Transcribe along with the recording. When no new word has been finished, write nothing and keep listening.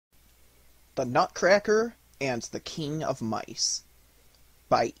The Nutcracker and the King of Mice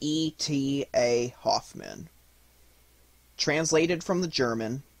by E.T.A. Hoffmann. Translated from the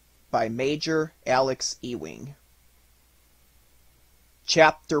German by Major Alex Ewing.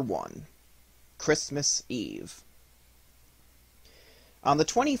 Chapter 1. Christmas Eve. On the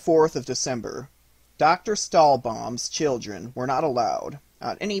 24th of December, Dr. Stahlbaum's children were not allowed,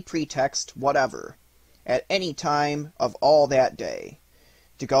 on any pretext whatever, at any time of all that day,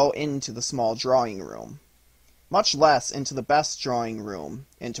 to go into the small drawing-room, much less into the best drawing-room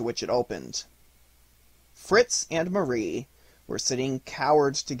into which it opened. Fritz and Marie were sitting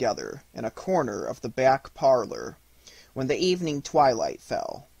cowered together in a corner of the back parlor when the evening twilight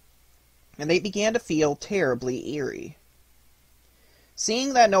fell, and they began to feel terribly eerie.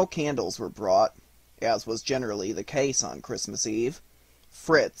 Seeing that no candles were brought, as was generally the case on Christmas Eve,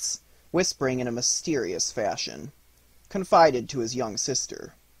 Fritz, whispering in a mysterious fashion, confided to his young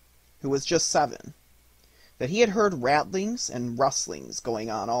sister, who was just 7, that he had heard rattlings and rustlings going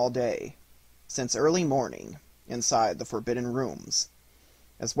on all day, since early morning, inside the forbidden rooms,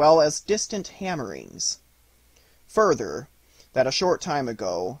 as well as distant hammerings. Further, that a short time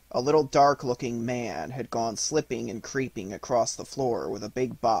ago a little dark-looking man had gone slipping and creeping across the floor with a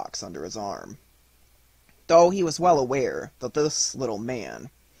big box under his arm, though he was well aware that this little man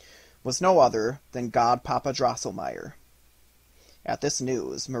was no other than Godpapa Drosselmeyer. At this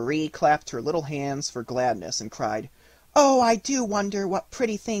news, Marie clapped her little hands for gladness and cried, "Oh, I do wonder what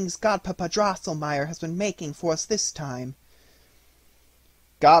pretty things Godpapa Drosselmeyer has been making for us this time."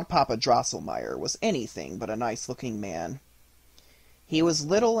 Godpapa Drosselmeyer was anything but a nice-looking man. He was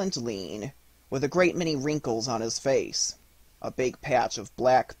little and lean, with a great many wrinkles on his face, a big patch of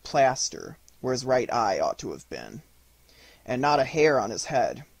black plaster where his right eye ought to have been, and not a hair on his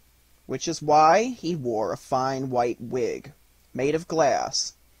head, which is why he wore a fine white wig, made of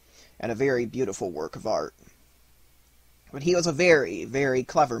glass, and a very beautiful work of art. But he was a very, very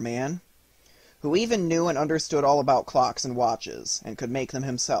clever man, who even knew and understood all about clocks and watches, and could make them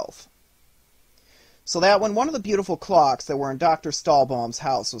himself. So that when one of the beautiful clocks that were in Dr. Stahlbaum's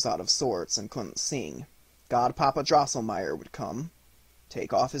house was out of sorts and couldn't sing, Godpapa Drosselmeyer would come,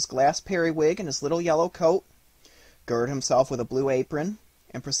 take off his glass periwig and his little yellow coat, gird himself with a blue apron,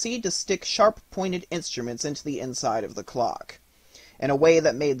 and proceed to stick sharp-pointed instruments into the inside of the clock, in a way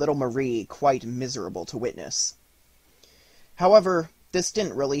that made little Marie quite miserable to witness. However, this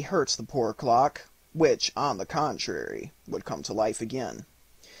didn't really hurt the poor clock, which, on the contrary, would come to life again,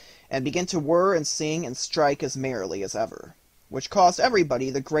 and begin to whir and sing and strike as merrily as ever, which caused everybody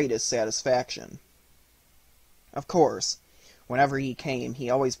the greatest satisfaction. Of course, whenever he came, he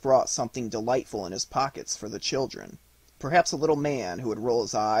always brought something delightful in his pockets for the children, perhaps a little man who would roll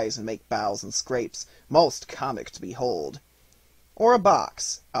his eyes and make bows and scrapes most comic to behold, or a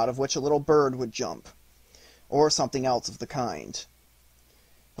box out of which a little bird would jump, or something else of the kind.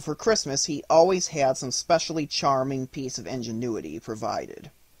 But for Christmas he always had some specially charming piece of ingenuity provided,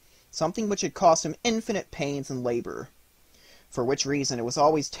 something which had cost him infinite pains and labor, for which reason it was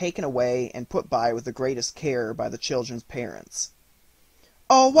always taken away and put by with the greatest care by the children's parents.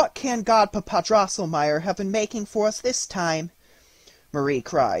 "Oh, what can Godpapa Drosselmeyer have been making for us this time?" Marie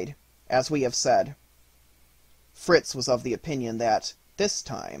cried, as we have said. Fritz was of the opinion that, this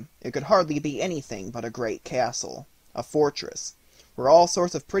time, it could hardly be anything but a great castle, a fortress, where all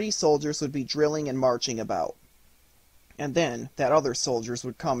sorts of pretty soldiers would be drilling and marching about, and then that other soldiers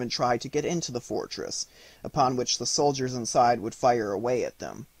would come and try to get into the fortress, upon which the soldiers inside would fire away at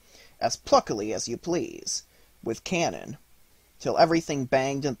them, as pluckily as you please, with cannon, till everything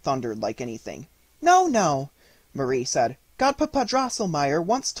banged and thundered like anything. "No, no," Marie said. "Godpapa Drosselmeyer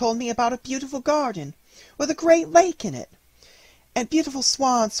once told me about a beautiful garden, with a great lake in it, and beautiful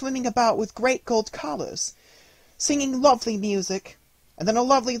swans swimming about with great gold collars, singing lovely music, and then a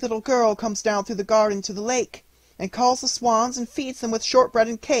lovely little girl comes down through the garden to the lake, and calls the swans and feeds them with shortbread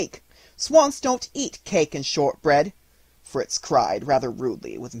and cake. Swans don't eat cake and shortbread," Fritz cried, rather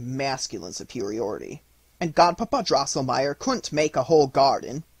rudely, with masculine superiority. "And Godpapa Drosselmeyer couldn't make a whole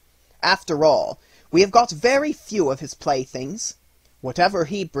garden. After all, we have got very few of his playthings. Whatever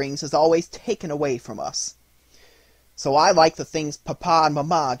he brings is always taken away from us. So I like the things Papa and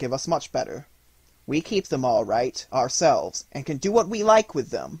Mamma give us much better. We keep them all right, ourselves, and can do what we like with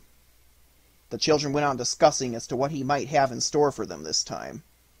them." The children went on discussing as to what he might have in store for them this time.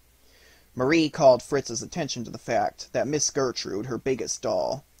 Marie called Fritz's attention to the fact that Miss Gertrude, her biggest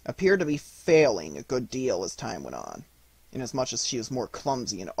doll, appeared to be failing a good deal as time went on, inasmuch as she was more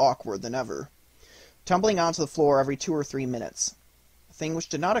clumsy and awkward than ever, tumbling onto the floor every 2 or 3 minutes, a thing which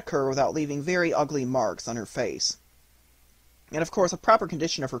did not occur without leaving very ugly marks on her face. and of course a proper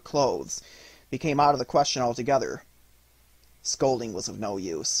condition of her clothes became out of the question altogether. Scolding was of no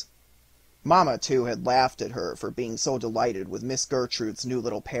use. Mamma, too, had laughed at her for being so delighted with Miss Gertrude's new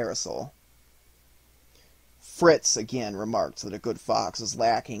little parasol. Fritz again remarked that a good fox was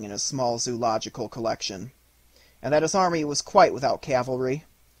lacking in his small zoological collection, and that his army was quite without cavalry,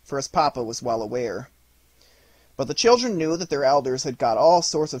 for his papa was well aware. But the children knew that their elders had got all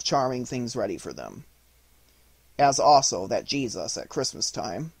sorts of charming things ready for them, as also that Jesus, at Christmas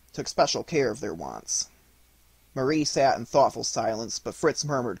time, took special care of their wants. Marie sat in thoughtful silence, but Fritz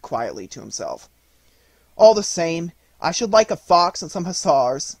murmured quietly to himself, "All the same, I should like a fox and some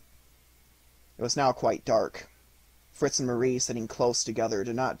hussars." It was now quite dark. Fritz and Marie, sitting close together,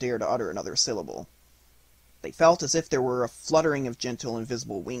 did not dare to utter another syllable. They felt as if there were a fluttering of gentle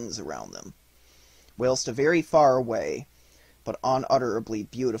invisible wings around them, whilst a very far away, but unutterably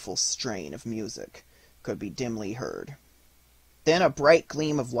beautiful strain of music could be dimly heard. Then a bright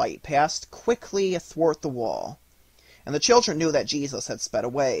gleam of light passed quickly athwart the wall, and the children knew that Jesus had sped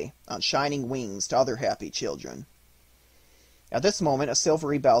away, on shining wings, to other happy children. At this moment a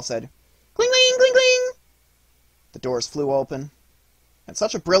silvery bell said, "Cling, cling, cling, cling!" The doors flew open, and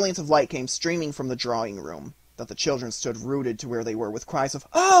such a brilliance of light came streaming from the drawing-room that the children stood rooted to where they were with cries of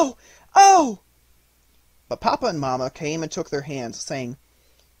 "Oh! Oh!" But Papa and Mamma came and took their hands, saying,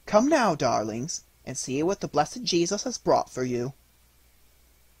 "Come now, darlings, and see what the blessed Jesus has brought for you."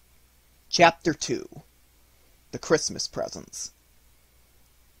 Chapter 2. The Christmas Presents.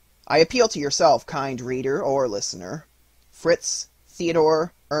 I appeal to yourself, kind reader or listener, Fritz,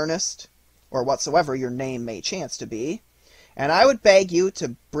 Theodore, Ernest, or whatsoever your name may chance to be, and I would beg you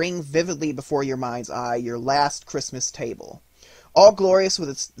to bring vividly before your mind's eye your last Christmas table, all glorious with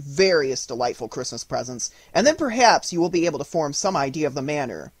its various delightful Christmas presents, and then perhaps you will be able to form some idea of the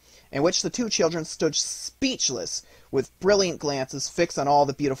manner in which the two children stood speechless, with brilliant glances fixed on all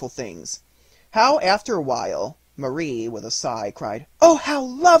the beautiful things. How, after a while, Marie, with a sigh, cried, "Oh, how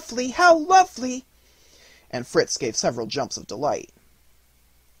lovely! How lovely!" and Fritz gave several jumps of delight.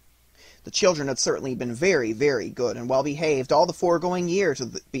 The children had certainly been very, very good and well behaved all the foregoing year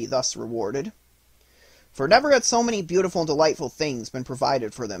to be thus rewarded, for never had so many beautiful and delightful things been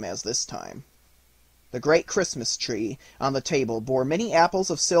provided for them as this time. The great Christmas tree on the table bore many apples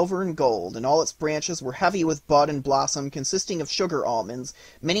of silver and gold, and all its branches were heavy with bud and blossom, consisting of sugar almonds,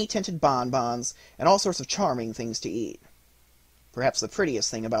 many tinted bonbons, and all sorts of charming things to eat. Perhaps the prettiest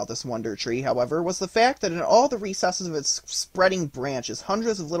thing about this wonder tree, however, was the fact that in all the recesses of its spreading branches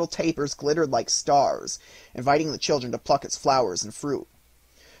hundreds of little tapers glittered like stars, inviting the children to pluck its flowers and fruit.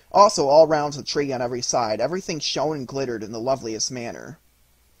 Also, all round the tree on every side, everything shone and glittered in the loveliest manner.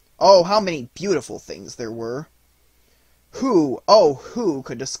 Oh, how many beautiful things there were! Who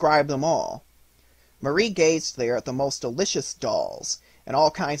could describe them all? Marie gazed there at the most delicious dolls, and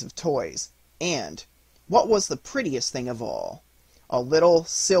all kinds of toys, and, what was the prettiest thing of all, a little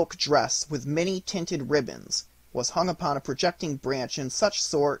silk dress with many tinted ribbons was hung upon a projecting branch in such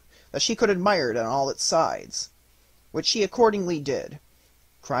sort that she could admire it on all its sides, which she accordingly did,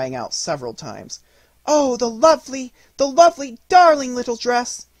 crying out several times, "Oh, the lovely, darling little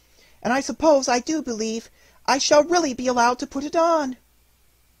dress! And I suppose, I do believe, I shall really be allowed to put it on."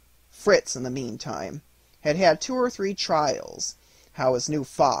 Fritz, in the meantime, had had 2 or 3 trials how his new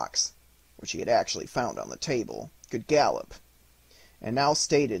fox, which he had actually found on the table, could gallop, and now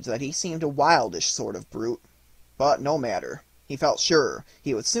stated that he seemed a wildish sort of brute. But no matter, he felt sure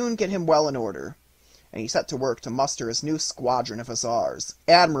he would soon get him well in order, and he set to work to muster his new squadron of hussars,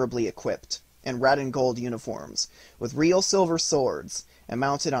 admirably equipped, in red and gold uniforms, with real silver swords, and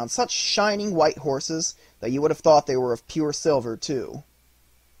mounted on such shining white horses that you would have thought they were of pure silver too.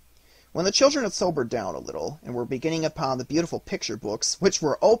 When the children had sobered down a little, and were beginning upon the beautiful picture books, which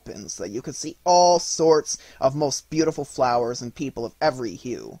were open so that you could see all sorts of most beautiful flowers and people of every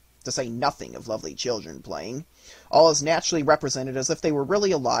hue, to say nothing of lovely children playing, all as naturally represented as if they were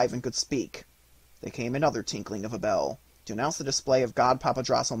really alive and could speak, there came another tinkling of a bell, to announce the display of Godpapa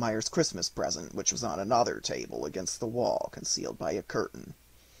Drosselmeyer's Christmas present, which was on another table against the wall, concealed by a curtain.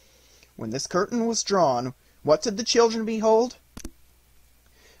 When this curtain was drawn, what did the children behold?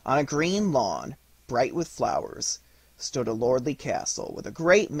 On a green lawn, bright with flowers, stood a lordly castle, with a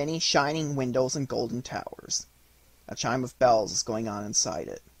great many shining windows and golden towers. A chime of bells was going on inside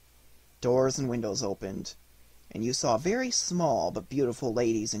it. Doors and windows opened, and you saw very small but beautiful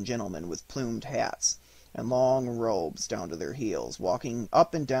ladies and gentlemen with plumed hats, and long robes down to their heels, walking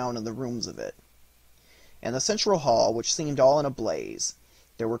up and down in the rooms of it. In the central hall, which seemed all in a blaze,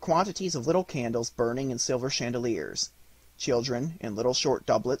 there were quantities of little candles burning in silver chandeliers. Children, in little short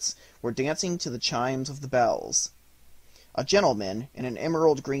doublets, were dancing to the chimes of the bells. A gentleman in an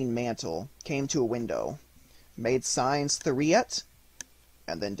emerald-green mantle came to a window, made signs Theriet,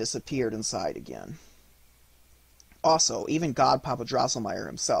 and then disappeared inside again. Also, even Godpapa Drosselmeyer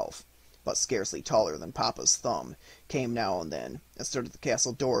himself, but scarcely taller than Papa's thumb, came now and then, and stood at the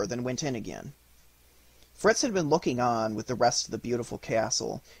castle door, then went in again. Fritz had been looking on with the rest of the beautiful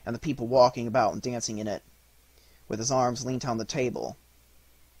castle, and the people walking about and dancing in it, with his arms leant on the table.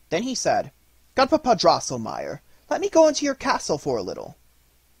 Then he said, "Godpapa Drosselmeyer, let me go into your castle for a little."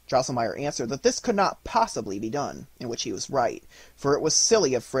 Drosselmeyer answered that this could not possibly be done, in which he was right, for it was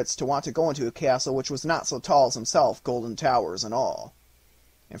silly of Fritz to want to go into a castle which was not so tall as himself, golden towers and all.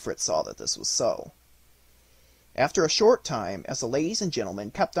 And Fritz saw that this was so. After a short time, as the ladies and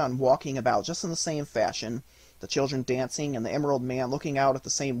gentlemen kept on walking about just in the same fashion, the children dancing and the emerald man looking out at the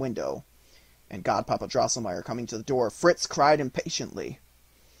same window, and Godpapa Drosselmeyer coming to the door, Fritz cried impatiently,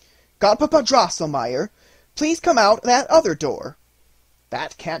 "Godpapa Drosselmeyer, please come out that other door."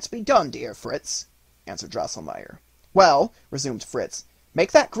 "That can't be done, dear Fritz," answered Drosselmeyer. "Well," resumed Fritz,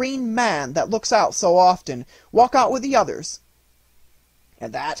 "make that green man that looks out so often walk out with the others."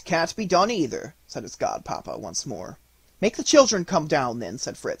 "And that can't be done either," said his godpapa once more. "Make the children come down, then,"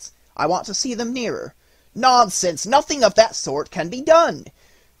 said Fritz. "I want to see them nearer." "Nonsense! Nothing of that sort can be done!"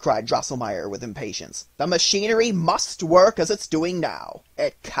 cried Drosselmeyer with impatience. "The machinery must work as it's doing now.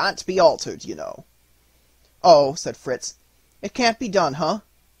 It can't be altered, you know." "Oh," said Fritz, "it can't be done, huh?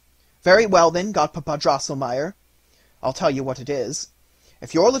 Very well, then, Godpapa Drosselmeyer. I'll tell you what it is.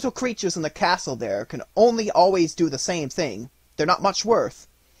 If your little creatures in the castle there can only always do the same thing, they're not much worth,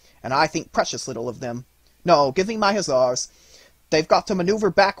 and I think precious little of them. No, give me my hussars. They've got to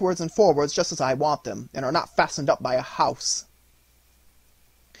maneuver backwards and forwards just as I want them, and are not fastened up by a house."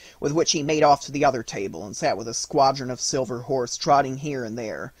 With which he made off to the other table, and sat with a squadron of silver horse trotting here and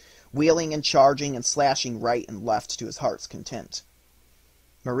there, wheeling and charging and slashing right and left to his heart's content.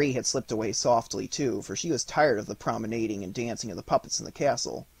 Marie had slipped away softly, too, for she was tired of the promenading and dancing of the puppets in the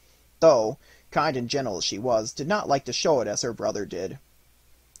castle, though, kind and gentle as she was, did not like to show it as her brother did.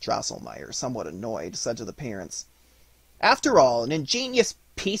 Drosselmeyer, somewhat annoyed, said to the parents, "After all, an ingenious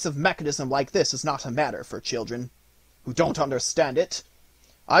piece of mechanism like this is not a matter for children, who don't understand it.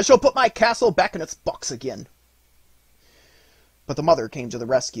 I shall put my castle back in its box again." But the mother came to the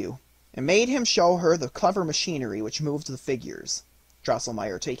rescue, and made him show her the clever machinery which moved the figures,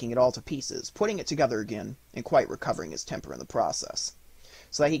 Drosselmeyer taking it all to pieces, putting it together again, and quite recovering his temper in the process,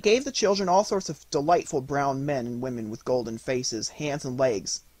 so that he gave the children all sorts of delightful brown men and women with golden faces, hands and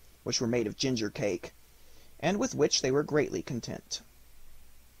legs, which were made of ginger cake, and with which they were greatly content.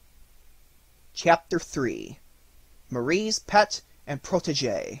 Chapter 3. Marie's Pet and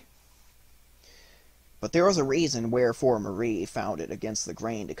Protégé. But there was a reason wherefore Marie found it against the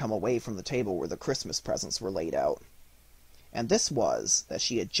grain to come away from the table where the Christmas presents were laid out. And this was that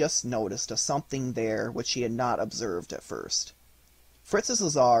she had just noticed a something there which she had not observed at first. Fritz's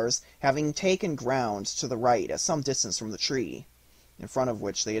hussars having taken ground to the right at some distance from the tree, in front of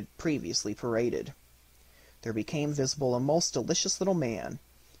which they had previously paraded, there became visible a most delicious little man,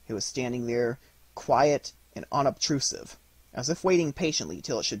 who was standing there quiet and unobtrusive, as if waiting patiently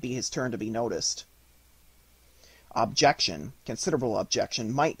till it should be his turn to be noticed. Considerable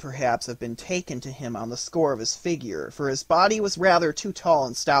objection, might perhaps have been taken to him on the score of his figure, for his body was rather too tall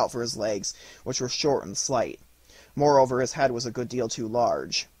and stout for his legs, which were short and slight. Moreover, his head was a good deal too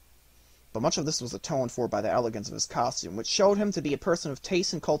large. But much of this was atoned for by the elegance of his costume, which showed him to be a person of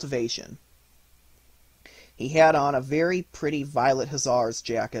taste and cultivation. He had on a very pretty violet hussar's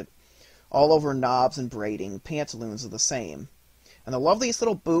jacket, all over knobs and braiding, pantaloons of the same, and the loveliest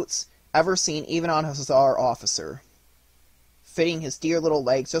little boots ever seen even on a hussar officer, fitting his dear little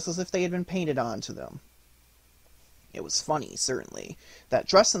legs just as if they had been painted on to them. It was funny, certainly, that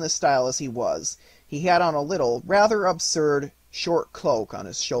dressed in this style as he was, he had on a little, rather absurd, short cloak on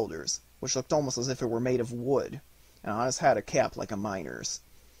his shoulders, which looked almost as if it were made of wood, and on his head a cap like a miner's.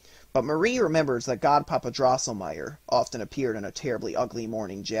 But Marie remembers that Godpapa Drosselmeyer often appeared in a terribly ugly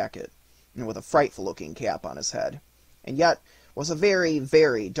morning jacket, and with a frightful-looking cap on his head, and yet was a very,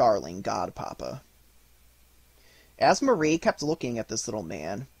 very darling godpapa. As Marie kept looking at this little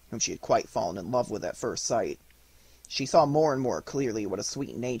man, whom she had quite fallen in love with at first sight, she saw more and more clearly what a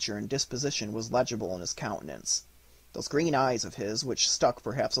sweet nature and disposition was legible in his countenance. Those green eyes of his, which stuck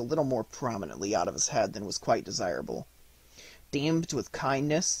perhaps a little more prominently out of his head than was quite desirable, dimmed with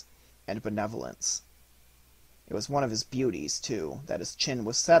kindness and benevolence. It was one of his beauties, too, that his chin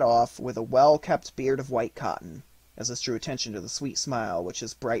was set off with a well-kept beard of white cotton, as this drew attention to the sweet smile which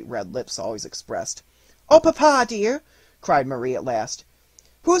his bright red lips always expressed. "Oh, papa, dear!" cried Marie at last.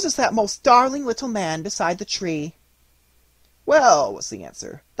 "Whose is that most darling little man beside the tree?" "Well," was the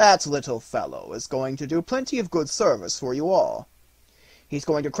answer, "that little fellow is going to do plenty of good service for you all. He's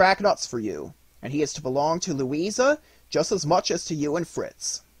going to crack nuts for you, and he is to belong to Louisa just as much as to you and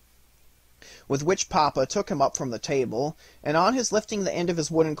Fritz." With which Papa took him up from the table, and on his lifting the end of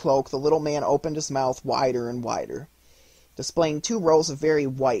his wooden cloak, the little man opened his mouth wider and wider, displaying 2 rows of very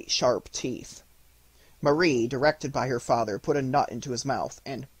white, sharp teeth. Marie, directed by her father, put a nut into his mouth,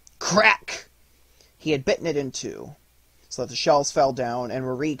 and crack! He had bitten it in 2, so that the shells fell down, and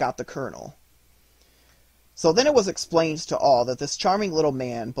Marie got the kernel. So then it was explained to all that this charming little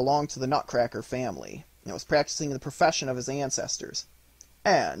man belonged to the Nutcracker family, and was practicing the profession of his ancestors.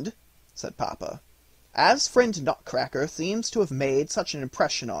 "And," said Papa, "as friend Nutcracker seems to have made such an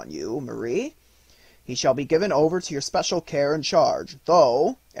impression on you, Marie, he shall be given over to your special care and charge,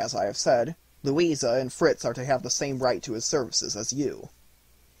 though, as I have said, Louisa and Fritz are to have the same right to his services as you."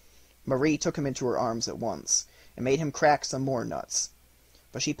 Marie took him into her arms at once, and made him crack some more nuts.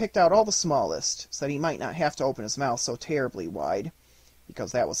 But she picked out all the smallest, so that he might not have to open his mouth so terribly wide,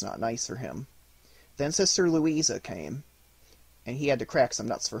 because that was not nice for him. Then Sister Louisa came, and he had to crack some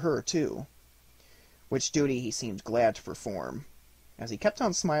nuts for her, too, which duty he seemed glad to perform, as he kept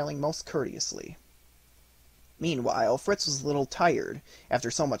on smiling most courteously. Meanwhile, Fritz was a little tired, after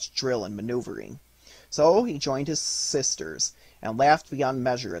so much drill and maneuvering, so he joined his sisters, and laughed beyond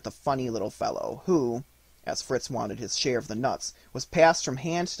measure at the funny little fellow, who, as Fritz wanted his share of the nuts, was passed from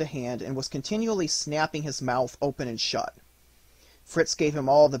hand to hand, and was continually snapping his mouth open and shut. Fritz gave him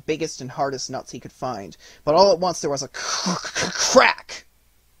all the biggest and hardest nuts he could find, but all at once there was a crack,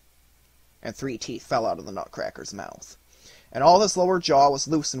 and 3 teeth fell out of the Nutcracker's mouth, and all his lower jaw was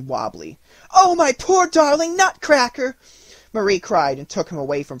loose and wobbly. "Oh, my poor darling Nutcracker!" Marie cried, and took him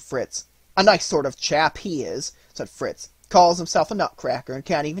away from Fritz. "A nice sort of chap he is," said Fritz. "Calls himself a Nutcracker, and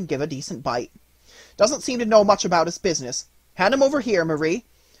can't even give a decent bite. Doesn't seem to know much about his business. Hand him over here, Marie.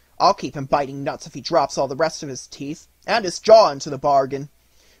 I'll keep him biting nuts if he drops all the rest of his teeth, and his jaw into the bargain.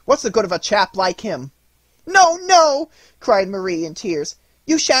 What's the good of a chap like him?" "No, no!" cried Marie in tears.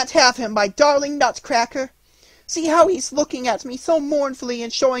 "You shan't have him, my darling Nutcracker. See how he's looking at me so mournfully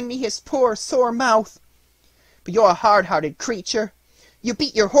and showing me his poor sore mouth. But you're a hard-hearted creature. You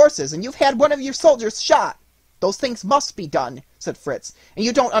beat your horses, and you've had one of your soldiers shot. Those things must be done," said Fritz, "and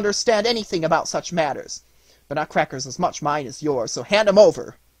you don't understand anything about such matters. But Nutcracker's as much mine as yours, so hand him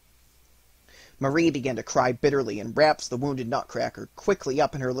over." Marie began to cry bitterly, and wrapped the wounded Nutcracker quickly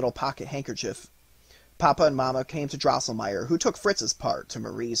up in her little pocket handkerchief. Papa and Mamma came to Drosselmeyer, who took Fritz's part, to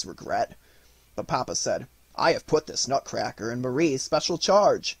Marie's regret. But Papa said, "I have put this Nutcracker in Marie's special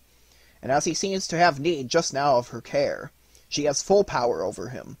charge, and as he seems to have need just now of her care, she has full power over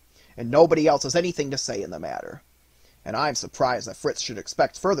him, and nobody else has anything to say in the matter. And I'm surprised that Fritz should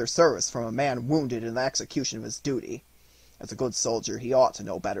expect further service from a man wounded in the execution of his duty. As a good soldier, he ought to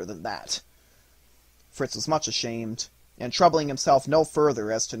know better than that." Fritz was much ashamed, and troubling himself no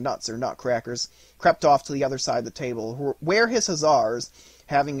further as to nuts or Nutcrackers, crept off to the other side of the table, where his hussars,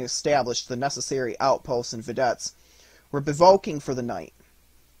 having established the necessary outposts and vedettes, were bivouacking for the night.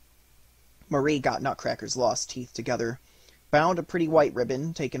 Marie got Nutcracker's lost teeth together, bound a pretty white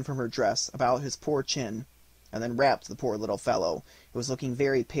ribbon, taken from her dress, about his poor chin, and then wrapped the poor little fellow, who was looking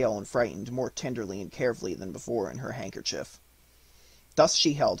very pale and frightened, more tenderly and carefully than before, in her handkerchief. Thus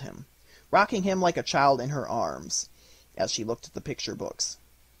she held him, rocking him like a child in her arms, as she looked at the picture books.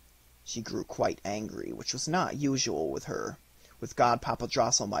 She grew quite angry, which was not usual with her, with Godpapa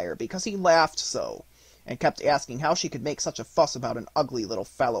Drosselmeyer, because he laughed so, and kept asking how she could make such a fuss about an ugly little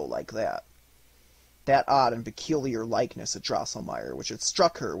fellow like that. That odd and peculiar likeness of Drosselmeyer, which had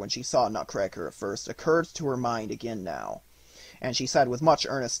struck her when she saw Nutcracker at first, occurred to her mind again now, and she said with much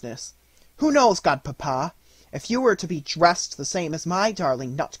earnestness, "Who knows, Godpapa, if you were to be dressed the same as my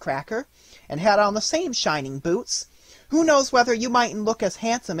darling Nutcracker, and had on the same shining boots, who knows whether you mightn't look as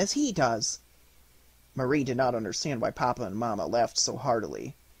handsome as he does?" Marie did not understand why Papa and Mamma laughed so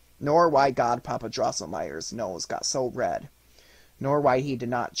heartily, nor why Godpapa Drosselmeyer's nose got so red, nor why he did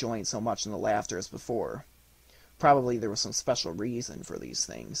not join so much in the laughter as before. Probably there was some special reason for these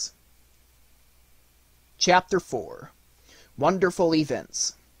things. Chapter 4. Wonderful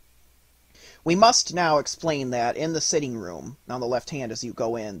Events. We must now explain that in the sitting room, on the left hand as you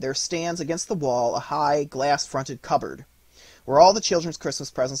go in, there stands against the wall a high, glass-fronted cupboard, where all the children's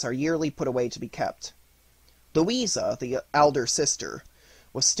Christmas presents are yearly put away to be kept. Louisa, the elder sister,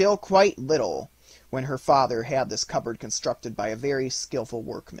 was still quite little when her father had this cupboard constructed by a very skilful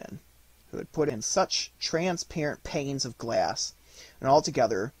workman, who had put in such transparent panes of glass, and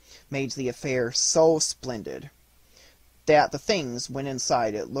altogether made the affair so splendid, that the things, when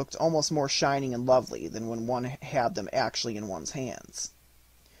inside it, looked almost more shining and lovely than when one had them actually in one's hands.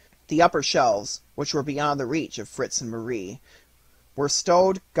 The upper shelves, which were beyond the reach of Fritz and Marie, were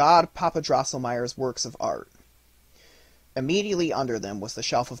stowed Godpapa Drosselmeyer's works of art. Immediately under them was the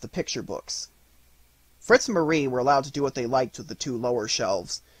shelf of the picture books. Fritz and Marie were allowed to do what they liked with the two lower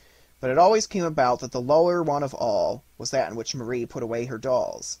shelves, but it always came about that the lower one of all was that in which Marie put away her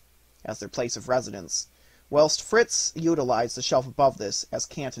dolls, as their place of residence, whilst Fritz utilized the shelf above this as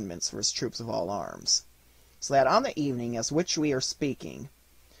cantonments for his troops of all arms. So that on the evening as which we are speaking,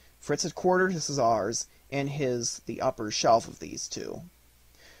 Fritz had quartered his hussars in the upper shelf of these two,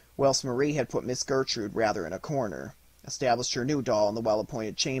 whilst Marie had put Miss Gertrude rather in a corner, established her new doll in the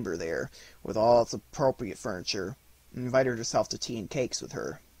well-appointed chamber there, with all its appropriate furniture, and invited herself to tea and cakes with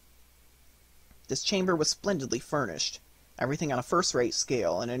her. This chamber was splendidly furnished, everything on a first-rate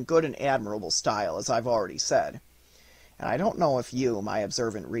scale, and in good and admirable style, as I've already said. And I don't know if you, my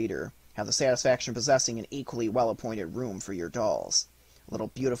observant reader, have the satisfaction of possessing an equally well-appointed room for your dolls. A little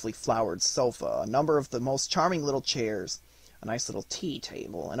beautifully flowered sofa, a number of the most charming little chairs, a nice little tea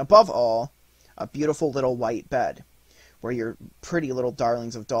table, and above all, a beautiful little white bed, where your pretty little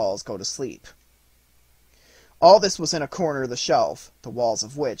darlings of dolls go to sleep. All this was in a corner of the shelf, the walls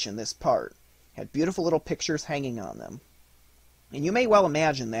of which, in this part, had beautiful little pictures hanging on them. And you may well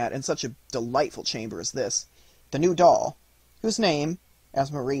imagine that, in such a delightful chamber as this, the new doll, whose name,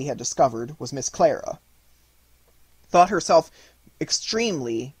 as Marie had discovered, was Miss Clara, thought herself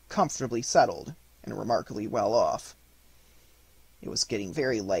extremely comfortably settled, and remarkably well off. It was getting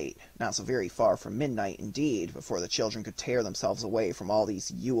very late, not so very far from midnight indeed, before the children could tear themselves away from all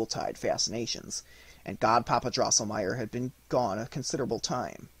these Yuletide fascinations, and Godpapa Drosselmeyer had been gone a considerable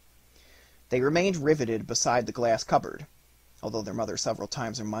time. They remained riveted beside the glass cupboard, although their mother several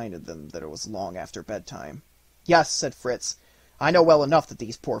times reminded them that it was long after bedtime. "Yes," said Fritz, "I know well enough that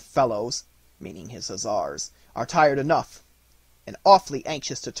these poor fellows," meaning his hussars, "are tired enough, and awfully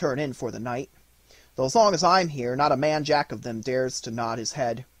anxious to turn in for the night. Though as long as I'm here, not a man-jack of them dares to nod his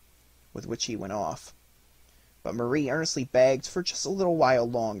head," with which he went off. But Marie earnestly begged for just a little while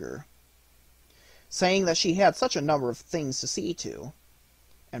longer, saying that she had such a number of things to see to,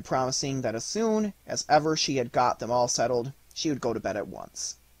 and promising that as soon as ever she had got them all settled, she would go to bed at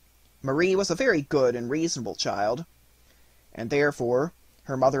once. Marie was a very good and reasonable child, and therefore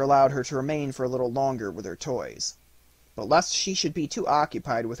her mother allowed her to remain for a little longer with her toys. But lest she should be too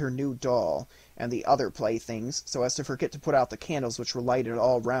occupied with her new doll and the other playthings so as to forget to put out the candles which were lighted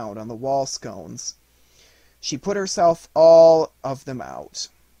all round on the wall scones, she put herself all of them out,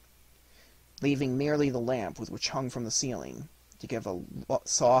 leaving merely the lamp which hung from the ceiling to give a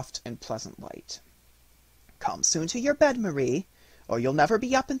soft and pleasant light. "Come soon to your bed, Marie, or you'll never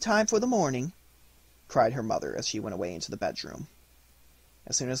be up in time for the morning," cried her mother as she went away into the bedroom.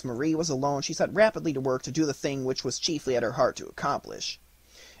 As soon as Marie was alone, she set rapidly to work to do the thing which was chiefly at her heart to accomplish,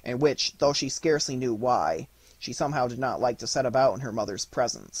 and which, though she scarcely knew why, she somehow did not like to set about in her mother's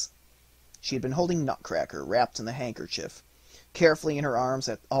presence. She had been holding Nutcracker, wrapped in the handkerchief, carefully in her arms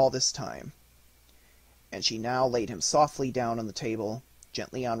at all this time, and she now laid him softly down on the table,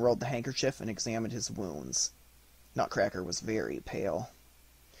 gently unrolled the handkerchief, and examined his wounds. Nutcracker was very pale,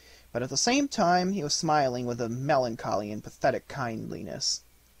 but at the same time he was smiling with a melancholy and pathetic kindliness,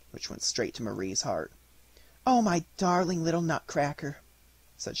 which went straight to Marie's heart. "Oh, my darling little Nutcracker,"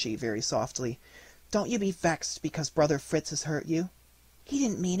 said she very softly, "don't you be vexed because Brother Fritz has hurt you. He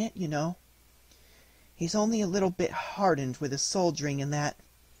didn't mean it, you know. He's only a little bit hardened with his soldiering and that,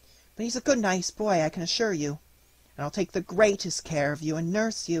 but he's a good nice boy, I can assure you, and I'll take the greatest care of you and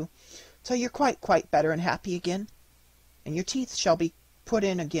nurse you till you're quite better and happy again, and your teeth shall be put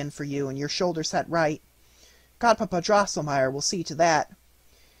in again for you, and your shoulder set right. Godpapa Drosselmeyer will see to that.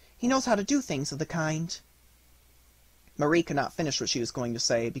 He knows how to do things of the kind." Marie could not finish what she was going to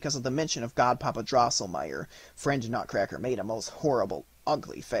say, because of the mention of Godpapa Drosselmeyer. Friend Nutcracker made a most horrible,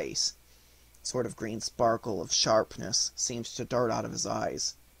 ugly face. A sort of green sparkle of sharpness seemed to dart out of his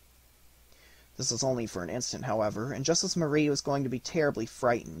eyes. This was only for an instant, however, and just as Marie was going to be terribly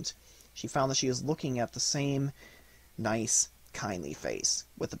frightened, she found that she was looking at the same nice, kindly face,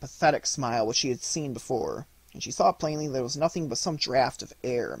 with the pathetic smile which she had seen before, and she saw plainly that it was nothing but some draught of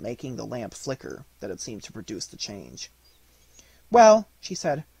air making the lamp flicker that had seemed to produce the change. "Well," she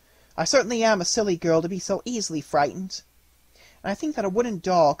said, "I certainly am a silly girl to be so easily frightened, and I think that a wooden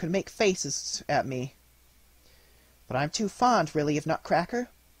doll could make faces at me. But I'm too fond, really, of Nutcracker,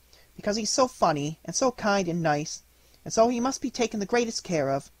 because he's so funny, and so kind and nice, and so he must be taken the greatest care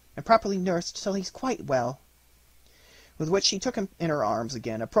of, and properly nursed till he's quite well." With which she took him in her arms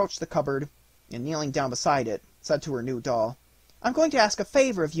again, approached the cupboard, and kneeling down beside it, said to her new doll, "I'm going to ask a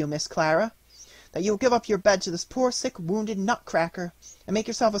favor of you, Miss Clara. That you will give up your bed to this poor, sick, wounded Nutcracker, and make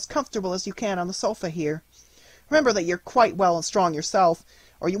yourself as comfortable as you can on the sofa here. Remember that you're quite well and strong yourself,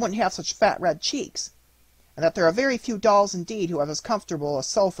 or you wouldn't have such fat red cheeks, and that there are very few dolls indeed who have as comfortable a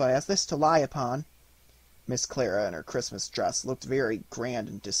sofa as this to lie upon." Miss Clara, in her Christmas dress, looked very grand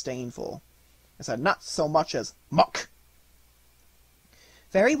and disdainful, and said not so much as "Muck!"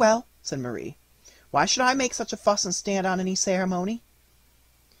 "Very well," said Marie. "Why should I make such a fuss and stand on any ceremony?"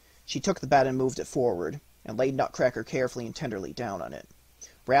 She took the bed and moved it forward, and laid Nutcracker carefully and tenderly down on it,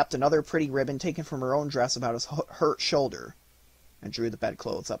 wrapped another pretty ribbon taken from her own dress about his hurt shoulder, and drew the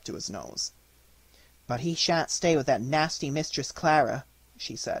bedclothes up to his nose. "But he shan't stay with that nasty Mistress Clara,"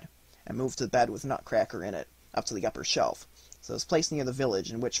 she said, and moved the bed with Nutcracker in it, up to the upper shelf, so it was placed near the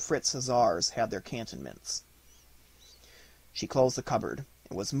village in which Fritz Hussars had their cantonments. She closed the cupboard,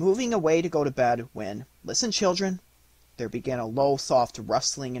 and was moving away to go to bed, when, "Listen, children!" there began a low, soft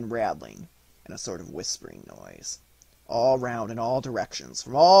rustling and rattling, and a sort of whispering noise, all round in all directions,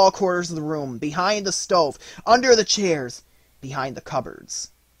 from all quarters of the room, behind the stove, under the chairs, behind the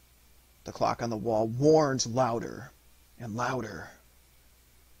cupboards. The clock on the wall warned louder and louder,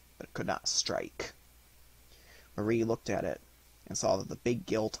 but it could not strike. Marie looked at it, and saw that the big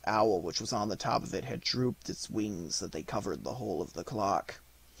gilt owl which was on the top of it had drooped its wings that they covered the whole of the clock,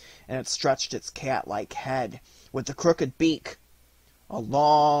 and had stretched its cat-like head, with the crooked beak, a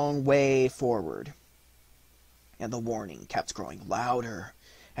long way forward. And the warning kept growing louder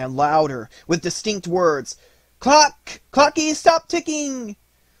and louder, with distinct words, "Clock! Clocky, stop ticking!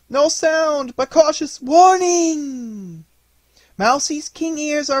 No sound, but cautious warning! Mousie's king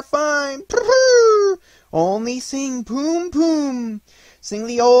ears are fine, prr-prr! Only sing poom poom, sing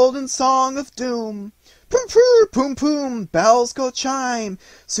the olden song of doom. Poom poom poom poom, bells go chime,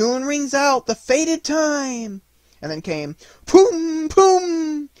 soon rings out the fated time." And then came poom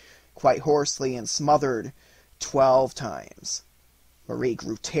poom, quite hoarsely and smothered, 12 times. Marie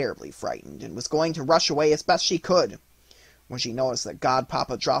grew terribly frightened, and was going to rush away as best she could, when she noticed that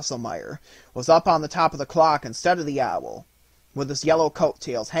Godpapa Drosselmeyer was up on the top of the clock instead of the owl, with his yellow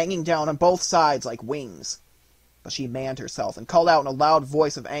coat-tails hanging down on both sides like wings. But she manned herself, and called out in a loud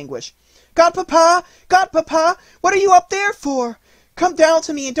voice of anguish, "Godpapa! Godpapa! What are you up there for? Come down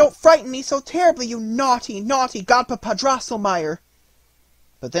to me, and don't frighten me so terribly, you naughty, naughty Godpapa Drosselmeyer!"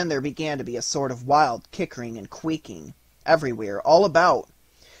 But then there began to be a sort of wild kickering and queaking, everywhere, all about,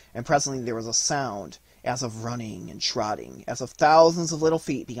 and presently there was a sound, as of running and trotting, as of thousands of little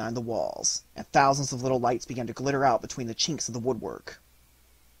feet behind the walls, and thousands of little lights began to glitter out between the chinks of the woodwork.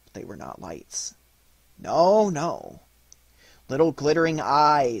 But they were not lights. No, no. Little glittering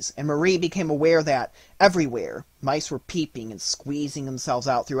eyes, and Marie became aware that, everywhere, mice were peeping and squeezing themselves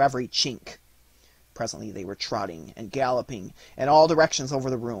out through every chink. Presently they were trotting and galloping in all directions over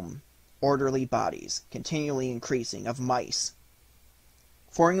the room, orderly bodies, continually increasing, of mice,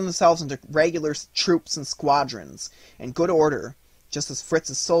 forming themselves into regular troops and squadrons, in good order, just as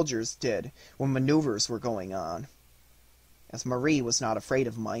Fritz's soldiers did when maneuvers were going on. As Marie was not afraid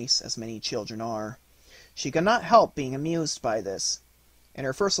of mice, as many children are, she could not help being amused by this, and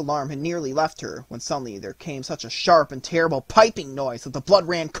her first alarm had nearly left her, when suddenly there came such a sharp and terrible piping noise that the blood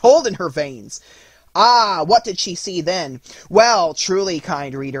ran cold in her veins. Ah, what did she see then? Well, truly,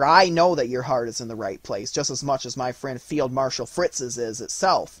 kind reader, I know that your heart is in the right place, just as much as my friend Field Marshal Fritz's is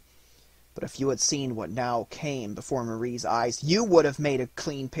itself. But if you had seen what now came before Marie's eyes, you would have made a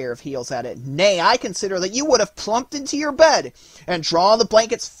clean pair of heels at it. Nay, I consider that you would have plumped into your bed, and drawn the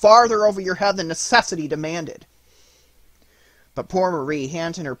blankets farther over your head than necessity demanded. But poor Marie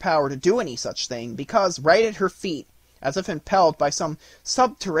hadn't in her power to do any such thing, because right at her feet, as if impelled by some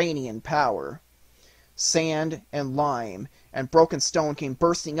subterranean power, sand and lime and broken stone came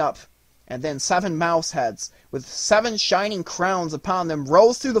bursting up, and then 7 mouse heads, with 7 shining crowns upon them,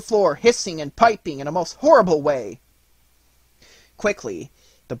 rose through the floor, hissing and piping in a most horrible way. Quickly,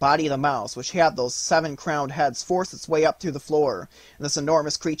 the body of the mouse, which had those 7 crowned heads, forced its way up through the floor, and this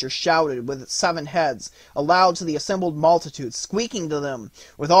enormous creature shouted with its 7 heads, aloud to the assembled multitude, squeaking to them,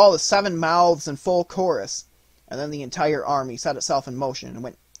 with all the 7 mouths in full chorus, and then the entire army set itself in motion, and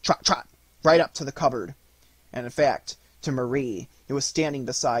went trot, trot, right up to the cupboard, and in fact, to Marie, who was standing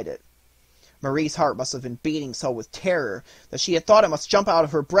beside it. Marie's heart must have been beating so with terror that she had thought it must jump out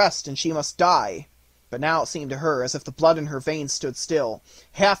of her breast and she must die. But now it seemed to her as if the blood in her veins stood still.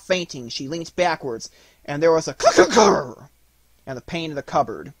 Half fainting, she leant backwards, and there was a click-click-click, and the pane of the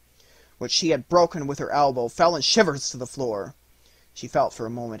cupboard, which she had broken with her elbow, fell in shivers to the floor. She felt for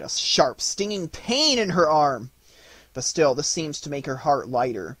a moment a sharp, stinging pain in her arm, but still this seemed to make her heart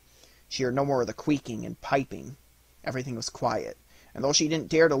lighter. She heard no more of the squeaking and piping. Everything was quiet, and though she didn't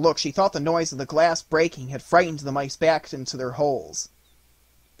dare to look, she thought the noise of the glass breaking had frightened the mice back into their holes.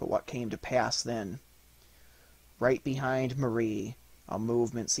 But what came to pass then? Right behind Marie, a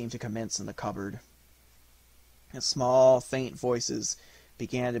movement seemed to commence in the cupboard. And small, faint voices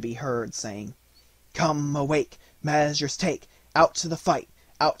began to be heard, saying, "Come, awake, measures take, out to the fight,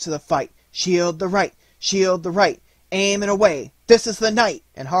 shield the right, aim and away, this is the night!"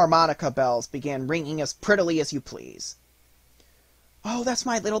 And harmonica bells began ringing as prettily as you please. "Oh, that's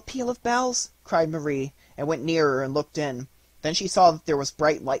my little peal of bells!" cried Marie, and went nearer and looked in. Then she saw that there was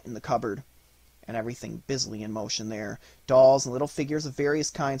bright light in the cupboard, and everything busily in motion there, dolls and little figures of various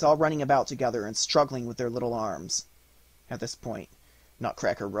kinds all running about together and struggling with their little arms. At this point,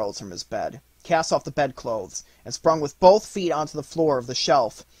 Nutcracker rose from his bed, cast off the bedclothes, and sprung with both feet onto the floor of the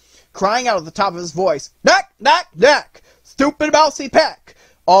shelf, crying out at the top of his voice, "Knack, knack, knack! Stupid mousy pack!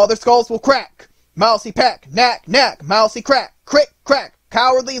 All their skulls will crack! Mousy pack, knack, knack! Mousy crack, crick, crack!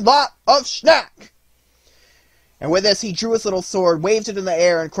 Cowardly lot of schnack!" And with this he drew his little sword, waved it in the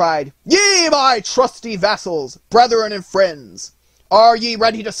air, and cried, "Ye, my trusty vassals, brethren and friends! Are ye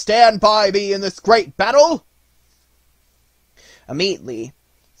ready to stand by me in this great battle?" Immediately,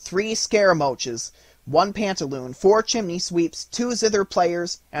 3 scaramouches, 1 pantaloon, 4 chimney sweeps, 2 zither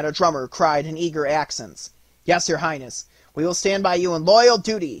players, and a drummer cried in eager accents, "Yes, your highness, we will stand by you in loyal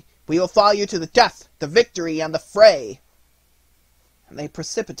duty. We will follow you to the death, the victory, and the fray." And they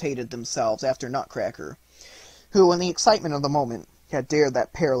precipitated themselves after Nutcracker, who, in the excitement of the moment, had dared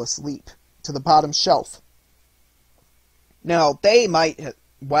that perilous leap to the bottom shelf. Now, they might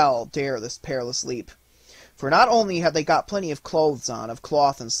well dare this perilous leap, for not only had they got plenty of clothes on, of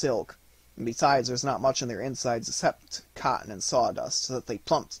cloth and silk, and besides there's not much in their insides except cotton and sawdust, so that they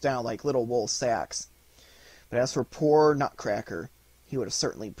plumped down like little wool sacks. But as for poor Nutcracker, he would have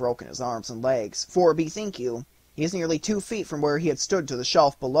certainly broken his arms and legs, for, bethink you, he is nearly 2 feet from where he had stood to the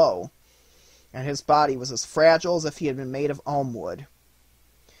shelf below, and his body was as fragile as if he had been made of elm wood.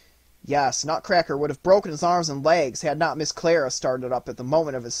 Yes, Nutcracker would have broken his arms and legs had not Miss Clara started up at the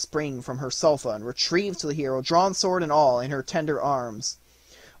moment of his spring from her sofa and retrieved the hero, drawn sword and all, in her tender arms.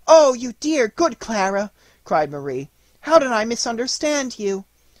 "Oh, you dear, good Clara!" cried Marie. "How did I misunderstand you?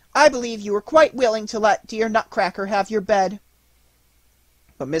 I believe you were quite willing to let dear Nutcracker have your bed."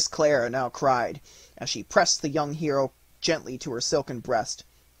 But Miss Clara now cried, as she pressed the young hero gently to her silken breast,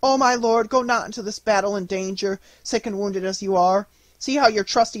 "Oh, my lord, go not into this battle in danger, sick and wounded as you are. See how your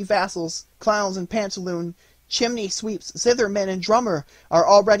trusty vassals, clowns and pantaloon, chimney sweeps, zithermen and drummer, are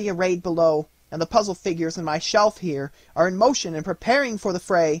already arrayed below, and the puzzle figures in my shelf here are in motion and preparing for the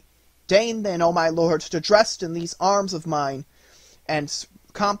fray. Deign then, O my lord, to rest in these arms of mine, and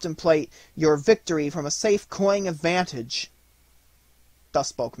contemplate your victory from a safe coign of vantage." Thus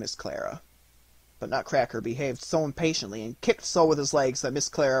spoke Miss Clara. But Nutcracker behaved so impatiently and kicked so with his legs that Miss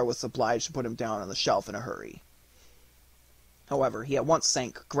Clara was obliged to put him down on the shelf in a hurry. However, he at once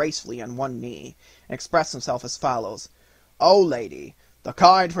sank gracefully on one knee, and expressed himself as follows, "O lady, the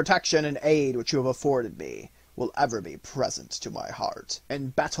kind protection and aid which you have afforded me will ever be present to my heart,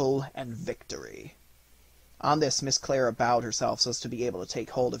 in battle and victory." On this, Miss Clara bowed herself so as to be able to take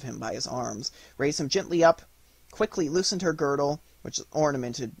hold of him by his arms, raised him gently up, quickly loosened her girdle, which was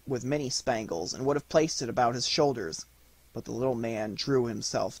ornamented with many spangles, and would have placed it about his shoulders, but the little man drew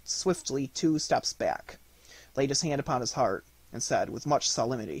himself swiftly 2 steps back, laid his hand upon his heart, and said with much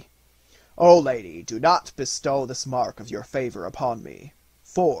solemnity, "O lady, do not bestow this mark of your favor upon me,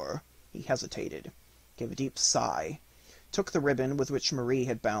 for—" He hesitated, gave a deep sigh, took the ribbon with which Marie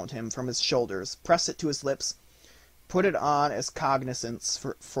had bound him from his shoulders, pressed it to his lips, put it on as cognizance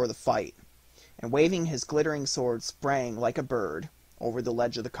for the fight, and waving his glittering sword, sprang like a bird over the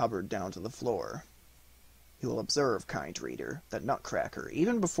ledge of the cupboard down to the floor. You will observe, kind reader, that Nutcracker,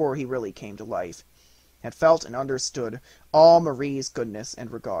 even before he really came to life, had felt and understood all Marie's goodness and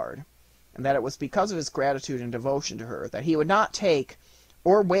regard, and that it was because of his gratitude and devotion to her that he would not take,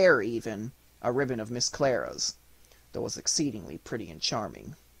 or wear even, a ribbon of Miss Clara's, though it was exceedingly pretty and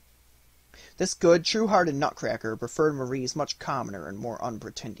charming. This good, true-hearted Nutcracker preferred Marie's much commoner and more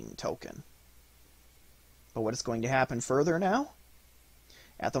unpretending token. But what is going to happen further now?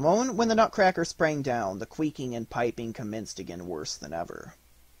 At the moment when the Nutcracker sprang down, the squeaking and piping commenced again worse than ever.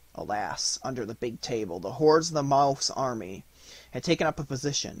 Alas, under the big table, the hordes of the mouse army had taken up a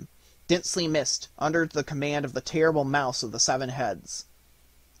position, densely mist, under the command of the terrible mouse of the 7 heads.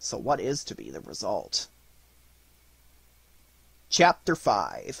 So what is to be the result? Chapter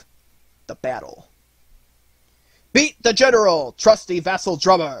 5. The Battle. "Beat the general, trusty vassal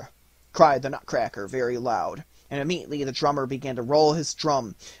drummer!" cried the Nutcracker very loud, and immediately the drummer began to roll his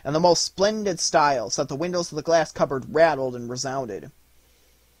drum in the most splendid style, so that the windows of the glass cupboard rattled and resounded.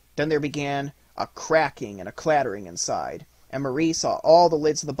 Then there began a cracking and a clattering inside, and Marie saw all the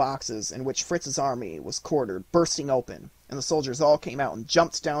lids of the boxes in which Fritz's army was quartered bursting open, and the soldiers all came out and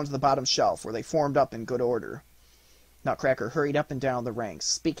jumped down to the bottom shelf, where they formed up in good order. Nutcracker hurried up and down the ranks,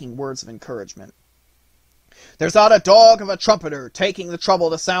 speaking words of encouragement. "There's not a dog of a trumpeter taking the trouble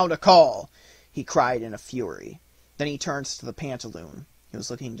to sound a call," he cried in a fury. Then he turned to the pantaloon, who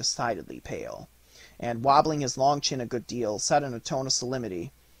was looking decidedly pale, and, wobbling his long chin a good deal, said in a tone of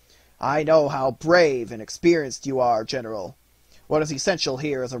solemnity, "I know how brave and experienced you are, General. What is essential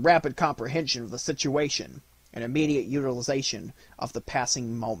here is a rapid comprehension of the situation, and immediate utilization of the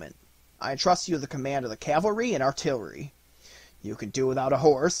passing moment. I entrust you the command of the cavalry and artillery. You can do without a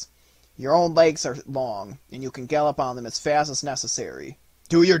horse. Your own legs are long, and you can gallop on them as fast as necessary.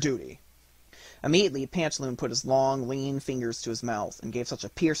 Do your duty." Immediately Pantaloon put his long, lean fingers to his mouth, and gave such a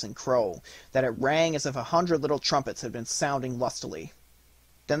piercing crow that it rang as if 100 little trumpets had been sounding lustily.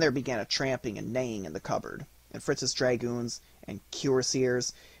 Then there began a tramping and neighing in the cupboard, and Fritz's dragoons and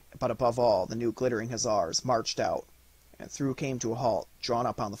cuirassiers, but above all the new glittering hussars, marched out, and through came to a halt, drawn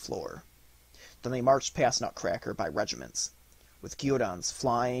up on the floor. Then they marched past Nutcracker by regiments, with guidons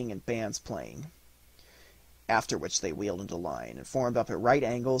flying and bands playing, after which they wheeled into line, and formed up at right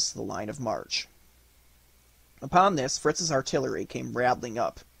angles to the line of march. Upon this, Fritz's artillery came rattling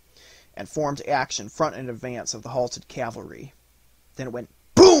up, and formed action front and advance of the halted cavalry. Then it went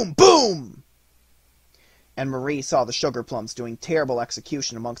boom, boom! And Marie saw the sugar plums doing terrible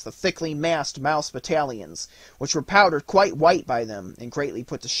execution amongst the thickly massed mouse battalions, which were powdered quite white by them, and greatly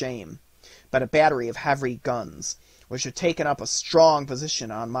put to shame. But a battery of heavy guns, which had taken up a strong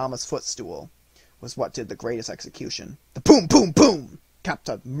position on Mamma's footstool, was what did the greatest execution. The boom, boom, boom kept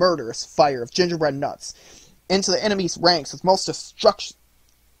a murderous fire of gingerbread nuts into the enemy's ranks with most destructive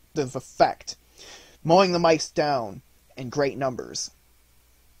effect, mowing the mice down in great numbers.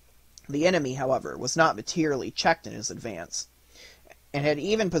 The enemy, however, was not materially checked in his advance, and had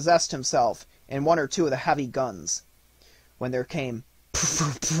even possessed himself in one or two of the heavy guns, when there came prr,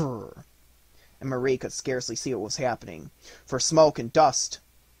 prr, prr, and Marie could scarcely see what was happening, for smoke and dust.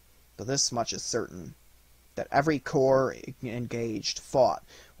 But this much is certain, that every corps engaged fought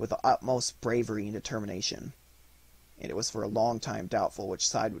with the utmost bravery and determination, and it was for a long time doubtful which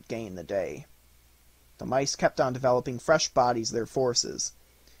side would gain the day. The mice kept on developing fresh bodies of their forces.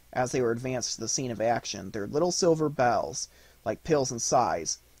 As they were advanced to the scene of action, their little silver bells, like pills in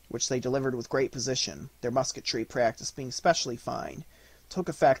size, which they delivered with great precision, their musketry practice being specially fine, took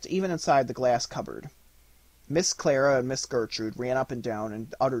effect even inside the glass cupboard. Miss Clara and Miss Gertrude ran up and down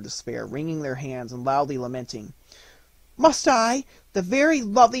in utter despair, wringing their hands and loudly lamenting. "Must I, the very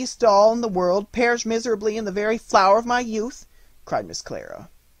loveliest doll in the world, perish miserably in the very flower of my youth?" cried Miss Clara.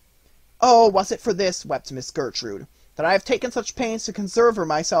 "Oh, was it for this," wept Miss Gertrude, "that I have taken such pains to conserve her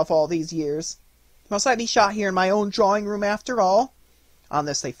myself all these years? Must I be shot here in my own drawing-room after all?" On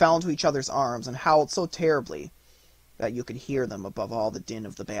this they fell into each other's arms, and howled so terribly that you could hear them above all the din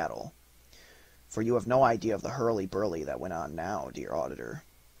of the battle. For you have no idea of the hurly-burly that went on now, dear auditor.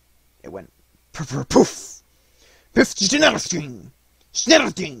 It went poof, piff, schnitterstring,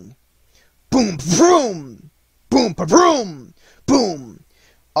 schnitterting, boom, vroom, boom, broom, boom,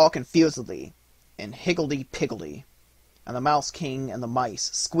 all confusedly and higgledy-piggledy, and the Mouse King and the mice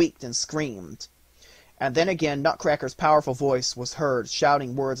squeaked and screamed. And then again Nutcracker's powerful voice was heard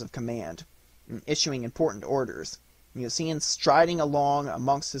shouting words of command, and issuing important orders, and he was seen striding along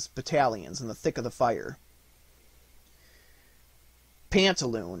amongst his battalions in the thick of the fire.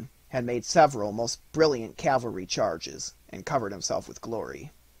 Pantaloon had made several most brilliant cavalry charges, and covered himself with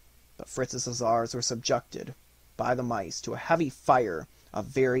glory. But Fritz's hussars were subjected by the mice to a heavy fire of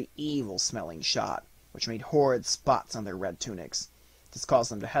very evil-smelling shot, which made horrid spots on their red tunics. This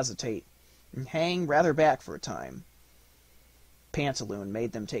caused them to hesitate, and hang rather back for a time. Pantaloon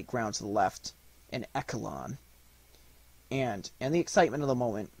made them take ground to the left, in echelon, and, in the excitement of the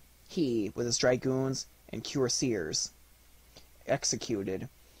moment, he, with his dragoons and cuirassiers, executed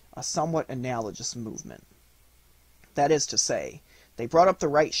a somewhat analogous movement. That is to say, they brought up the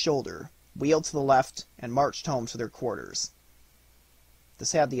right shoulder, wheeled to the left, and marched home to their quarters.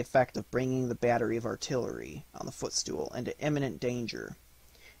 This had the effect of bringing the battery of artillery on the footstool into imminent danger,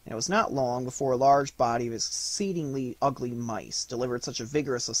 and it was not long before a large body of exceedingly ugly mice delivered such a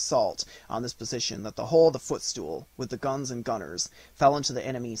vigorous assault on this position that the whole of the footstool, with the guns and gunners, fell into the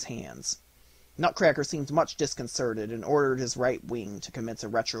enemy's hands. Nutcracker seemed much disconcerted, and ordered his right wing to commence a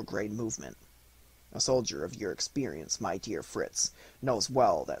retrograde movement. A soldier of your experience, my dear Fritz, knows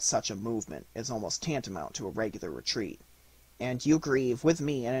well that such a movement is almost tantamount to a regular retreat, and you grieve with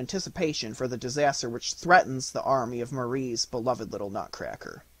me in anticipation for the disaster which threatens the army of Marie's beloved little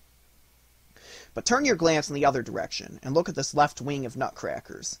Nutcracker. But turn your glance in the other direction, and look at this left wing of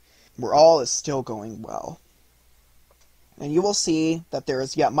Nutcrackers, where all is still going well. And you will see that there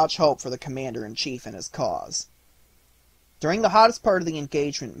is yet much hope for the commander-in-chief and his cause. During the hottest part of the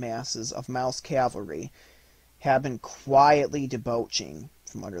engagement, masses of mouse cavalry had been quietly debouching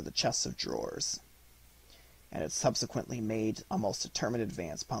from under the chests of drawers, and had subsequently made a most determined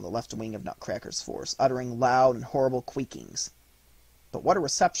advance upon the left wing of Nutcracker's force, uttering loud and horrible squeakings. But what a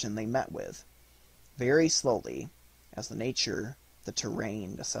reception they met with! Very slowly, as the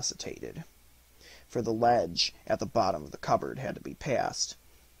terrain necessitated, for the ledge at the bottom of the cupboard had to be passed,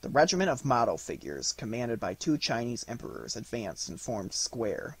 the regiment of model figures, commanded by 2 Chinese emperors, advanced and formed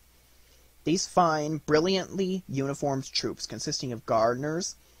square. These fine, brilliantly uniformed troops, consisting of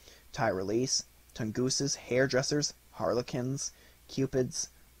gardeners, Tyrolese, Tunguses, hairdressers, harlequins, cupids,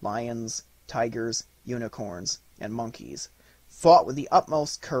 lions, tigers, unicorns, and monkeys, fought with the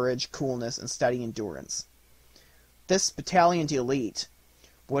utmost courage, coolness, and steady endurance. This battalion d'élite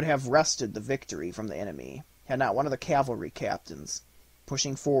would have wrested the victory from the enemy, had not one of the cavalry captains,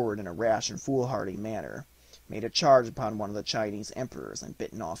 pushing forward in a rash and foolhardy manner, made a charge upon one of the Chinese emperors and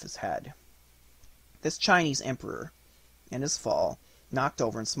bitten off his head. This Chinese emperor, in his fall, knocked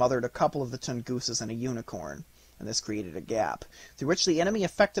over and smothered a couple of the Tunguses and a unicorn, and this created a gap, through which the enemy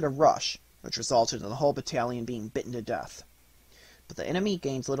effected a rush, which resulted in the whole battalion being bitten to death. But the enemy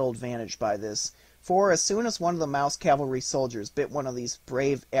gained little advantage by this, for as soon as one of the mouse cavalry soldiers bit one of these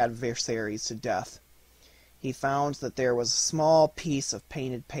brave adversaries to death, he found that there was a small piece of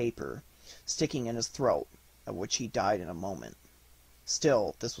painted paper sticking in his throat, of which he died in a moment.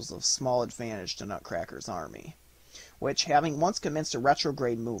 Still, this was of small advantage to Nutcracker's army, which, having once commenced a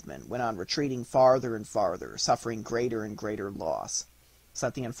retrograde movement, went on retreating farther and farther, suffering greater and greater loss, so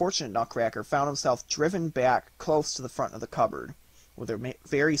that the unfortunate Nutcracker found himself driven back close to the front of the cupboard, with a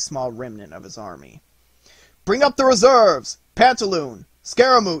very small remnant of his army. "Bring up the reserves! Pantaloon!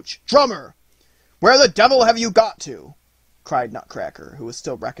 Scaramouche! Drummer! Where the devil have you got to?" cried Nutcracker, who was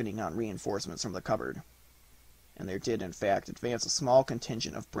still reckoning on reinforcements from the cupboard. And there did, in fact, advance a small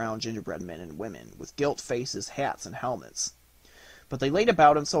contingent of brown gingerbread men and women, with gilt faces, hats, and helmets. But they laid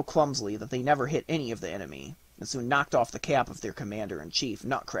about him so clumsily that they never hit any of the enemy, and soon knocked off the cap of their commander-in-chief,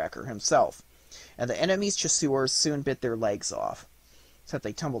 Nutcracker himself, and the enemy's chasseurs soon bit their legs off, so that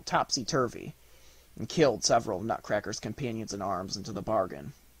they tumbled topsy-turvy, and killed several of Nutcracker's companions-in-arms into the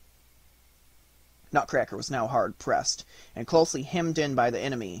bargain. Nutcracker was now hard pressed, and closely hemmed in by the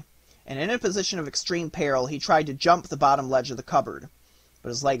enemy, and in a position of extreme peril he tried to jump the bottom ledge of the cupboard, but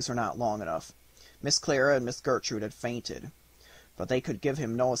his legs were not long enough. Miss Clara and Miss Gertrude had fainted, but they could give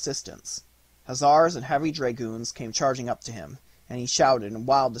him no assistance. Hussars and heavy dragoons came charging up to him, and he shouted in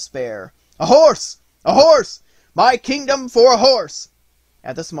wild despair, "A horse! A horse! My kingdom for a horse!"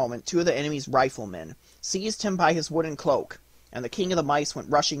 At this moment 2 of the enemy's riflemen seized him by his wooden cloak, and the king of the mice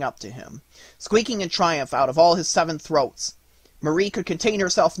went rushing up to him, squeaking in triumph out of all his 7 throats. Marie could contain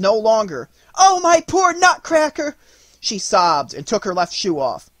herself no longer. "Oh, my poor Nutcracker!" she sobbed, and took her left shoe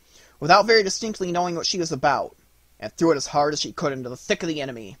off, without very distinctly knowing what she was about, and threw it as hard as she could into the thick of the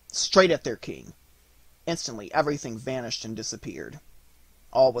enemy, straight at their king. Instantly everything vanished and disappeared.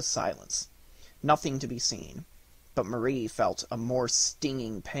 All was silence, nothing to be seen, but Marie felt a more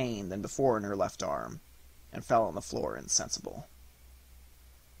stinging pain than before in her left arm, and fell on the floor insensible.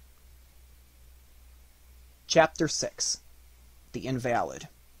 Chapter 6. The Invalid.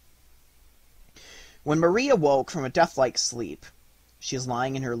 When Marie awoke from a death-like sleep, she was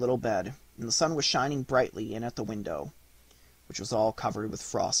lying in her little bed, and the sun was shining brightly in at the window, which was all covered with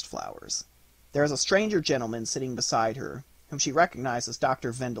frost flowers. There was a stranger gentleman sitting beside her, whom she recognized as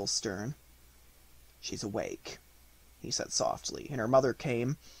Dr. Wendelstern. "She's awake," he said softly, and her mother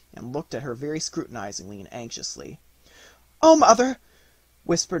came and looked at her very scrutinizingly and anxiously. "Oh, Mother,"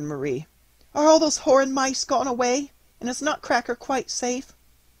 whispered Marie, "are all those horrid mice gone away? And is Nutcracker quite safe?"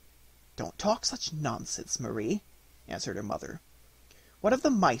 "Don't talk such nonsense, Marie," answered her mother. "What have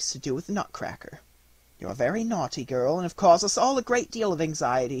the mice to do with Nutcracker? You're a very naughty girl, and have caused us all a great deal of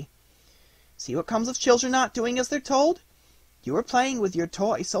anxiety. See what comes of children not doing as they're told. You were playing with your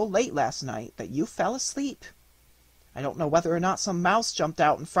toy so late last night that you fell asleep. I don't know whether or not some mouse jumped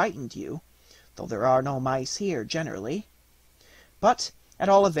out and frightened you, though there are no mice here, generally. But, at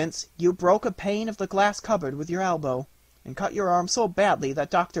all events, you broke a pane of the glass cupboard with your elbow, and cut your arm so badly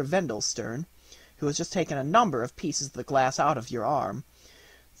that Dr. Wendelstern, who has just taken a number of pieces of the glass out of your arm,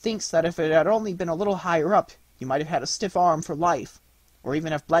 thinks that if it had only been a little higher up, you might have had a stiff arm for life, or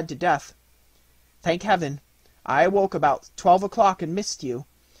even have bled to death. Thank heaven, I awoke about 12 o'clock and missed you,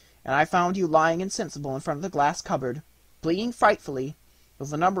 and I found you lying insensible in front of the glass cupboard, bleeding frightfully,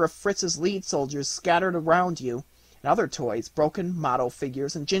 with a number of Fritz's lead soldiers scattered around you, and other toys, broken model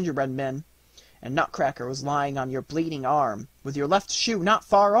figures, and gingerbread men, and Nutcracker was lying on your bleeding arm, with your left shoe not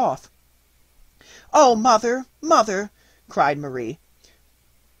far off." "Oh, Mother, Mother!" cried Marie.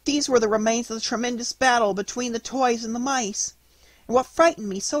 "These were the remains of the tremendous battle between the toys and the mice. And what frightened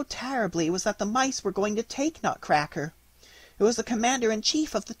me so terribly was that the mice were going to take Nutcracker. It was the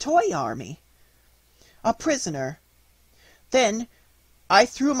commander-in-chief of the toy army. A prisoner. Then I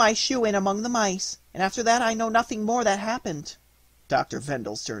threw my shoe in among the mice, and after that I know nothing more that happened." Dr.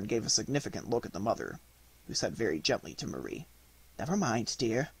 Wendelstern gave a significant look at the mother, who said very gently to Marie, "Never mind,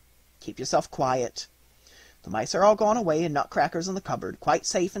 dear. Keep yourself quiet. The mice are all gone away, and Nutcracker's in the cupboard, quite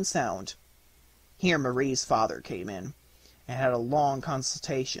safe and sound." Here Marie's father came in, and had a long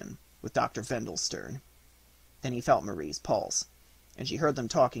consultation with Dr. Wendelstern. Then he felt Marie's pulse, and she heard them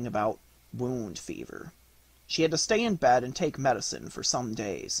talking about wound fever. She had to stay in bed and take medicine for some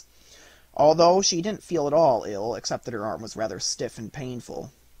days, although she didn't feel at all ill, except that her arm was rather stiff and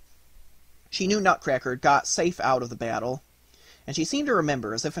painful. She knew Nutcracker got safe out of the battle, and she seemed to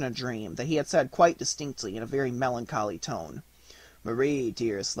remember, as if in a dream, that he had said quite distinctly in a very melancholy tone, "Marie,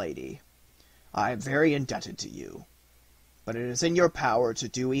 dearest lady, I am very indebted to you, but it is in your power to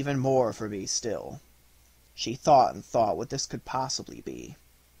do even more for me still." She thought and thought what this could possibly be,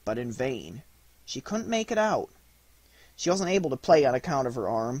 but in vain. She couldn't make it out. She wasn't able to play on account of her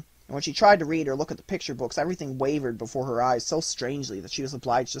arm, and when she tried to read or look at the picture books, everything wavered before her eyes so strangely that she was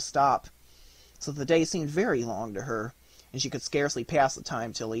obliged to stop. So the day seemed very long to her, and she could scarcely pass the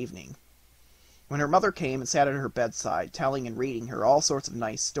time till evening. When her mother came and sat at her bedside, telling and reading her all sorts of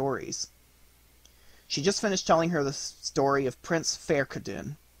nice stories. She just finished telling her the story of Prince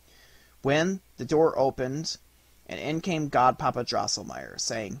Ferkadin, when the door opened, and in came Godpapa Drosselmeyer,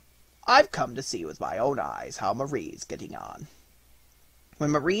 saying, "I've come to see with my own eyes how Marie's getting on."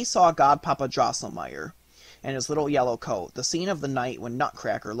 When Marie saw Godpapa Drosselmeyer and his little yellow coat, the scene of the night when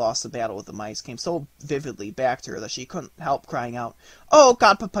Nutcracker lost the battle with the mice came so vividly back to her that she couldn't help crying out, "Oh,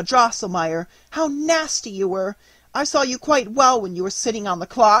 Godpapa Drosselmeyer, how nasty you were! I saw you quite well when you were sitting on the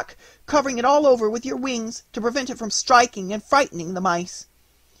clock, covering it all over with your wings to prevent it from striking and frightening the mice.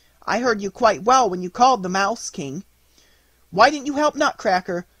 I heard you quite well when you called the Mouse King. Why didn't you help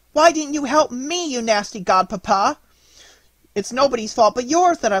Nutcracker? Why didn't you help me, you nasty godpapa? It's nobody's fault but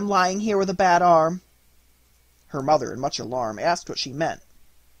yours that I'm lying here with a bad arm." Her mother, in much alarm, asked what she meant,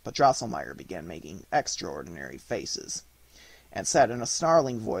 but Drosselmeyer began making extraordinary faces, and said in a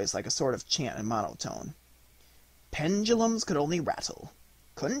snarling voice like a sort of chant in monotone, "Pendulums could only rattle,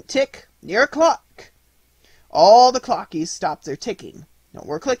 couldn't tick near a clock. All the clockies stopped their ticking, no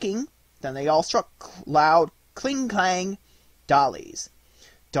more clicking, then they all struck loud cling-clang, dollies.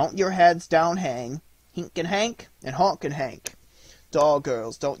 Don't your heads down hang, Hink and Hank and Honk and Hank. Doll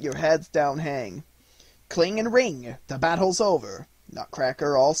girls, don't your heads down hang. Cling and ring, the battle's over,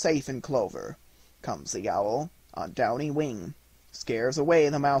 Nutcracker all safe in clover. Comes the owl on downy wing, scares away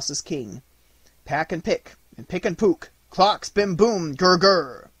the mouse's king. Pack and pick and pook, clocks bim boom, gur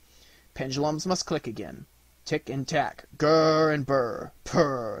gur. Pendulums must click again, tick and tack, gur and burr,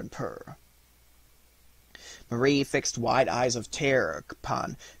 purr and purr." Marie fixed wide eyes of terror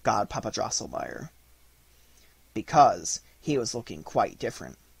upon Godpapa Drosselmeyer, because he was looking quite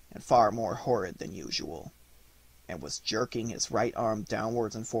different, and far more horrid than usual, and was jerking his right arm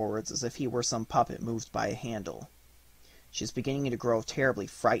downwards and forwards as if he were some puppet moved by a handle. She was beginning to grow terribly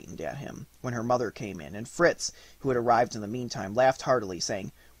frightened at him, when her mother came in, and Fritz, who had arrived in the meantime, laughed heartily,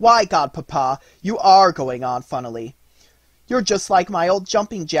 saying, "Why, Godpapa, you are going on funnily. You're just like my old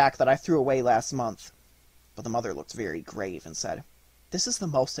jumping jack that I threw away last month." But the mother looked very grave and said, "This is the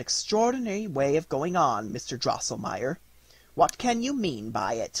most extraordinary way of going on, Mr. Drosselmeyer. What can you mean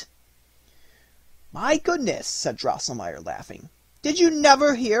by it?" "My goodness," said Drosselmeyer, laughing. "Did you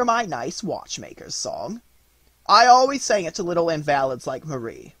never hear my nice watchmaker's song? I always sang it to little invalids like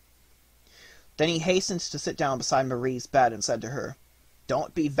Marie." Then he hastened to sit down beside Marie's bed and said to her,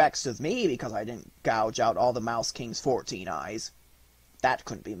 "Don't be vexed with me because I didn't gouge out all the Mouse King's 14 eyes. That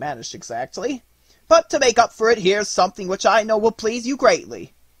couldn't be managed exactly. But to make up for it, here's something which I know will please you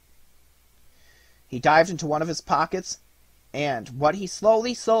greatly." He dived into one of his pockets, and what he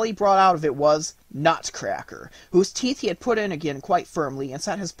slowly brought out of it was Nutcracker, whose teeth he had put in again quite firmly and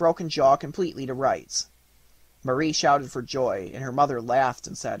set his broken jaw completely to rights. Marie shouted for joy, and her mother laughed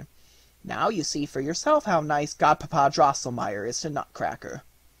and said, "Now you see for yourself how nice Godpapa Drosselmeyer is to Nutcracker."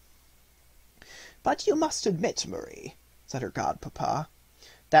 "But you must admit, Marie," said her godpapa,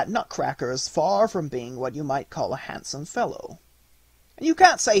 "that Nutcracker is far from being what you might call a handsome fellow. And you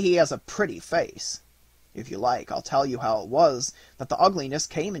can't say he has a pretty face. If you like, I'll tell you how it was that the ugliness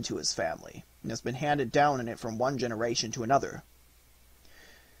came into his family, and has been handed down in it from one generation to another.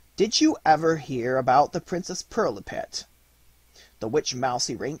 Did you ever hear about the Princess Pirlipat, the witch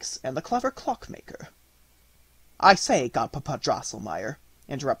Mausekoenig, and the clever clockmaker?" "I say, godpapa Drosselmeyer,"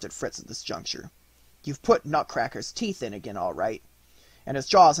 interrupted Fritz at this juncture, "you've put Nutcracker's teeth in again all right, and his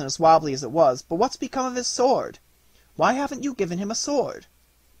jaws aren't as wobbly as it was, but what's become of his sword? Why haven't you given him a sword?"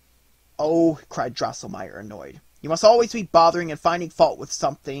 "Oh," cried Drosselmeyer, annoyed, "you must always be bothering and finding fault with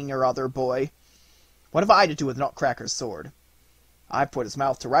something or other, boy. What have I to do with Nutcracker's sword? I've put his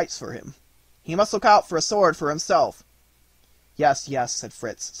mouth to rights for him. He must look out for a sword for himself." "Yes, yes," said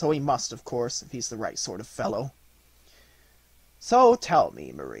Fritz, "so he must, of course, if he's the right sort of fellow." "So tell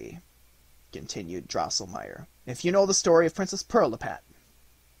me, Marie," continued Drosselmeyer, "if you know the story of Princess Pirlipat."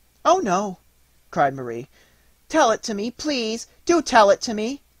 "Oh, no," cried Marie. "Tell it to me, please. Do tell it to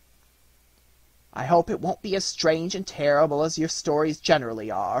me." "I hope it won't be as strange and terrible as your stories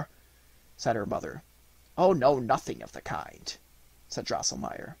generally are," said her mother. "Oh, no, nothing of the kind," said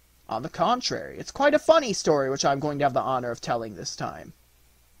Drosselmeyer. "On the contrary, it's quite a funny story which I'm going to have the honor of telling this time."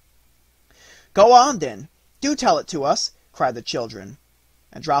 "Go on, then. Do tell it to us," cried the children,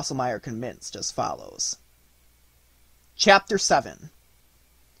 and Drosselmeyer commenced as follows. Chapter 7.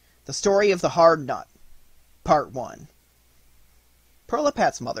 The Story of the Hard Nut. Part 1.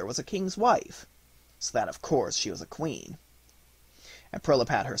 Pirlipat's mother was a king's wife, so that of course she was a queen. And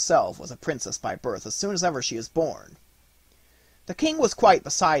Pirlipat herself was a princess by birth as soon as ever she was born. The king was quite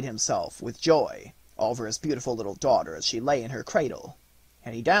beside himself with joy over his beautiful little daughter as she lay in her cradle,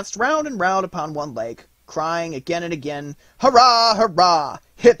 and he danced round and round upon one leg, crying again and again, "Hurrah, hurrah!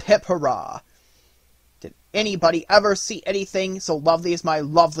 Hip, hip, hurrah! Did anybody ever see anything so lovely as my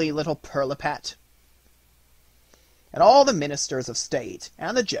lovely little Pirlipat?" And all the ministers of state,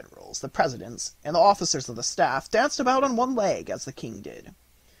 and the generals, the presidents, and the officers of the staff danced about on one leg, as the king did,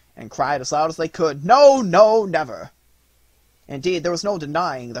 and cried as loud as they could, "No, no, never!" Indeed, there was no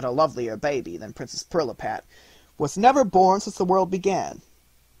denying that a lovelier baby than Princess Pirlipat was never born since the world began.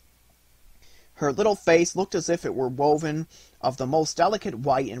 Her little face looked as if it were woven of the most delicate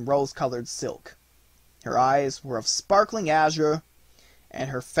white and rose-colored silk. Her eyes were of sparkling azure, and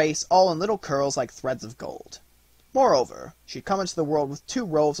her face all in little curls like threads of gold. Moreover, she had come into the world with 2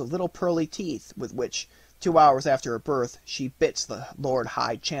 rows of little pearly teeth, with which, 2 hours after her birth, she bit the Lord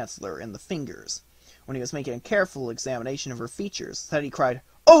High Chancellor in the fingers, when he was making a careful examination of her features, so that he cried,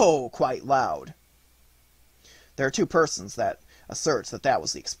 "Oh!" quite loud. There are 2 persons that assert that that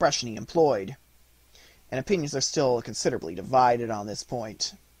was the expression he employed, and opinions are still considerably divided on this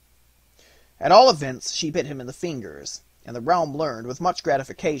point. At all events, she bit him in the fingers, and the realm learned with much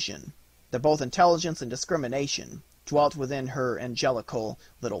gratification that both intelligence and discrimination dwelt within her angelical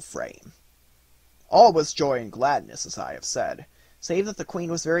little frame. All was joy and gladness, as I have said, save that the queen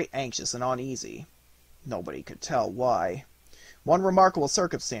was very anxious and uneasy. Nobody could tell why. One remarkable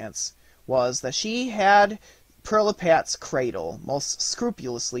circumstance was that she had Pirlipat's cradle most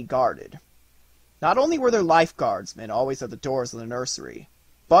scrupulously guarded. Not only were there life-guardsmen always at the doors of the nursery,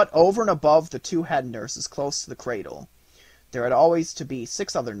 but over and above the 2 head nurses close to the cradle, there had always to be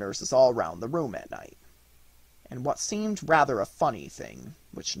 6 other nurses all round the room at night. And what seemed rather a funny thing,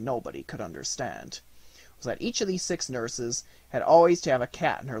 which nobody could understand, was that each of these 6 nurses had always to have a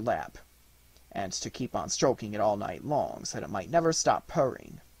cat in her lap, and to keep on stroking it all night long, so that it might never stop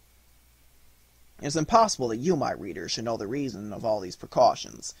purring. It is impossible that you, my reader, should know the reason of all these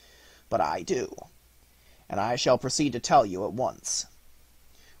precautions, but I do, and I shall proceed to tell you at once.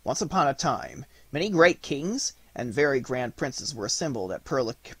 Once upon a time, many great kings and very grand princes were assembled at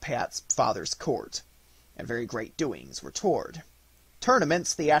Pirlipat's father's court, and very great doings were toward.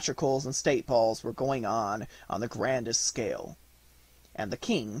 Tournaments, theatricals, and state balls were going on the grandest scale, and the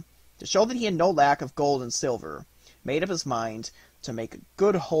king, to show that he had no lack of gold and silver, made up his mind to make a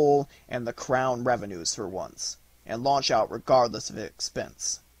good hole in the crown revenues for once, and launch out regardless of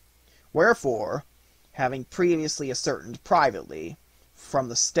expense. Wherefore, having previously ascertained privately from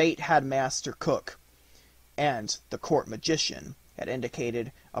the state headmaster cook and the court magician had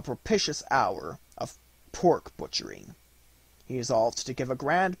indicated a propitious hour of pork butchering, he resolved to give a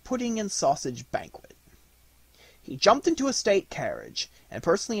grand pudding and sausage banquet. He jumped into a state carriage, and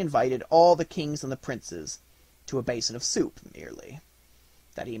personally invited all the kings and the princes to a basin of soup merely,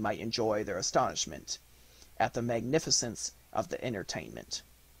 that he might enjoy their astonishment at the magnificence of the entertainment.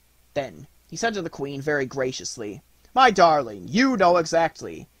 Then he said to the queen very graciously, "My darling, you know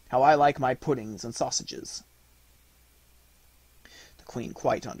exactly how I like my puddings and sausages." The queen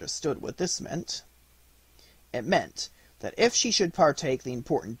quite understood what this meant. It meant that if she should partake the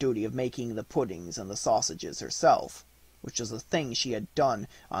important duty of making the puddings and the sausages herself, which was a thing she had done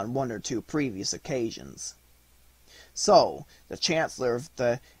on 1 or 2 previous occasions. So, the Chancellor of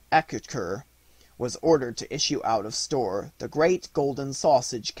the Exchequer was ordered to issue out of store the great golden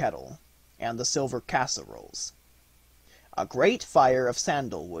sausage kettle and the silver casseroles. A great fire of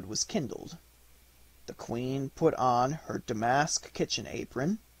sandalwood was kindled. The queen put on her damask kitchen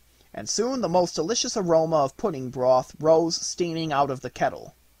apron, and soon the most delicious aroma of pudding broth rose steaming out of the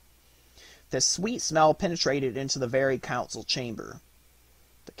kettle. This sweet smell penetrated into the very council chamber.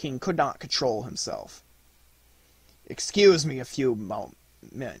 The king could not control himself. "Excuse me a few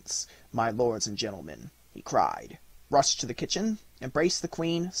moments, my lords and gentlemen," he cried, rushed to the kitchen, embraced the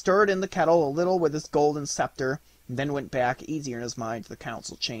queen, stirred in the kettle a little with his golden scepter, and then went back, easier in his mind, to the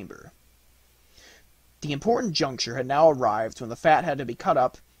council chamber. The important juncture had now arrived when the fat had to be cut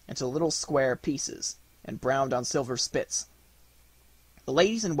up into little square pieces, and browned on silver spits. The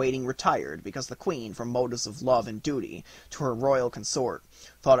ladies-in-waiting retired, because the queen, from motives of love and duty to her royal consort,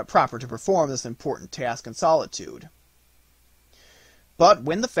 thought it proper to perform this important task in solitude. But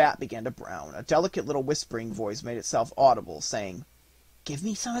when the fat began to brown, a delicate little whispering voice made itself audible, saying, "Give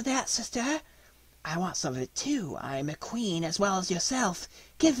me some of that, sister. I want some of it too. I'm a queen as well as yourself.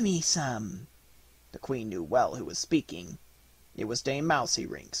 Give me some." The queen knew well who was speaking. It was Dame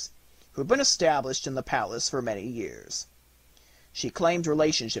Mausekoenig, who had been established in the palace for many years. She claimed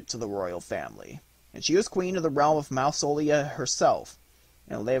relationship to the royal family, and she was queen of the realm of Mausolia herself,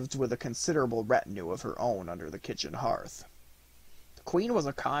 and lived with a considerable retinue of her own under the kitchen hearth. The queen was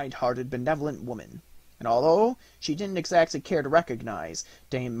a kind-hearted, benevolent woman, and although she didn't exactly care to recognize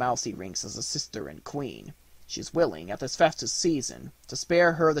Dame Mausekoenig as a sister and queen, she was willing, at this festive season, to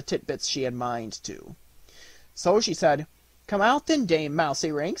spare her the titbits she had mind to. So she said, "Come out then, Dame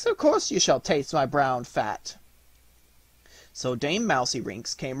Mausekoenig, of course you shall taste my brown fat." So Dame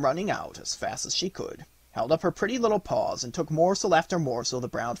Mausekoenig came running out as fast as she could, held up her pretty little paws, and took morsel after morsel of the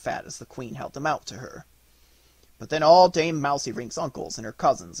brown fat as the queen held them out to her. But then all Dame Mausekoenig's uncles and her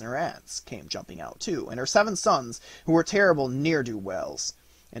cousins and her aunts came jumping out too, and her 7 sons, who were terrible ne'er-do-wells,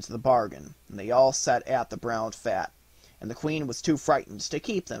 into the bargain, and they all sat at the brown fat, and the queen was too frightened to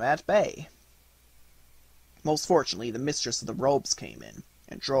keep them at bay. Most fortunately, the mistress of the robes came in,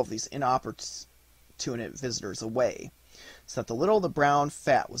 and drove these inopportune visitors away, so that the brown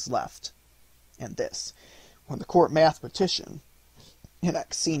fat was left. And this, when the court mathematician, an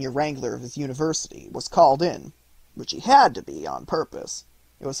ex-senior wrangler of his university, was called in, which he had to be on purpose,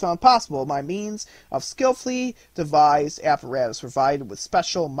 it was found possible by means of skillfully devised apparatus provided with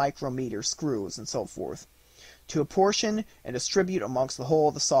special micrometer screws and so forth, to apportion and distribute amongst the whole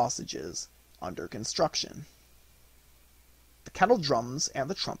of the sausages under construction. The kettle drums and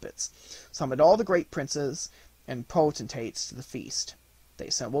the trumpets summoned all the great princes and potentates to the feast. They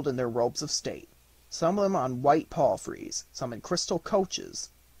assembled in their robes of state, some of them on white palfreys, some in crystal coaches.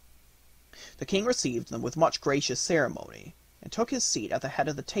 The king received them with much gracious ceremony, and took his seat at the head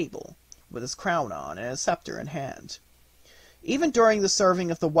of the table, with his crown on and his scepter in hand. Even during the serving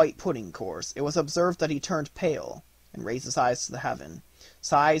of the white pudding course, it was observed that he turned pale, and raised his eyes to the heaven.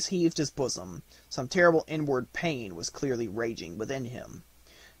 Sighs heaved his bosom. Some terrible inward pain was clearly raging within him.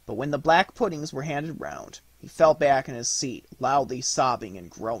 But when the black puddings were handed round, he fell back in his seat, loudly sobbing and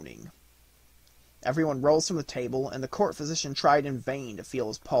groaning. Everyone rose from the table, and the court physician tried in vain to feel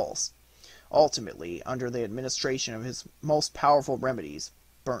his pulse. Ultimately, under the administration of his most powerful remedies,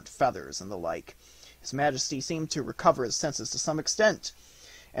 burnt feathers and the like, his majesty seemed to recover his senses to some extent,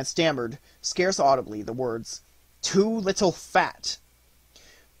 and stammered, scarce audibly, the words, "Too little fat."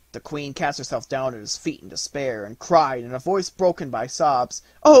 The queen cast herself down at his feet in despair, and cried, in a voice broken by sobs,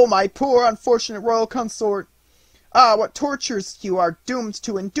 "Oh, my poor unfortunate royal consort! Ah, what tortures you are doomed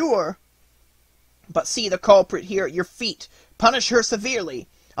to endure! But see the culprit here at your feet. Punish her severely.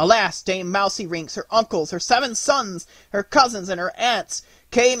 Alas, Dame Mausekoenig, her uncles, her 7 sons, her cousins, and her aunts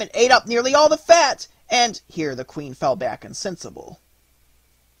came and ate up nearly all the fat, and—" Here the queen fell back insensible.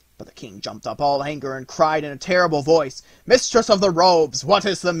 But the king jumped up all anger, and cried in a terrible voice, "Mistress of the robes, what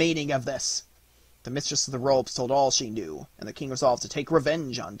is the meaning of this?" The mistress of the robes told all she knew, and the king resolved to take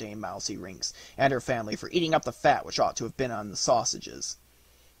revenge on Dame Mausekoenig and her family for eating up the fat which ought to have been on the sausages.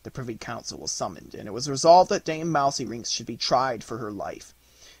 The privy council was summoned, and it was resolved that Dame Mausekoenig should be tried for her life,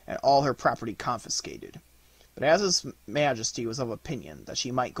 and all her property confiscated. But as his majesty was of opinion that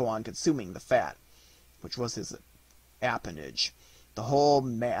she might go on consuming the fat, which was his appanage, the whole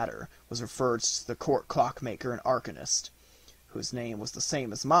matter was referred to the court clockmaker and arcanist, whose name was the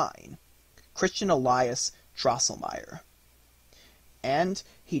same as mine, Christian Elias Drosselmeyer. And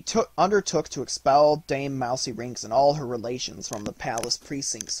he undertook to expel Dame Mousekoenig and all her relations from the palace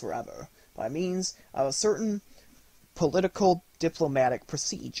precincts forever, by means of a certain political diplomatic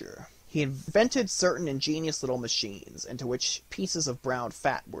procedure. He invented certain ingenious little machines into which pieces of brown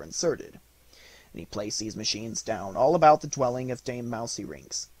fat were inserted, and he placed these machines down all about the dwelling of Dame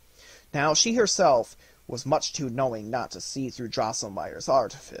Mousekoenig. Now she herself was much too knowing not to see through Drosselmeyer's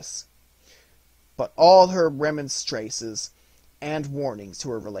artifice, but all her remonstrances and warnings to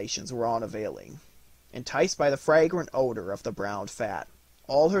her relations were unavailing. Enticed by the fragrant odor of the brown fat,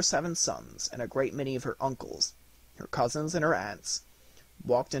 all her 7 sons and a great many of her uncles, her cousins and her aunts,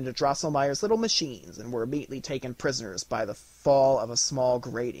 walked into Drosselmeyer's little machines and were immediately taken prisoners by the fall of a small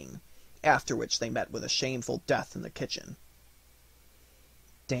grating, after which they met with a shameful death in the kitchen.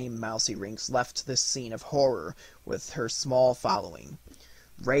 Dame Mousekoenig left this scene of horror with her small following.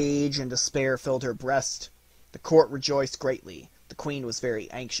 Rage and despair filled her breast. The court rejoiced greatly. The queen was very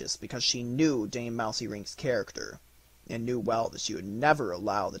anxious, because she knew Dame Mousekoenig's character, and knew well that she would never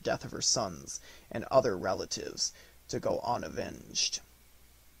allow the death of her sons and other relatives to go unavenged.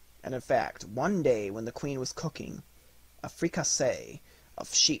 And in fact, one day when the queen was cooking a fricassee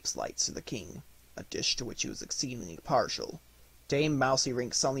of sheep's lights to the king, a dish to which he was exceedingly partial, Dame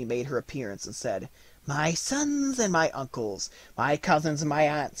Mousekoenig suddenly made her appearance and said, "My sons and my uncles, my cousins and my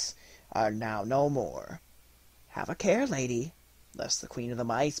aunts, are now no more. Have a care, lady, lest the queen of the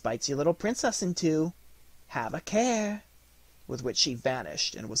mice bites your little princess in two. Have a care," with which she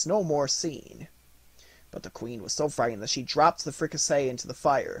vanished and was no more seen. But the queen was so frightened that she dropped the fricassee into the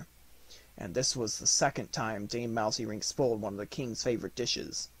fire, and this was the second time Dame Mousekoenig spoiled one of the king's favorite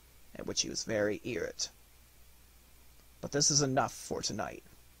dishes, at which he was very irate. But this is enough for tonight.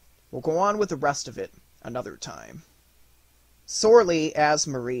 We'll go on with the rest of it another time. Sorely as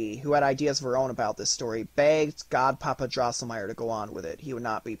Marie, who had ideas of her own about this story, begged Godpapa Drosselmeyer to go on with it, he would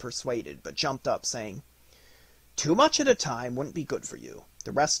not be persuaded, but jumped up, saying, "Too much at a time wouldn't be good for you.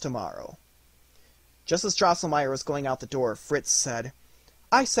 The rest tomorrow." Just as Drosselmeyer was going out the door, Fritz said,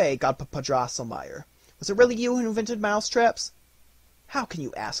 "I say, Godpapa Drosselmeyer, was it really you who invented mousetraps?" "How can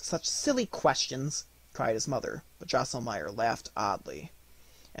you ask such silly questions?" cried his mother, but Drosselmeyer laughed oddly,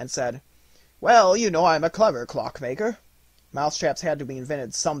 and said, "Well, you know I'm a clever clockmaker. Mousetraps had to be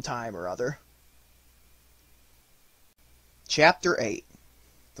invented some time or other." Chapter 8.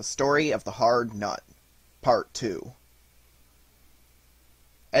 The Story of the Hard Nut, Part 2.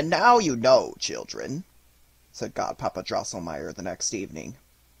 "And now you know, children," said Godpapa Drosselmeyer the next evening,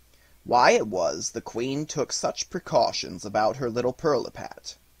 "why it was the queen took such precautions about her little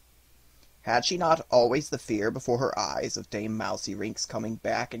Pirlipat. Had she not always the fear before her eyes of Dame Mousekoenig's coming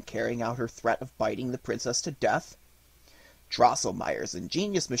back and carrying out her threat of biting the princess to death? Drosselmeyer's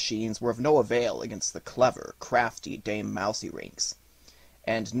ingenious machines were of no avail against the clever, crafty Dame Mousekoenig,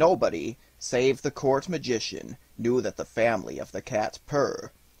 and nobody save the court magician knew that the family of the cat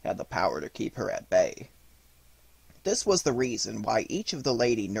Purr had the power to keep her at bay. This was the reason why each of the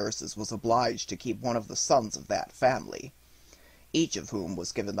lady nurses was obliged to keep one of the sons of that family, each of whom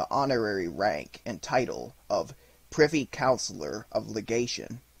was given the honorary rank and title of Privy Councillor of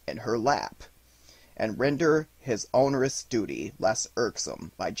Legation in her lap, and render his onerous duty less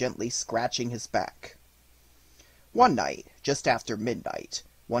irksome by gently scratching his back. One night, just after midnight,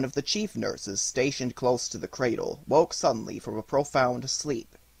 one of the chief nurses stationed close to the cradle woke suddenly from a profound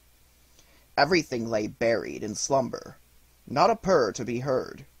sleep. Everything lay buried in slumber. Not a purr to be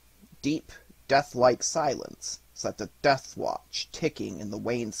heard. Deep, death-like silence, so that the death watch ticking in the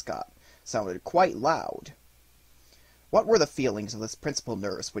wainscot sounded quite loud. What were the feelings of this principal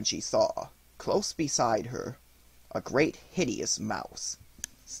nurse when she saw, close beside her, a great hideous mouse,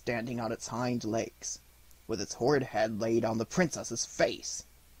 standing on its hind legs, with its horrid head laid on the princess's face?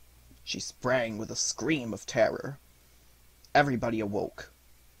 She sprang with a scream of terror. Everybody awoke.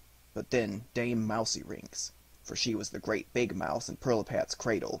 But then Dame Mousekoenig, for she was the great big mouse in Pirlipat's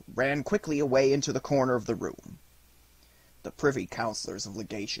cradle, ran quickly away into the corner of the room. The privy councillors of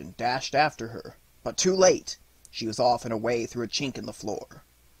legation dashed after her, but too late. She was off and away through a chink in the floor.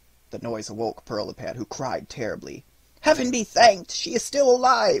 The noise awoke Pirlipat, who cried terribly. "Heaven be thanked! She is still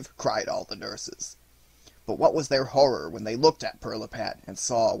alive!" cried all the nurses. But what was their horror when they looked at Pirlipat and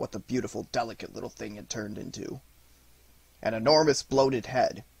saw what the beautiful, delicate little thing had turned into. An enormous bloated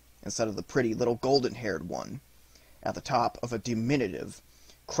head, instead of the pretty little golden-haired one, at the top of a diminutive,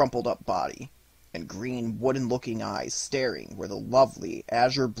 crumpled-up body, and green, wooden-looking eyes staring where the lovely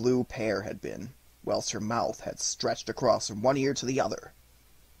azure-blue pear had been, whilst her mouth had stretched across from one ear to the other.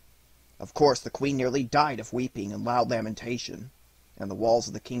 Of course the queen nearly died of weeping and loud lamentation, and the walls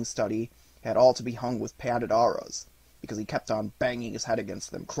of the king's study had all to be hung with padded arras, because he kept on banging his head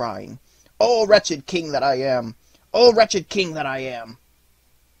against them, crying, "O wretched king that I am! O wretched king that I am!"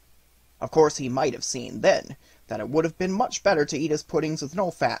 Of course he might have seen then that it would have been much better to eat his puddings with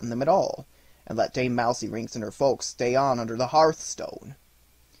no fat in them at all, and let Dame Mouseyrings and her folks stay on under the hearthstone.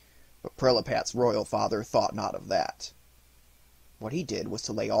 But Prilipat's royal father thought not of that. What he did was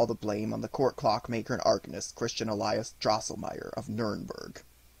to lay all the blame on the court clockmaker and arcanist Christian Elias Drosselmeyer of Nuremberg.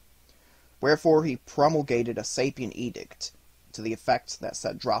 Wherefore he promulgated a sapient edict, to the effect that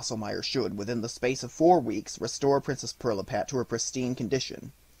said Drosselmeyer should, within the space of 4 weeks, restore Princess Pirlipat to her pristine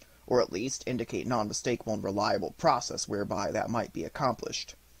condition, or at least indicate an unmistakable and reliable process whereby that might be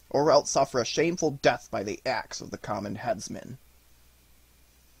accomplished, or else suffer a shameful death by the axe of the common headsman.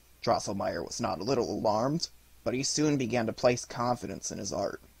 Drosselmeyer was not a little alarmed, but he soon began to place confidence in his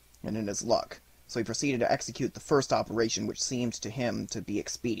art, and in his luck, so he proceeded to execute the first operation which seemed to him to be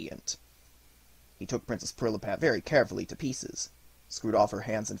expedient. He took Princess Pirlipat very carefully to pieces, screwed off her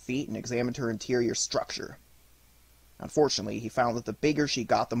hands and feet, and examined her interior structure. Unfortunately, he found that the bigger she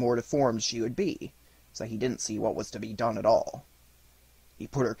got, the more deformed she would be, so he didn't see what was to be done at all. He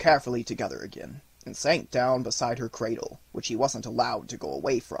put her carefully together again, and sank down beside her cradle, which he wasn't allowed to go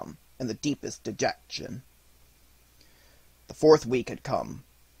away from, in the deepest dejection. The 4th week had come,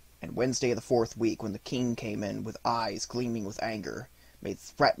 and Wednesday of the 4th week, when the king came in with eyes gleaming with anger, made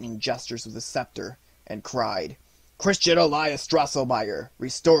threatening gestures with his scepter, and cried, "Christian Elias Drosselmeyer,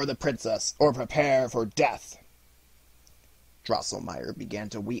 restore the princess, or prepare for death!" Drosselmeyer began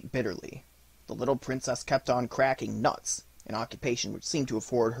to weep bitterly. The little princess kept on cracking nuts, an occupation which seemed to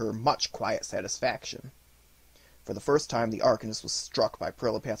afford her much quiet satisfaction. For the first time the arcanist was struck by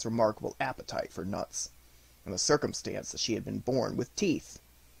Prilipat's remarkable appetite for nuts, and the circumstance that she had been born with teeth.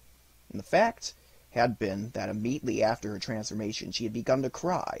 And the fact had been that immediately after her transformation she had begun to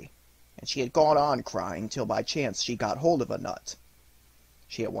cry, and she had gone on crying till by chance she got hold of a nut.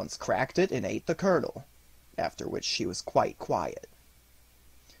 She at once cracked it and ate the kernel, after which she was quite quiet.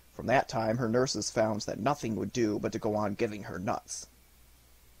 From that time her nurses found that nothing would do but to go on giving her nuts.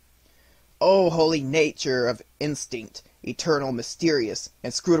 "O holy nature of instinct, eternal, mysterious,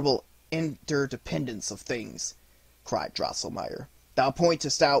 inscrutable interdependence of things!" cried Drosselmeyer. "Thou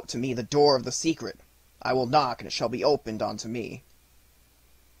pointest out to me the door of the secret. I will knock, and it shall be opened unto me."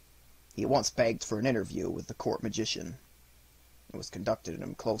 He at once begged for an interview with the court magician. It was conducted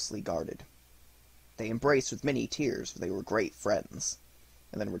and closely guarded. They embraced with many tears, for they were great friends,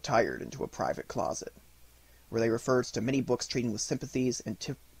 and then retired into a private closet, where they referred to many books treating with sympathies,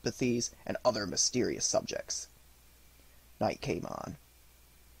 antipathies, and other mysterious subjects. Night came on.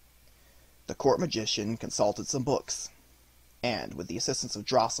 The court magician consulted some books, and, with the assistance of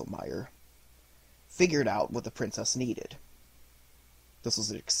Drosselmeyer, figured out what the princess needed. This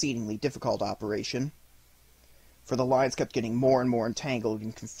was an exceedingly difficult operation, for the lines kept getting more and more entangled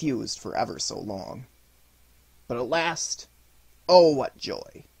and confused for ever so long. But at last, oh, what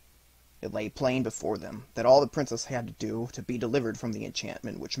joy! It lay plain before them that all the princess had to do to be delivered from the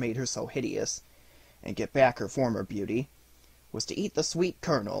enchantment which made her so hideous, and get back her former beauty, was to eat the sweet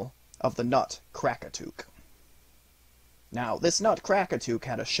kernel of the nut Krakatuk. Now, this nut Krakatuk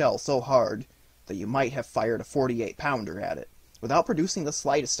had a shell so hard that you might have fired a 48-pounder at it, without producing the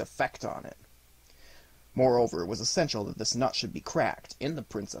slightest effect on it. Moreover, it was essential that this nut should be cracked, in the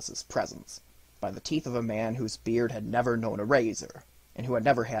princess's presence, by the teeth of a man whose beard had never known a razor, and who had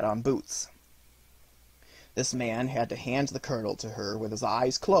never had on boots. This man had to hand the kernel to her with his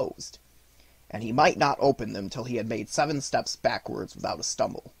eyes closed, and he might not open them till he had made 7 steps backwards without a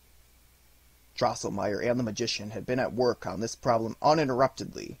stumble. Drosselmeyer and the magician had been at work on this problem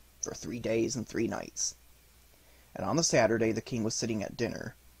uninterruptedly for 3 days and 3 nights. And on the Saturday the king was sitting at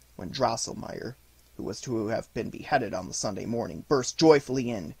dinner, when Drosselmeyer, who was to have been beheaded on the Sunday morning, burst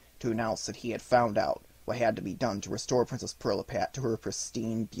joyfully in to announce that he had found out what had to be done to restore Princess Pirlipat to her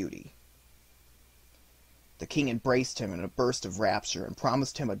pristine beauty. The king embraced him in a burst of rapture, and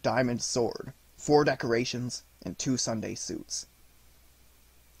promised him a diamond sword, 4 decorations, and 2 Sunday suits.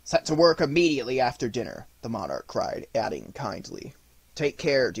 "Set to work immediately after dinner," the monarch cried, adding kindly, "Take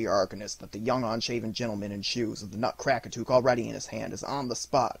care, dear arcanist, that the young unshaven gentleman in shoes with the nut Krakatuk already in his hand is on the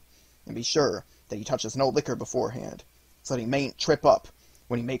spot, and be sure that he touches no liquor beforehand, so that he mayn't trip up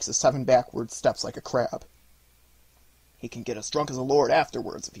when he makes his 7 backward steps like a crab. He can get as drunk as a lord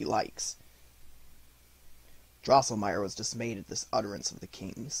afterwards if he likes." Drosselmeyer was dismayed at this utterance of the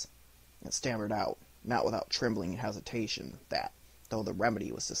king's, and stammered out, not without trembling and hesitation, that, though the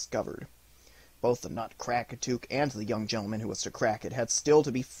remedy was discovered, Both the Nutcracker and the young gentleman who was to crack it had still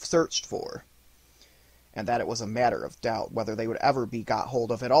to be searched for, and that it was a matter of doubt whether they would ever be got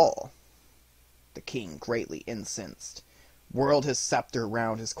hold of at all. The king, greatly incensed, whirled his scepter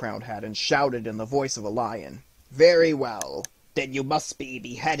round his crowned head and shouted in the voice of a lion, "Very well, then you must be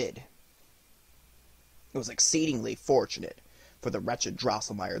beheaded." It was exceedingly fortunate for the wretched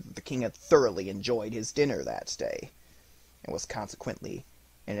Drosselmeyer that the king had thoroughly enjoyed his dinner that day, and was consequently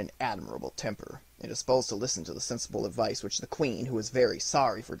in an admirable temper, and disposed to listen to the sensible advice which the queen, who was very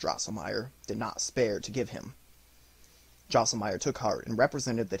sorry for Drosselmeyer, did not spare to give him. Drosselmeyer took heart, and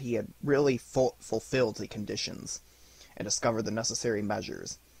represented that he had really fulfilled the conditions, and discovered the necessary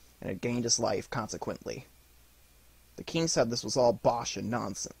measures, and had gained his life consequently. The king said this was all bosh and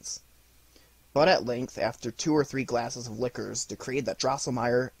nonsense, but at length, after 2 or 3 glasses of liquors, decreed that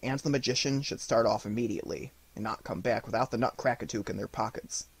Drosselmeyer and the magician should start off immediately, and not come back without the Nutcracker in their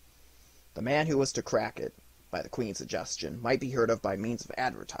pockets. The man who was to crack it, by the queen's suggestion, might be heard of by means of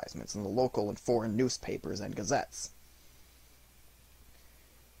advertisements in the local and foreign newspapers and gazettes.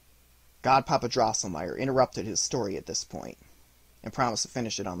 Godpapa Drosselmeyer interrupted his story at this point, and promised to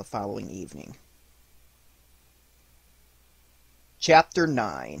finish it on the following evening. Chapter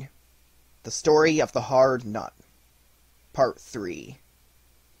 9. The Story of the Hard Nut. Part 3.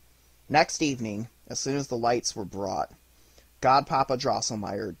 Next evening, as soon as the lights were brought, Godpapa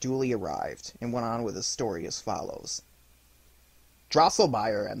Drosselmeyer duly arrived, and went on with his story as follows.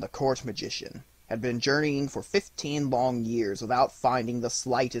 Drosselmeyer and the court magician had been journeying for 15 long years without finding the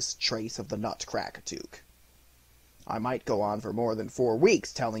slightest trace of the Nutcracker. I might go on for more than 4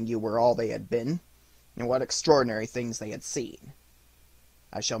 weeks telling you where all they had been, and what extraordinary things they had seen.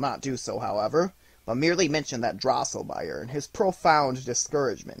 I shall not do so, however, but merely mention that Drosselmeyer, in his profound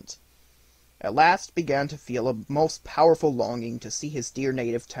discouragement, at last began to feel a most powerful longing to see his dear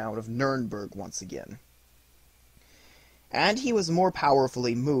native town of Nuremberg once again. And he was more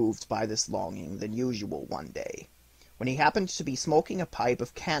powerfully moved by this longing than usual one day, when he happened to be smoking a pipe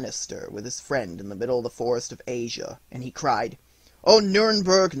of canister with his friend in the middle of the forest of Asia, and he cried, "O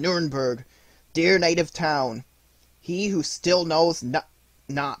Nuremberg, Nuremberg, dear native town, he who still knows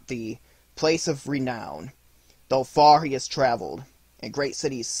not the place of renown, though far he has travelled, and great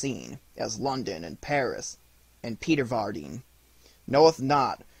cities seen, as London and Paris and Petervardine, knoweth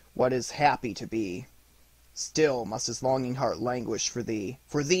not what is happy to be. Still must his longing heart languish for thee,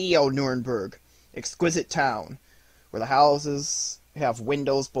 O Nuremberg, exquisite town, where the houses have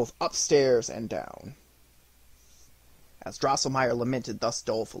windows both upstairs and down." As Drosselmeyer lamented thus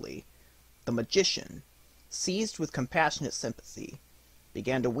dolefully, the magician, seized with compassionate sympathy,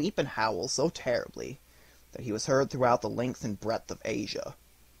 began to weep and howl so terribly that he was heard throughout the length and breadth of Asia.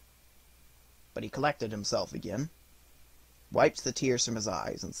 But he collected himself again, wiped the tears from his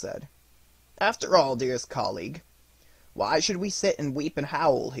eyes, and said, "After all, dearest colleague, why should we sit and weep and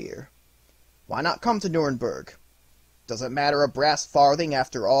howl here? Why not come to Nuremberg? Does it matter a brass farthing,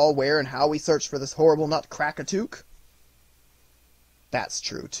 after all, where and how we search for this horrible Nutcracker? "That's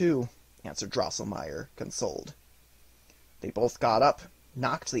true, too," answered Drosselmeyer, consoled. They both got up,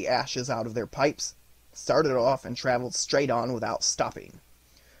 knocked the ashes out of their pipes, started off, and traveled straight on without stopping,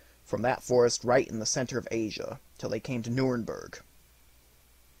 from that forest right in the center of Asia, till they came to Nuremberg.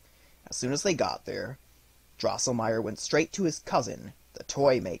 As soon as they got there, Drosselmeyer went straight to his cousin, the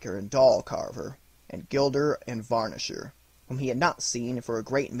toy-maker and doll-carver, and gilder and varnisher, whom he had not seen for a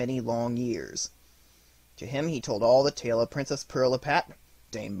great many long years. To him he told all the tale of Princess Pirlipat,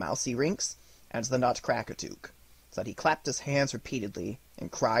 Dame Mouserinks, and the Nutcracker, so that he clapped his hands repeatedly,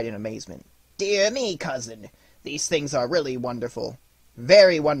 and cried in amazement, "Dear me, cousin, these things are really wonderful,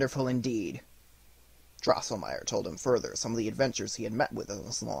 very wonderful indeed." Drosselmeyer told him further some of the adventures he had met with on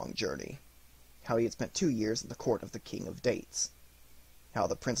this long journey, how he had spent 2 years at the court of the King of Dates, how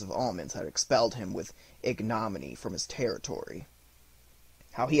the Prince of Almonds had expelled him with ignominy from his territory,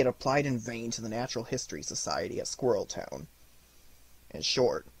 how he had applied in vain to the Natural History Society at Squirreltown. In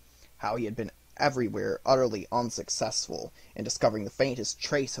short, how he had been everywhere utterly unsuccessful in discovering the faintest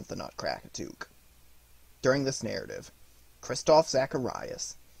trace of the Nutcracker. During this narrative, Christoph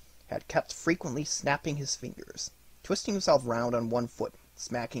Zacharias had kept frequently snapping his fingers, twisting himself round on one foot,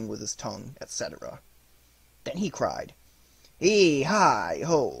 smacking with his tongue, etc. Then he cried,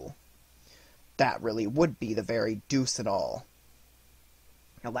 "Hi-ho! That really would be the very deuce and all."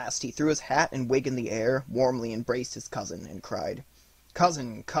 At last he threw his hat and wig in the air, warmly embraced his cousin, and cried,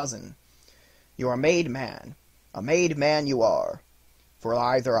 "Cousin, cousin, you are a made man you are, for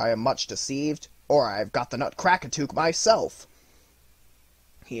either I am much deceived, or I have got the Nutcracker myself."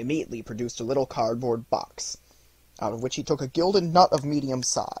 He immediately produced a little cardboard box, out of which he took a gilded nut of medium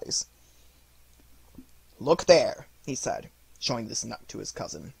size, "Look there," he said, showing this nut to his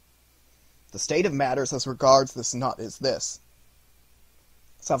cousin. "The state of matters as regards this nut is this.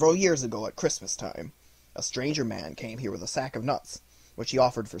 Several years ago at Christmas time, a stranger man came here with a sack of nuts, which he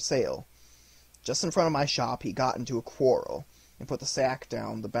offered for sale. Just in front of my shop he got into a quarrel, and put the sack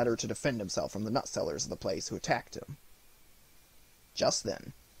down the better to defend himself from the nut sellers of the place who attacked him. Just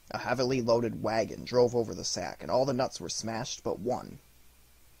then, a heavily loaded wagon drove over the sack, and all the nuts were smashed but one.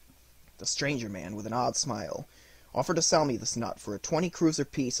 The stranger man, with an odd smile, offered to sell me this nut for a 20-cruiser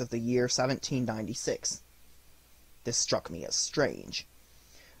piece of the year 1796. This struck me as strange.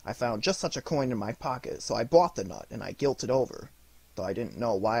 I found just such a coin in my pocket, so I bought the nut, and I gilt it over, though I didn't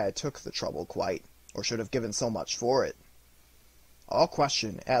know why I took the trouble quite, or should have given so much for it. All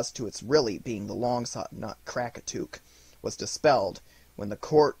question as to its really being the long-sought nut Krakatuk was dispelled when the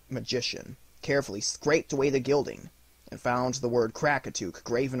court magician carefully scraped away the gilding, and found the word Krakatuk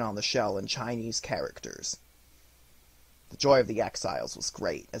graven on the shell in Chinese characters. The joy of the exiles was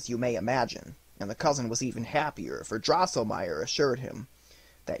great, as you may imagine, and the cousin was even happier, for Drosselmeyer assured him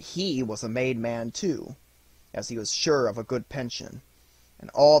that he was a made man too, as he was sure of a good pension, and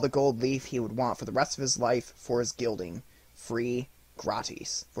all the gold leaf he would want for the rest of his life for his gilding, free,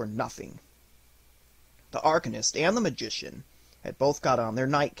 gratis, for nothing. The arcanist and the magician had both got on their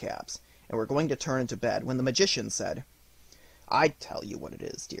nightcaps, and were going to turn into bed, when the magician said, "I tell you what it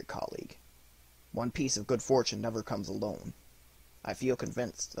is, dear colleague. One piece of good fortune never comes alone. I feel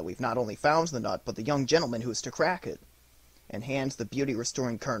convinced that we've not only found the nut, but the young gentleman who is to crack it, and hand the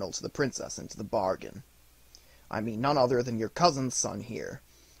beauty-restoring kernel to the princess into the bargain. I mean none other than your cousin's son here,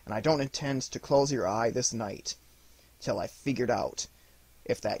 and I don't intend to close your eye this night till I've figured out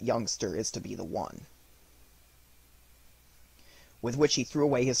if that youngster is to be the one." With which he threw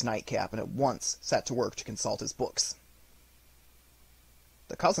away his nightcap, and at once set to work to consult his books.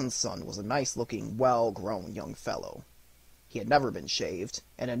 The cousin's son was a nice-looking, well-grown young fellow. He had never been shaved,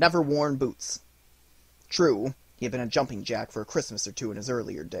 and had never worn boots. True, he had been a jumping-jack for a Christmas or two in his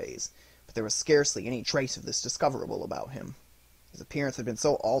earlier days, but there was scarcely any trace of this discoverable about him. His appearance had been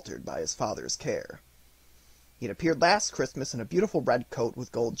so altered by his father's care. He had appeared last Christmas in a beautiful red coat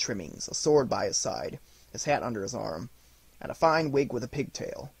with gold trimmings, a sword by his side, his hat under his arm, and a fine wig with a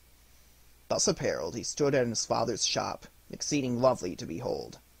pigtail. Thus apparelled, he stood in his father's shop, exceeding lovely to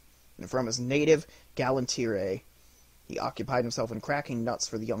behold, and from his native galanterie he occupied himself in cracking nuts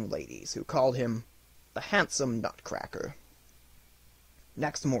for the young ladies, who called him the handsome Nutcracker.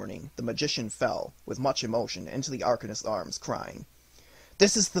 Next morning the magician fell, with much emotion, into the arcanist's arms, crying,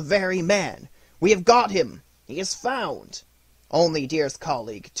 "This is the very man! We have got him! He is found! Only, dearest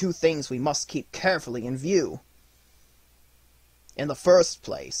colleague, two things we must keep carefully in view. In the first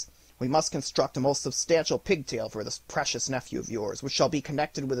place, we must construct a most substantial pigtail for this precious nephew of yours, which shall be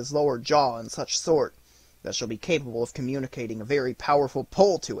connected with his lower jaw in such sort that shall be capable of communicating a very powerful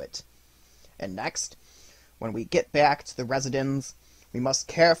pull to it. And next, when we get back to the residence, we must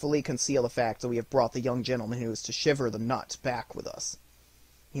carefully conceal the fact that we have brought the young gentleman who is to shiver the nut back with us.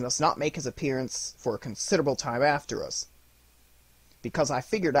 He must not make his appearance for a considerable time after us, because I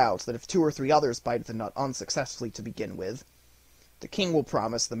figured out that if 2 or 3 others bite the nut unsuccessfully to begin with, the king will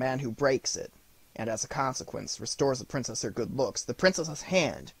promise the man who breaks it, and as a consequence restores the princess her good looks, the princess's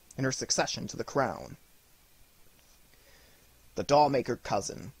hand, and her succession to the crown." The doll-maker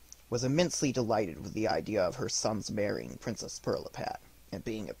cousin was immensely delighted with the idea of her son's marrying Princess Pirlipat, and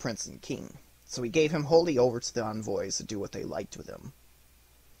being a prince and king, so he gave him wholly over to the envoys to do what they liked with him.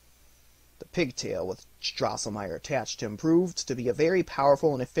 The pigtail which Drosselmeyer attached to him proved to be a very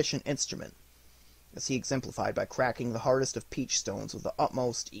powerful and efficient instrument, as he exemplified by cracking the hardest of peach stones with the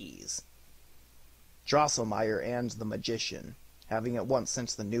utmost ease. Drosselmeyer and the magician, having at once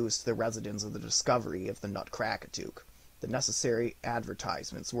sent the news to the residents of the discovery of the nut Krakatuk, the necessary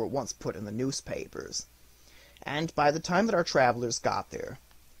advertisements were at once put in the newspapers, and by the time that our travelers got there,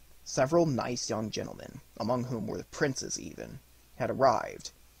 several nice young gentlemen, among whom were the princes even, had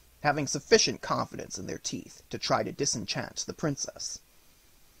arrived, having sufficient confidence in their teeth to try to disenchant the princess.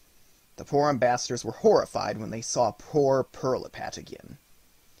 The poor ambassadors were horrified when they saw poor Pirlipat again.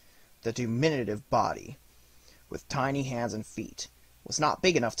 The diminutive body, with tiny hands and feet, was not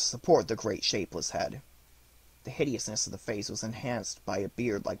big enough to support the great shapeless head. The hideousness of the face was enhanced by a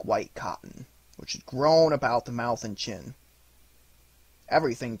beard like white cotton, which had grown about the mouth and chin.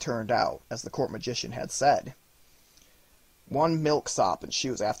 Everything turned out as the court magician had said. One milksop and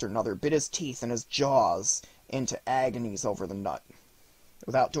shoes after another bit his teeth and his jaws into agonies over the nut,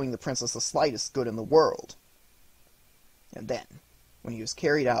 without doing the princess the slightest good in the world. And then, when he was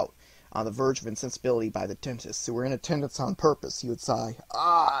carried out on the verge of insensibility by the dentists who were in attendance on purpose, he would sigh,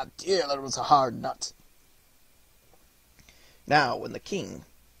 "Ah, dear, that was a hard nut." Now, when the king,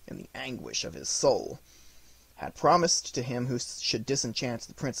 in the anguish of his soul, had promised to him who should disenchant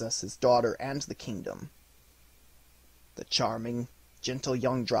the princess his daughter and the kingdom, the charming, gentle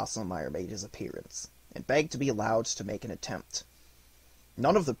young Drosselmeyer made his appearance, and begged to be allowed to make an attempt.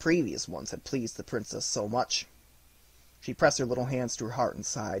 None of the previous ones had pleased the princess so much. She pressed her little hands to her heart and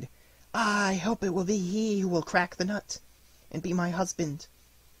sighed, "I hope it will be he who will crack the nut, and be my husband."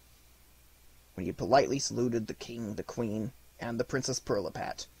 When he had politely saluted the king, the queen, and the Princess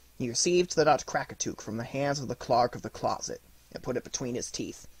Pirlipat, he received the Nutcracker from the hands of the clerk of the closet, and put it between his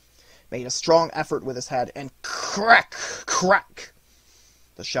teeth, made a strong effort with his head, and crack, crack!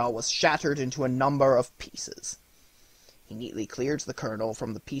 The shell was shattered into a number of pieces. He neatly cleared the kernel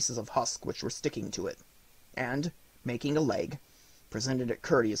from the pieces of husk which were sticking to it, and, making a leg, presented it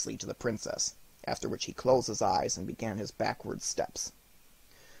courteously to the princess, after which he closed his eyes and began his backward steps.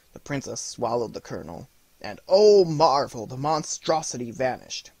 The princess swallowed the kernel, and, oh marvel, the monstrosity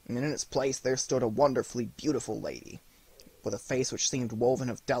vanished, and in its place there stood a wonderfully beautiful lady, with a face which seemed woven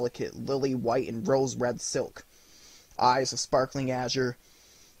of delicate lily-white and rose-red silk, eyes of sparkling azure,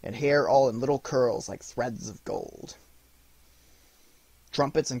 and hair all in little curls like threads of gold.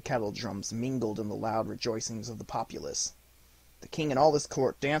 Trumpets and kettle-drums mingled in the loud rejoicings of the populace. The king and all his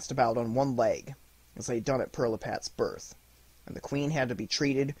court danced about on one leg, as they had done at Pirlipat's birth, and the queen had to be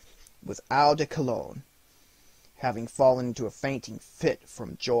treated with eau de cologne, having fallen into a fainting fit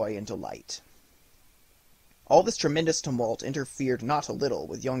from joy and delight. All this tremendous tumult interfered not a little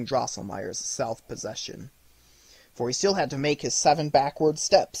with young Drosselmeyer's self-possession, for he still had to make his 7 backward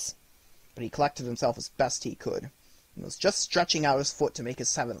steps, but he collected himself as best he could, and was just stretching out his foot to make his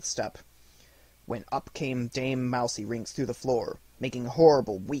 7th step, when up came Dame Mousekoenig through the floor, making a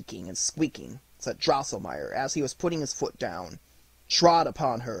horrible weaking and squeaking, so that Drosselmeyer, as he was putting his foot down, trod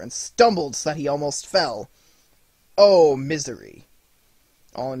upon her, and stumbled so that he almost fell. Oh, misery!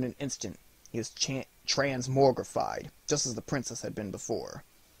 All in an instant he was transmogrified, just as the princess had been before.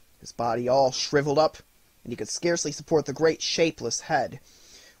 His body all shriveled up, and he could scarcely support the great shapeless head,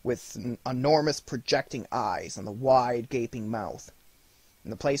 with enormous projecting eyes and the wide gaping mouth. In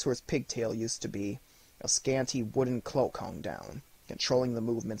the place where his pigtail used to be, a scanty wooden cloak hung down, controlling the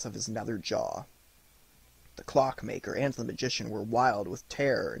movements of his nether jaw. The clockmaker and the magician were wild with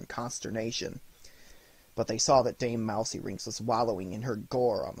terror and consternation, but they saw that Dame Mousekoenig was wallowing in her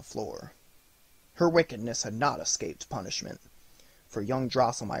gore on the floor. Her wickedness had not escaped punishment, for young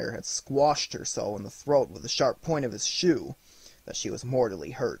Drosselmeyer had squashed her so in the throat with the sharp point of his shoe that she was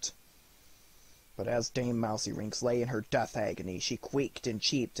mortally hurt. But as Dame Mousekoenig lay in her death agony, she quaked and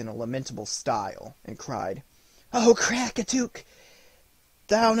cheeped in a lamentable style, and cried, "Oh, Crackatuck,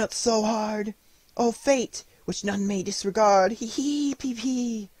 thou not so hard! O fate, which none may disregard! Hee hee, pee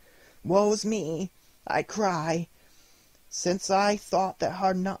pee! Woe's me, I cry, since I thought that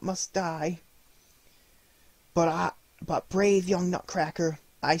hard nut must die. But brave young Nutcracker,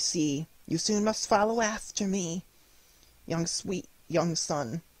 I see, you soon must follow after me. Young sweet young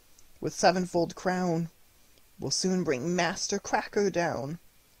son, with 7-fold crown, will soon bring Master Cracker down.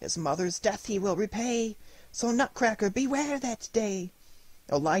 His mother's death he will repay, so Nutcracker, beware that day.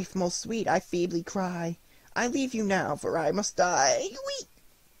 O life most sweet, I feebly cry, I leave you now, for I must die. Whee!"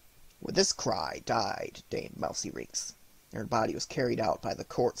 With this cry died Dame Mousekoenig, and her body was carried out by the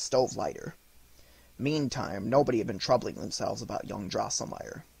court stove-lighter. Meantime, nobody had been troubling themselves about young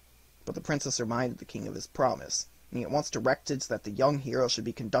Drosselmeyer, but the princess reminded the king of his promise, and he at once directed that the young hero should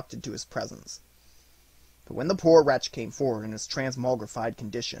be conducted to his presence. But when the poor wretch came forward in his transmogrified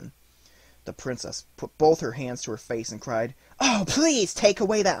condition, the princess put both her hands to her face and cried, "Oh, please take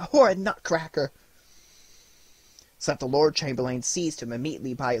away that horrid Nutcracker!" So that the Lord Chamberlain seized him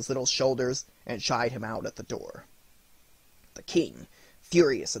immediately by his little shoulders and shied him out at the door. The king,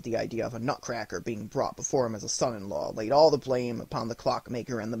 furious at the idea of a Nutcracker being brought before him as a son-in-law, laid all the blame upon the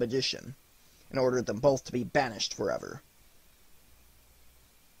clockmaker and the magician, and ordered them both to be banished forever.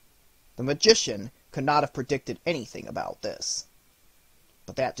 The magician could not have predicted anything about this,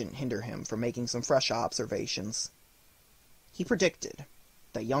 but that didn't hinder him from making some fresh observations. He predicted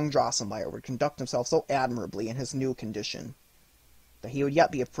that young Drosselmeyer would conduct himself so admirably in his new condition, that he would yet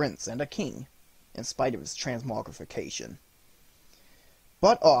be a prince and a king, in spite of his transmogrification,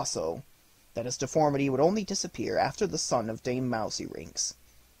 but also that his deformity would only disappear after the son of Dame Mousekoenig,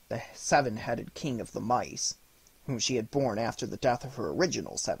 the 7-headed king of the mice, whom she had borne after the death of her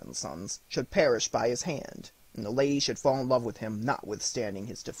original 7 sons, should perish by his hand, and the lady should fall in love with him notwithstanding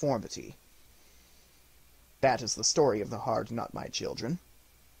his deformity. That is the story of the hard nut, my children.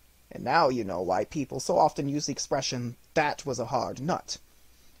 And now you know why people so often use the expression, "that was a hard nut,"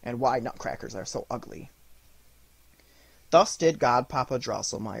 and why nutcrackers are so ugly. Thus did Godpapa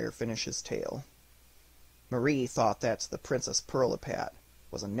Drosselmeyer finish his tale. Marie thought that the Princess Pirlipat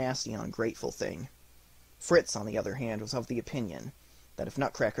was a nasty, ungrateful thing. Fritz, on the other hand, was of the opinion that if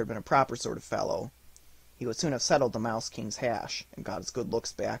Nutcracker had been a proper sort of fellow, he would soon have settled the Mouse King's hash and got his good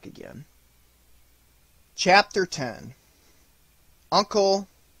looks back again. Chapter 10. Uncle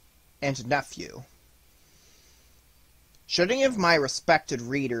and Nephew. Should any of my respected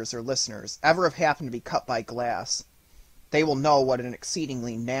readers or listeners ever have happened to be cut by glass, they will know what an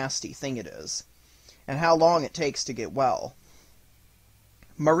exceedingly nasty thing it is, and how long it takes to get well.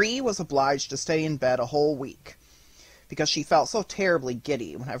 Marie was obliged to stay in bed a whole week, because she felt so terribly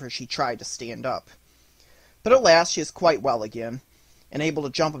giddy whenever she tried to stand up. But at last she is quite well again, and able to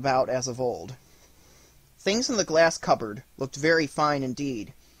jump about as of old. Things in the glass cupboard looked very fine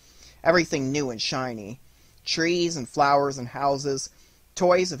indeed, everything new and shiny, trees and flowers and houses,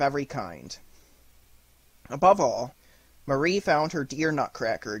 toys of every kind. Above all, Marie found her dear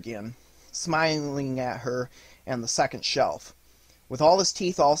Nutcracker again, smiling at her and the second shelf, with all his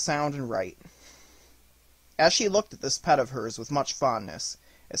teeth all sound and right. As she looked at this pet of hers with much fondness,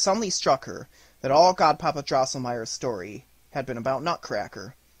 it suddenly struck her that all Godpapa Drosselmeyer's story had been about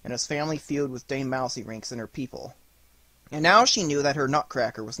Nutcracker and his family feud with Dame Mousekoenig and her people. And now she knew that her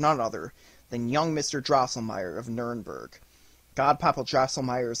Nutcracker was none other than young Mr. Drosselmeyer of Nurnberg, Godpapa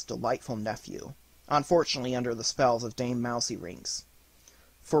Drosselmeyer's delightful nephew, unfortunately under the spells of Dame Mousekoenig.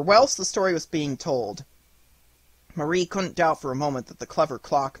 For whilst the story was being told, Marie couldn't doubt for a moment that the clever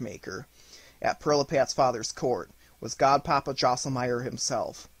clockmaker at Pirlipat's father's court was Godpapa Drosselmeyer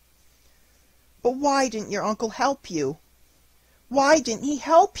himself. "But why didn't your uncle help you? Why didn't he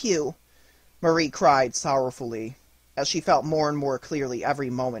help you?" Marie cried sorrowfully, as she felt more and more clearly every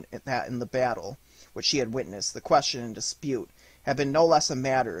moment that in the battle which she had witnessed the question in dispute had been no less a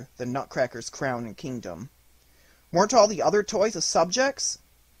matter than Nutcracker's crown and kingdom. Weren't all the other toys his subjects?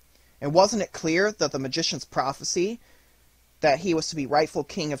 And wasn't it clear that the magician's prophecy, that he was to be rightful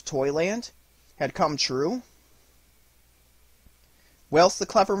king of Toyland, had come true? Whilst the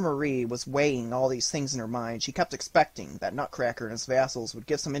clever Marie was weighing all these things in her mind, she kept expecting that Nutcracker and his vassals would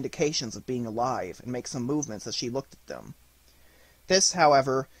give some indications of being alive and make some movements as she looked at them. This,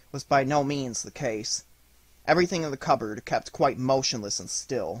 however, was by no means the case. Everything in the cupboard kept quite motionless and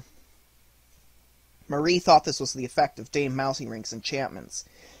still. Marie thought this was the effect of Dame Mousekoenig's enchantments,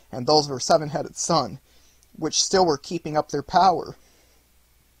 and those of her seven-headed son, which still were keeping up their power.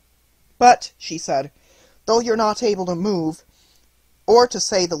 "But," she said, "though you're not able to move, or to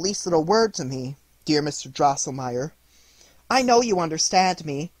say the least little word to me, dear Mr. Drosselmeyer, I know you understand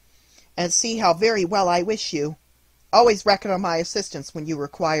me, and see how very well I wish you. Always reckon on my assistance when you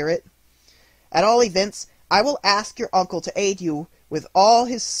require it. At all events, I will ask your uncle to aid you with all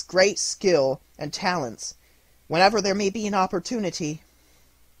his great skill and talents, whenever there may be an opportunity."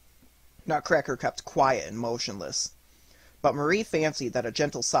 Nutcracker kept quiet and motionless, but Marie fancied that a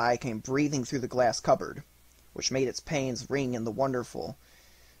gentle sigh came breathing through the glass cupboard, which made its panes ring in the wonderful,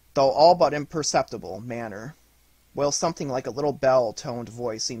 though all but imperceptible, manner, while something like a little bell-toned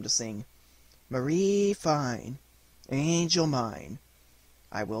voice seemed to sing, "Marie fine, angel mine,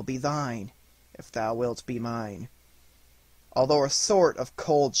 I will be thine, if thou wilt be mine." Although a sort of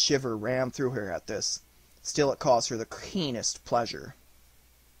cold shiver ran through her at this, still it caused her the keenest pleasure.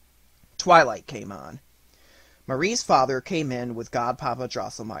 Twilight came on. Marie's father came in with Godpapa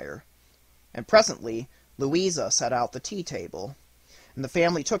Drosselmeyer, and presently Louisa set out the tea-table, and the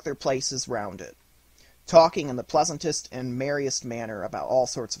family took their places round it, talking in the pleasantest and merriest manner about all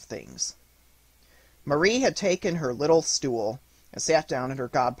sorts of things. Marie had taken her little stool and sat down at her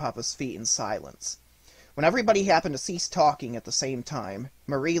godpapa's feet in silence. When everybody happened to cease talking at the same time,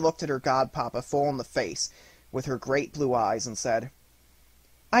 Marie looked at her godpapa full in the face with her great blue eyes and said,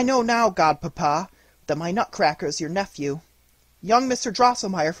 "I know now, godpapa, that my Nutcracker is your nephew, young Mr.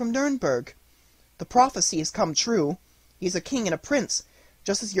 Drosselmeyer from Nurnberg. The prophecy has come true. He is a king and a prince,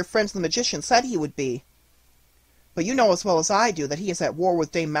 just as your friend the magician said he would be. But you know as well as I do that he is at war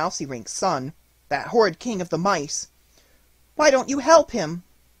with Dame Mousekoenig's son, that horrid king of the mice. Why don't you help him?"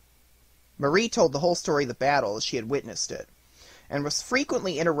 Marie told the whole story of the battle as she had witnessed it, and was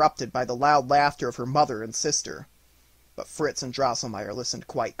frequently interrupted by the loud laughter of her mother and sister. But Fritz and Drosselmeyer listened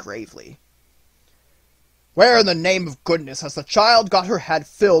quite gravely. "Where in the name of goodness has the child got her head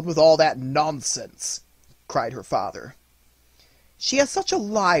filled with all that nonsense?" cried her father. "She has such a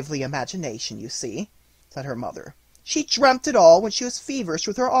lively imagination, you see," said her mother. "She dreamt it all when she was feverish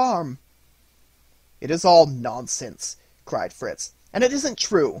with her arm." "It is all nonsense," cried Fritz, "and it isn't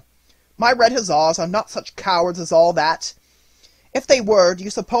true. My red hussars are not such cowards as all that." "If they were, do you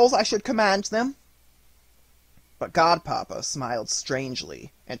suppose I should command them?" But Godpapa smiled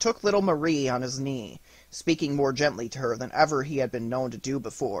strangely, and took little Marie on his knee, speaking more gently to her than ever he had been known to do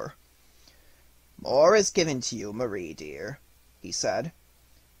before. "More is given to you, Marie dear," he said,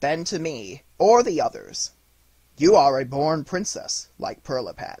 "than to me, or the others. You are a born princess, like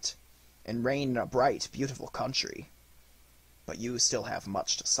Pirlipat, and reign in a bright, beautiful country. But you still have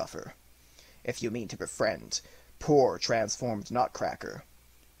much to suffer, if you mean to befriend poor transformed Nutcracker,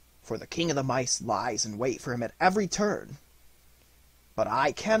 for the King of the Mice lies in wait for him at every turn. But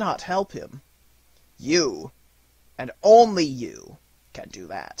I cannot help him. You, and only you, can do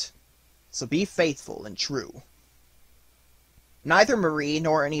that. So be faithful and true." Neither Marie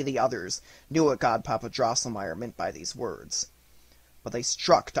nor any of the others knew what Godpapa Drosselmeyer meant by these words, but they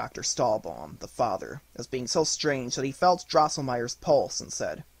struck Dr. Stahlbaum, the father, as being so strange that he felt Drosselmeyer's pulse and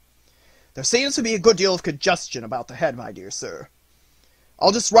said, "There seems to be a good deal of congestion about the head, my dear sir.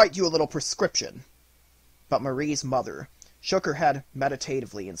 I'll just write you a little prescription." But Marie's mother shook her head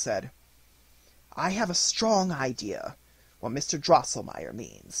meditatively and said, "I have a strong idea what Mr. Drosselmeyer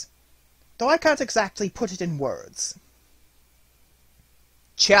means, though I can't exactly put it in words."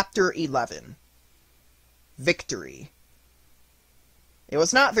 Chapter 11. Victory. It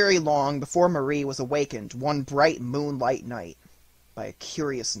was not very long before Marie was awakened one bright moonlight night by a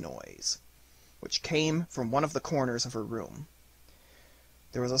curious noise, which came from one of the corners of her room.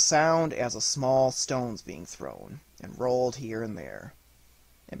 There was a sound as of small stones being thrown, and rolled here and there,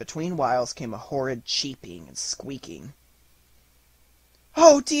 and between whiles came a horrid cheeping and squeaking.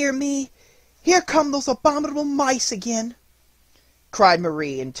 "Oh, dear me! Here come those abominable mice again!" cried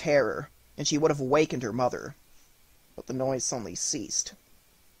Marie in terror, and she would have awakened her mother. But the noise suddenly ceased.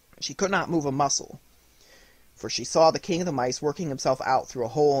 She could not move a muscle, for she saw the King of the Mice working himself out through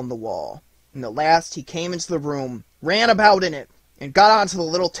a hole in the wall, and at last he came into the room, ran about in it, and got onto the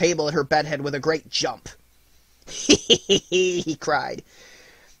little table at her bedhead with a great jump. "Hee!" he cried.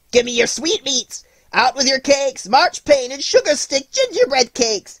 "Give me your sweetmeats! Out with your cakes, marchpane and sugar-stick gingerbread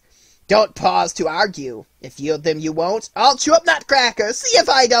cakes! Don't pause to argue. If yield them you won't, I'll chew up Nutcracker, see if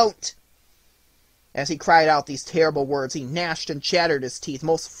I don't!" As he cried out these terrible words, he gnashed and chattered his teeth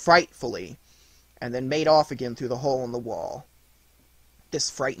most frightfully, and then made off again through the hole in the wall. This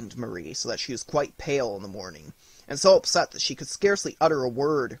frightened Marie, so that she was quite pale in the morning, and so upset that she could scarcely utter a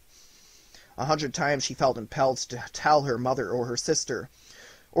word. 100 times she felt impelled to tell her mother or her sister,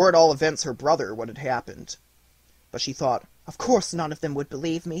 or at all events her brother, what had happened. But she thought, of course none of them would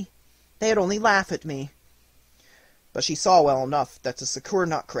believe me. They'd only laugh at me. But she saw well enough that to secure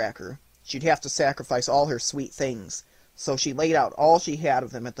Nutcracker, she'd have to sacrifice all her sweet things, so she laid out all she had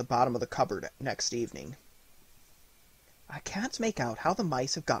of them at the bottom of the cupboard next evening. "I can't make out how the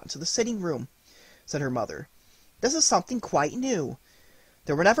mice have got into the sitting-room," said her mother. "This is something quite new.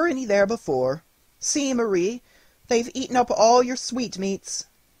 There were never any there before. See, Marie, they've eaten up all your sweetmeats."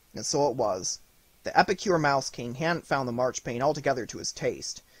 And so it was. The epicure Mouse King hadn't found the marchpane altogether to his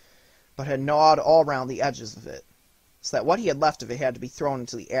taste, but had gnawed all round the edges of it, so that what he had left of it had to be thrown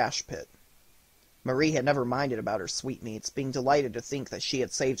into the ash-pit. Marie had never minded about her sweetmeats, being delighted to think that she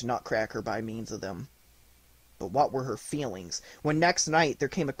had saved Nutcracker by means of them. But what were her feelings, when next night there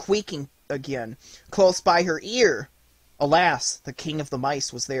came a queaking again, close by her ear! Alas, the King of the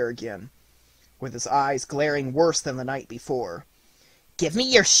Mice was there again, with his eyes glaring worse than the night before. "Give me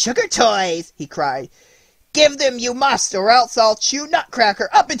your sugar toys!" he cried. "Give them you must, or else I'll chew Nutcracker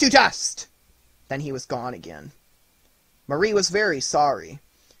up into dust!" Then he was gone again. Marie was very sorry.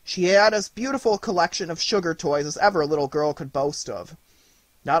 She had as beautiful a collection of sugar toys as ever a little girl could boast of.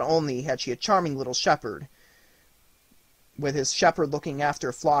 Not only had she a charming little shepherd, with his shepherd looking after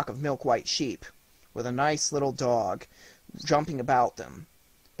a flock of milk-white sheep, with a nice little dog jumping about them,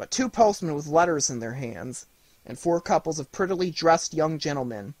 but 2 postmen with letters in their hands, and 4 couples of prettily dressed young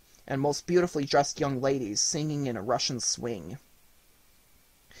gentlemen, and most beautifully dressed young ladies singing in a Russian swing.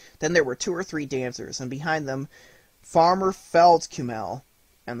 Then there were 2 or 3 dancers, and behind them Farmer Feldkummel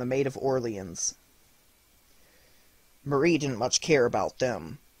and the Maid of Orleans. Marie didn't much care about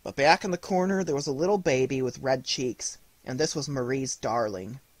them, but back in the corner there was a little baby with red cheeks, and this was Marie's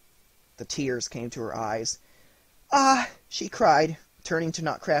darling. The tears came to her eyes. "Ah," she cried, turning to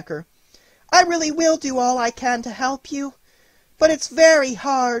Nutcracker, "I really will do all I can to help you, but it's very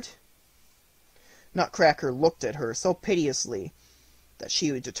hard." Nutcracker looked at her so piteously that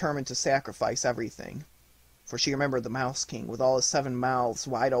she was determined to sacrifice everything, for she remembered the Mouse King with all his 7 mouths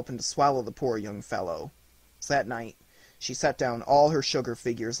wide open to swallow the poor young fellow. So that night she set down all her sugar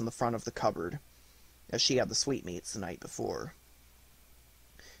figures in the front of the cupboard, as she had the sweetmeats the night before.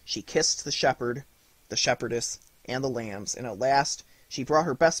 She kissed the shepherd, the shepherdess, and the lambs, and at last she brought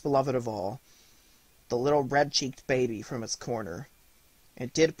her best beloved of all, the little red-cheeked baby from its corner,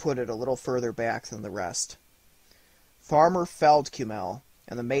 and did put it a little further back than the rest. Farmer Feldcumel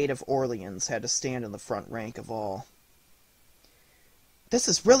and the Maid of Orleans had to stand in the front rank of all. "This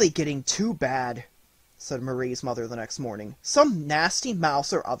is really getting too bad," said Marie's mother the next morning. "Some nasty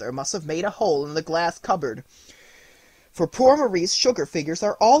mouse or other must have made a hole in the glass cupboard, for poor Marie's sugar figures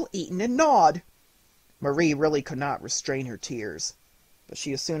are all eaten and gnawed." Marie really could not restrain her tears, but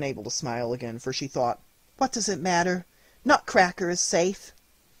she was soon able to smile again, for she thought, "What does it matter? Nutcracker is safe."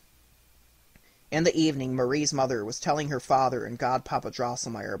 In the evening, Marie's mother was telling her father and Godpapa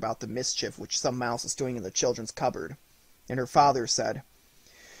Drosselmeyer about the mischief which some mouse was doing in the children's cupboard, and her father said,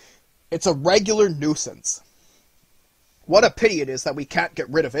 "It's a regular nuisance. What a pity it is that we can't get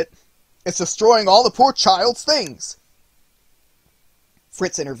rid of it. It's destroying all the poor child's things."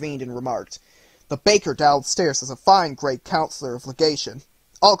 Fritz intervened and remarked, "The baker downstairs is a fine great counselor of legation.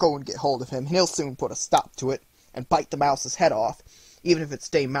 I'll go and get hold of him, and he'll soon put a stop to it, and bite the mouse's head off, even if it's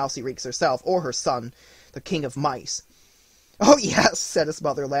Dame Mousereeks herself, or her son, the king of mice." "Oh, yes," said his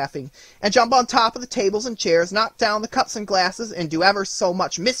mother, laughing, "and jump on top of the tables and chairs, knock down the cups and glasses, and do ever so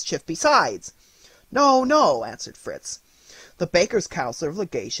much mischief besides." "No, no," answered Fritz. "The baker's counselor of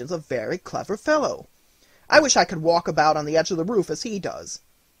legation's a very clever fellow. I wish I could walk about on the edge of the roof as he does."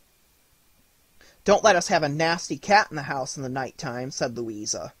 "Don't let us have a nasty cat in the house in the night time," said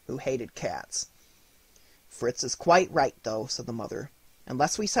Louisa, who hated cats. "Fritz is quite right, though," said the mother,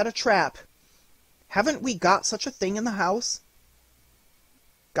 "unless we set a trap. Haven't we got such a thing in the house?"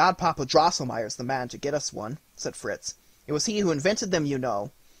 "Godpapa Drosselmeyer's the man to get us one," said Fritz. "It was he who invented them, you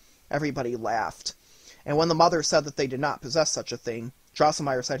know." Everybody laughed, and when the mother said that they did not possess such a thing,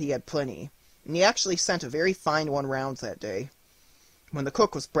 Drosselmeyer said he had plenty, and he actually sent a very fine one round that day. When the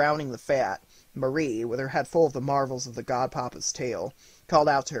cook was browning the fat, Marie, with her head full of the marvels of the Godpapa's tale, called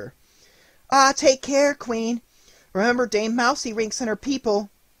out to her, "Ah, take care, Queen. Remember Dame Mousereeks and her people."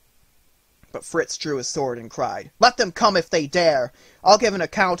 But Fritz drew his sword and cried, "Let them come if they dare! I'll give an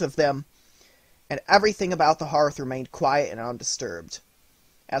account of them!" And everything about the hearth remained quiet and undisturbed.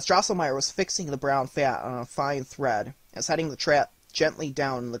 As Drosselmeyer was fixing the brown fat on a fine thread, and setting the trap gently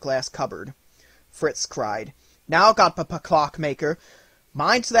down in the glass cupboard, Fritz cried, "Now, Godpapa Clockmaker,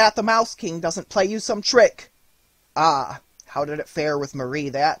 mind that the Mouse King doesn't play you some trick!" Ah, how did it fare with Marie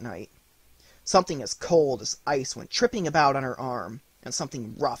that night? Something as cold as ice went tripping about on her arm, and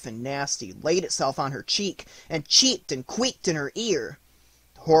something rough and nasty laid itself on her cheek, and cheeped and queaked in her ear.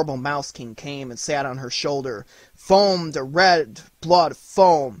 The horrible Mouse King came and sat on her shoulder, foamed a red blood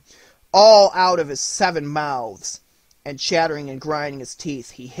foam, all out of his 7 mouths, and chattering and grinding his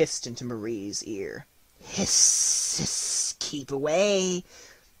teeth, he hissed into Marie's ear, "Hiss, hiss, keep away!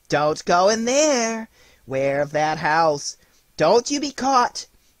 Don't go in there! 'Ware of that house! Don't you be caught!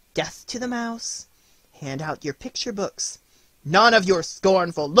 Death to the mouse! Hand out your picture books! None of your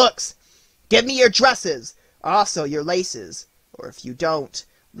scornful looks! Give me your dresses, also your laces, or if you don't,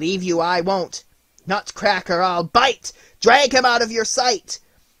 leave you I won't! Nutcracker, I'll bite! Drag him out of your sight!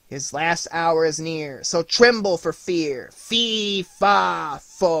 His last hour is near, so tremble for fear! Fee, fa,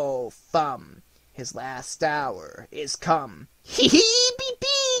 fo, fum! His last hour is come! Hee hee, bee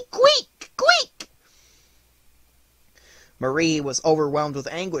bee, queek, queek!" Marie was overwhelmed with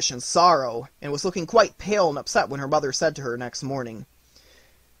anguish and sorrow, and was looking quite pale and upset when her mother said to her next morning,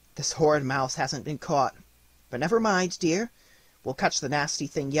 "This horrid mouse hasn't been caught. But never mind, dear. We'll catch the nasty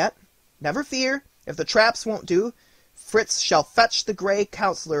thing yet. Never fear. If the traps won't do, Fritz shall fetch the gray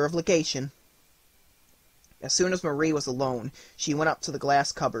counselor of legation." As soon as Marie was alone, she went up to the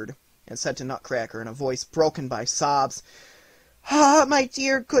glass cupboard, and said to Nutcracker in a voice broken by sobs, "Ah, my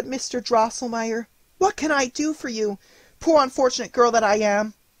dear, good Mr. Drosselmeyer, what can I do for you? Poor unfortunate girl that I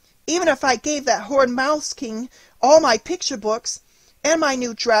am! Even if I gave that horrid Mouse King all my picture books, and my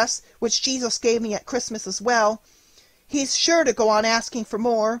new dress, which Jesus gave me at Christmas as well, he's sure to go on asking for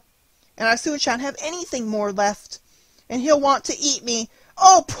more, and I soon shan't have anything more left, and he'll want to eat me.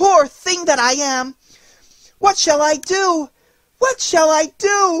 Oh, poor thing that I am! What shall I do? What shall I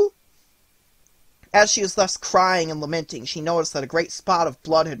do?" As she was thus crying and lamenting, she noticed that a great spot of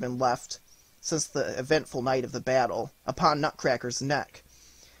blood had been left, since the eventful night of the battle, upon Nutcracker's neck.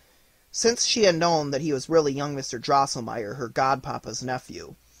 Since she had known that he was really young Mr. Drosselmeyer, her godpapa's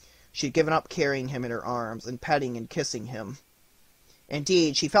nephew, she had given up carrying him in her arms, and petting and kissing him.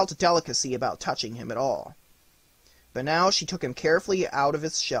 Indeed, she felt a delicacy about touching him at all. But now she took him carefully out of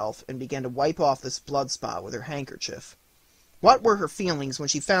his shelf, and began to wipe off this blood spot with her handkerchief. What were her feelings when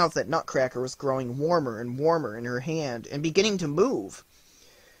she found that Nutcracker was growing warmer and warmer in her hand, and beginning to move?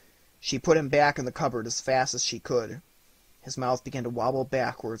 She put him back in the cupboard as fast as she could, His mouth began to wobble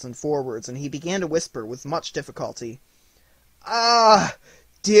backwards and forwards, and he began to whisper with much difficulty, "Ah,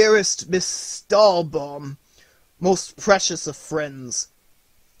 dearest Miss Stahlbaum, most precious of friends,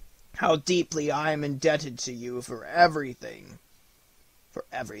 how deeply I am indebted to you for everything. For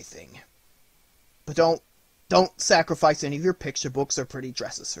everything. But don't sacrifice any of your picture books or pretty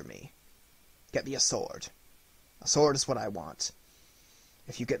dresses for me. Get me a sword. A sword is what I want.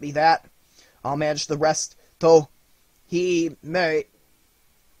 If you get me that, I'll manage the rest, though he may..."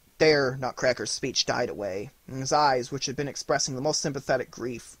 There, Nutcracker's speech died away, and his eyes, which had been expressing the most sympathetic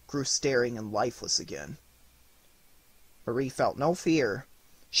grief, grew staring and lifeless again. Marie felt no fear.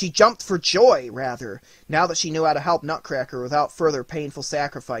 She jumped for joy, rather, now that she knew how to help Nutcracker without further painful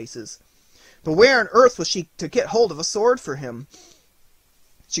sacrifices. But where on earth was she to get hold of a sword for him?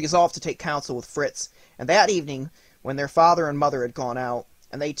 She resolved to take counsel with Fritz, and that evening, when their father and mother had gone out,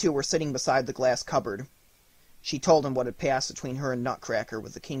 and they two were sitting beside the glass cupboard, she told him what had passed between her and Nutcracker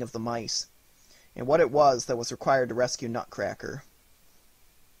with the King of the Mice, and what it was that was required to rescue Nutcracker.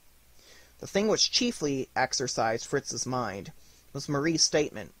 The thing which chiefly exercised Fritz's mind was Marie's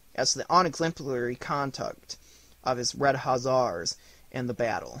statement as to the unexemplary conduct of his red hussars in the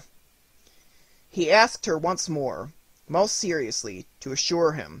battle. He asked her once more, most seriously, to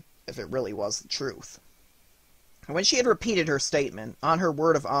assure him if it really was the truth. And when she had repeated her statement, on her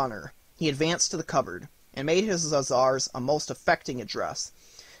word of honor, he advanced to the cupboard, and made his hussars a most affecting address,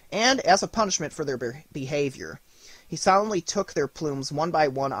 and, as a punishment for their behavior, he solemnly took their plumes one by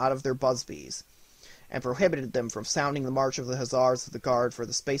one out of their busbies, and prohibited them from sounding the march of the hussars of the guard for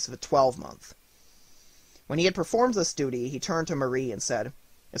the space of a 12-month. When he had performed this duty, he turned to Marie and said,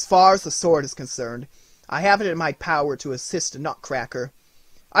 "As far as the sword is concerned, I have it in my power to assist a Nutcracker.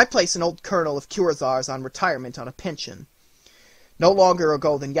 I placed an old colonel of cuirassiers on retirement on a pension, no longer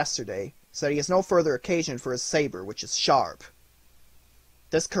ago than yesterday, so that he has no further occasion for his saber, which is sharp."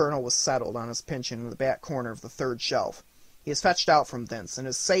 This colonel was settled on his pension in the back corner of the third shelf. He is fetched out from thence, and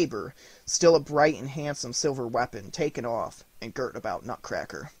his saber, still a bright and handsome silver weapon, taken off and girt about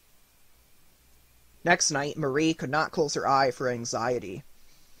Nutcracker. Next night, Marie could not close her eye for anxiety.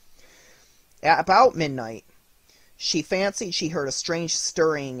 At about midnight, she fancied she heard a strange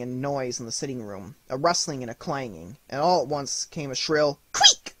stirring and noise in the sitting room, a rustling and a clanging, and all at once came a shrill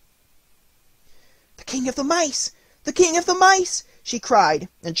 "Creak!" "The King of the Mice! The King of the Mice!" she cried,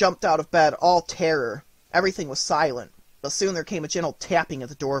 and jumped out of bed, all terror. Everything was silent, but soon there came a gentle tapping at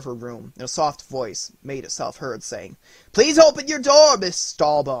the door of her room, and a soft voice made itself heard, saying, "Please open your door, Miss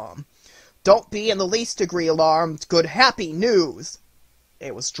Stahlbaum. Don't be in the least degree alarmed. Good happy news."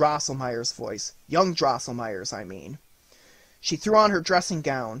 It was Drosselmeyer's voice. Young Drosselmeyer's, I mean. She threw on her dressing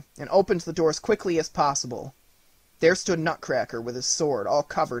gown, and opened the door as quickly as possible. There stood Nutcracker with his sword all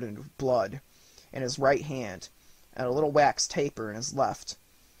covered in blood in his right hand, and a little wax taper in his left.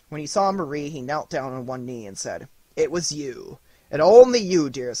 When he saw Marie, he knelt down on one knee and said, "It was you, and only you,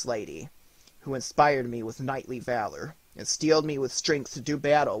 dearest lady, who inspired me with knightly valor, and steeled me with strength to do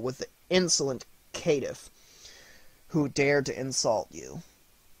battle with the insolent caitiff who dared to insult you.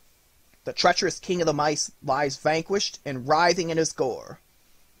 The treacherous King of the Mice lies vanquished and writhing in his gore.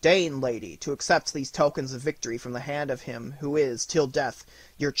 Deign, lady, to accept these tokens of victory from the hand of him who is, till death,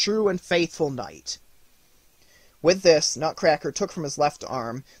 your true and faithful knight." With this, Nutcracker took from his left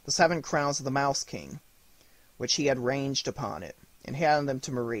arm the 7 crowns of the Mouse King, which he had ranged upon it, and handed them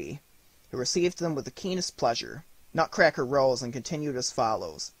to Marie, who received them with the keenest pleasure. Nutcracker rose and continued as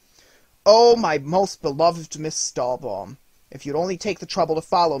follows. "Oh, my most beloved Miss Stahlbaum, if you'd only take the trouble to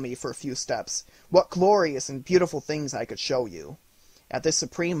follow me for a few steps, what glorious and beautiful things I could show you, at this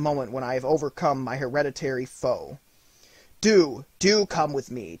supreme moment when I have overcome my hereditary foe. Do come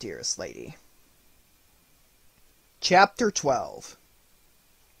with me, dearest lady." Chapter 12.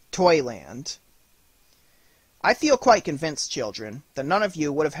 Toyland. I feel quite convinced, children, that none of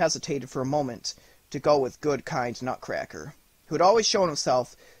you would have hesitated for a moment to go with good, kind Nutcracker, who had always shown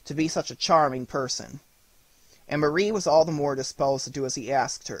himself to be such a charming person. And Marie was all the more disposed to do as he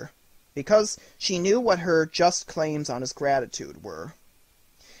asked her, because she knew what her just claims on his gratitude were,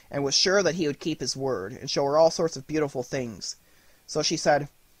 and was sure that he would keep his word, and show her all sorts of beautiful things. So she said,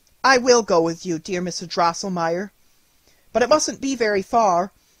 "I will go with you, dear Mr. Drosselmeyer, but it mustn't be very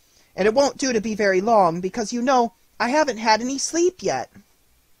far, and it won't do to be very long, because you know I haven't had any sleep yet."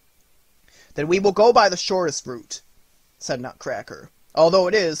 "Then we will go by the shortest route," said Nutcracker, "although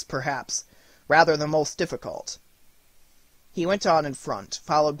it is, perhaps, rather the most difficult." He went on in front,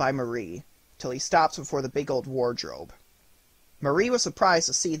 followed by Marie, till he stopped before the big old wardrobe. Marie was surprised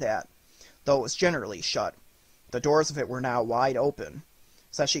to see that, though it was generally shut, the doors of it were now wide open,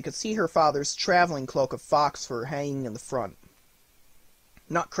 so that she could see her father's traveling cloak of fox fur hanging in the front.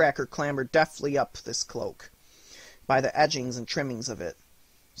 Nutcracker clambered deftly up this cloak, by the edgings and trimmings of it,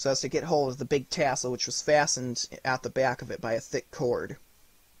 so as to get hold of the big tassel which was fastened at the back of it by a thick cord.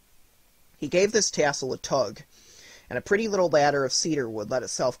 He gave this tassel a tug, and a pretty little ladder of cedar wood let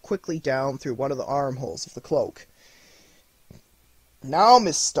itself quickly down through one of the armholes of the cloak. "Now,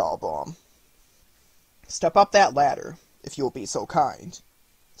 Miss Stahlbaum, step up that ladder, if you will be so kind,"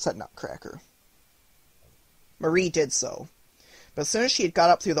 said Nutcracker. Marie did so, but as soon as she had got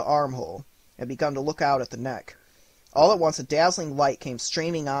up through the armhole, and begun to look out at the neck, all at once a dazzling light came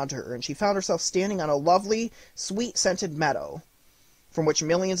streaming onto her, and she found herself standing on a lovely, sweet-scented meadow, from which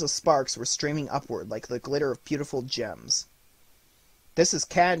millions of sparks were streaming upward like the glitter of beautiful gems. "This is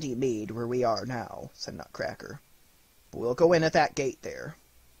Candy Mead, where we are now," said Nutcracker. "But we'll go in at that gate there."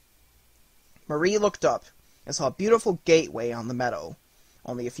 Marie looked up, and saw a beautiful gateway on the meadow,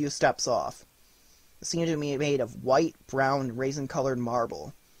 only a few steps off. It seemed to be made of white, brown, and raisin-colored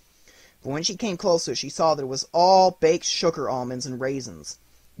marble. But when she came closer, she saw that it was all baked sugar almonds and raisins,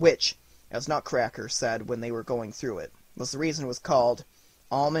 which, as Nutcracker said when they were going through it, was the reason it was called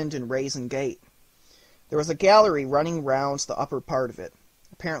Almond and Raisin Gate. There was a gallery running round the upper part of it,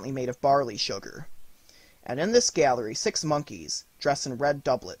 apparently made of barley sugar. And in this gallery 6 monkeys, dressed in red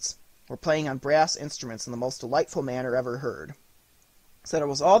doublets, were playing on brass instruments in the most delightful manner ever heard. So that it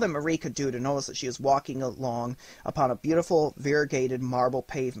was all that Marie could do to notice that she was walking along upon a beautiful variegated marble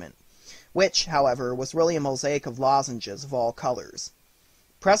pavement, which, however, was really a mosaic of lozenges of all colors.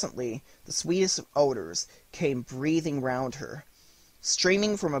 Presently, the sweetest odors came breathing round her,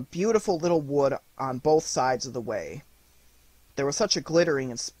 streaming from a beautiful little wood on both sides of the way. There was such a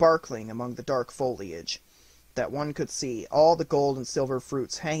glittering and sparkling among the dark foliage, that one could see all the gold and silver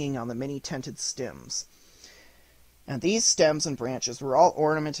fruits hanging on the many-tinted stems. And these stems and branches were all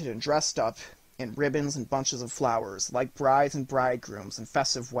ornamented and dressed up in ribbons and bunches of flowers, like brides and bridegrooms and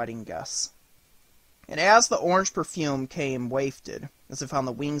festive wedding guests. And as the orange perfume came wafted, as if on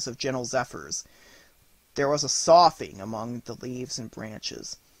the wings of gentle zephyrs, there was a soughing among the leaves and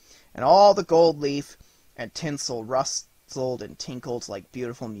branches, and all the gold leaf and tinsel rustled and tinkled like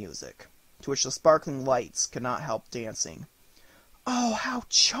beautiful music, to which the sparkling lights could not help dancing. "Oh, how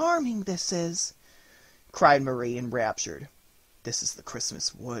charming this is!" cried Marie, enraptured. "This is the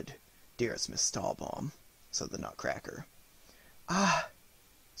Christmas wood, dearest Miss Stahlbaum," said the Nutcracker. "Ah,"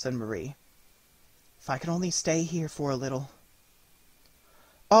 said Marie, "if I could only stay here for a little.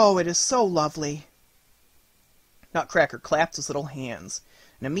 Oh, it is so lovely!" Nutcracker clapped his little hands,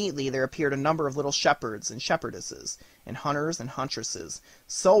 and immediately there appeared a number of little shepherds and shepherdesses, and hunters and huntresses,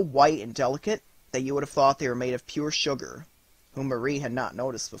 so white and delicate that you would have thought they were made of pure sugar, whom Marie had not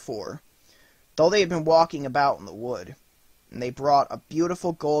noticed before, though they had been walking about in the wood. And they brought a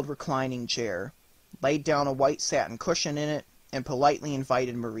beautiful gold reclining chair, laid down a white satin cushion in it, and politely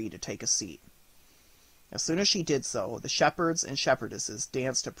invited Marie to take a seat. As soon as she did so, the shepherds and shepherdesses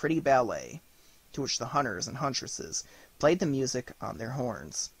danced a pretty ballet, to which the hunters and huntresses played the music on their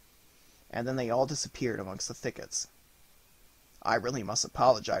horns, and then they all disappeared amongst the thickets. "I really must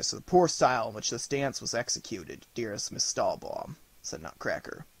apologize for the poor style in which this dance was executed, dearest Miss Stahlbaum," said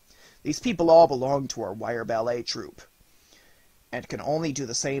Nutcracker. "These people all belong to our wire ballet troupe, and can only do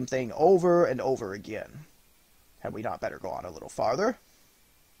the same thing over and over again. Had we not better go on a little farther?"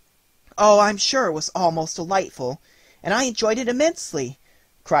 "Oh, I'm sure it was all most delightful, and I enjoyed it immensely,"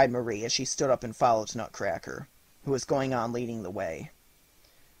 cried Marie, as she stood up and followed Nutcracker, who was going on leading the way.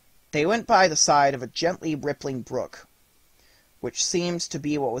 They went by the side of a gently rippling brook, which seemed to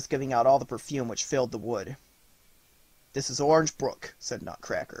be what was giving out all the perfume which filled the wood. "This is Orange Brook," said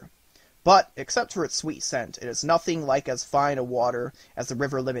Nutcracker. "But, except for its sweet scent, it is nothing like as fine a water as the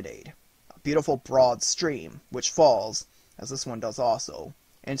river Lemonade, a beautiful broad stream, which falls, as this one does also,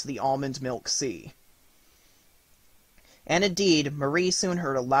 into the almond milk sea." And indeed, Marie soon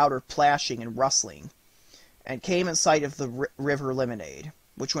heard a louder plashing and rustling, and came in sight of the river Lemonade,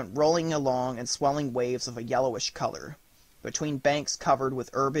 which went rolling along in swelling waves of a yellowish color, between banks covered with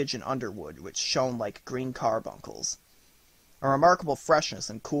herbage and underwood which shone like green carbuncles. A remarkable freshness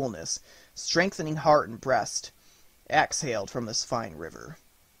and coolness, strengthening heart and breast, exhaled from this fine river.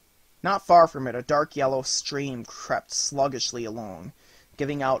 Not far from it a dark yellow stream crept sluggishly along,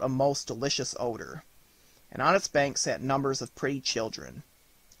 giving out a most delicious odor, and on its banks sat numbers of pretty children,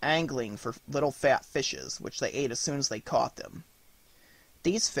 angling for little fat fishes, which they ate as soon as they caught them.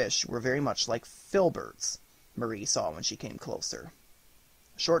 These fish were very much like filberts, Marie saw when she came closer.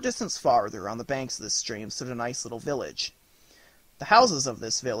 A short distance farther, on the banks of this stream, stood a nice little village. The houses of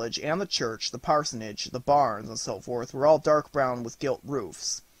this village, and the church, the parsonage, the barns, and so forth, were all dark brown with gilt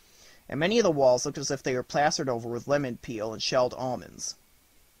roofs, and many of the walls looked as if they were plastered over with lemon peel and shelled almonds.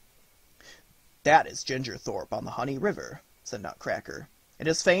 "That is Gingerthorpe on the Honey River," said Nutcracker. "It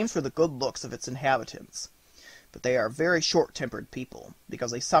is famed for the good looks of its inhabitants, but they are very short-tempered people,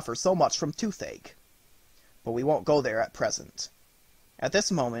 because they suffer so much from toothache. But we won't go there at present." At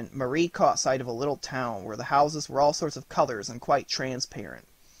this moment, Marie caught sight of a little town where the houses were all sorts of colors and quite transparent,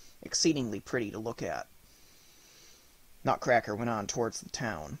 exceedingly pretty to look at. Nutcracker went on towards the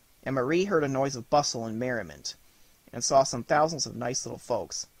town, and Marie heard a noise of bustle and merriment, and saw some thousands of nice little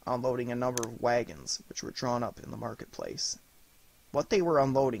folks unloading a number of wagons which were drawn up in the marketplace. What they were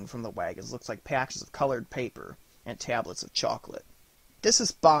unloading from the wagons looked like packages of colored paper and tablets of chocolate. "This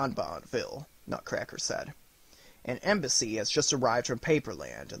is Bonbonville," Nutcracker said. "An embassy has just arrived from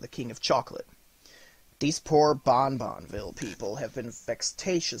Paperland and the King of Chocolate. These poor Bonbonville people have been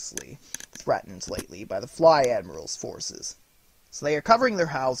vexatiously threatened lately by the Fly Admiral's forces, so they are covering their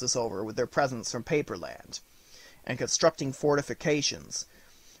houses over with their presents from Paperland, and constructing fortifications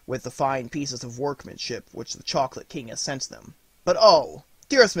with the fine pieces of workmanship which the Chocolate King has sent them. But oh,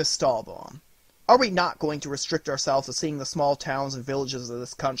 dearest Miss Stahlbaum, are we not going to restrict ourselves to seeing the small towns and villages of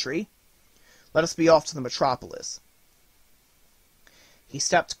this country? Let us be off to the metropolis." He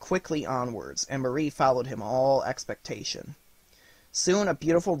stepped quickly onwards, and Marie followed him all expectation. Soon a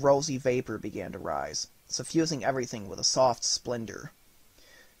beautiful rosy vapor began to rise, suffusing everything with a soft splendor.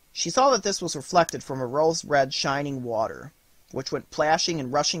 She saw that this was reflected from a rose-red shining water, which went plashing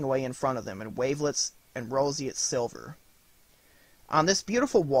and rushing away in front of them in wavelets and roseate silver. On this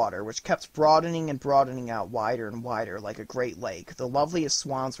beautiful water, which kept broadening and broadening out wider and wider like a great lake, the loveliest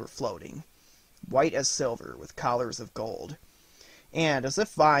swans were floating, white as silver, with collars of gold, and, as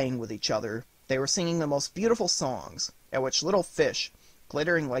if vying with each other, they were singing the most beautiful songs, at which little fish,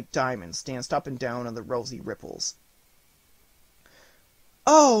 glittering like diamonds, danced up and down in the rosy ripples.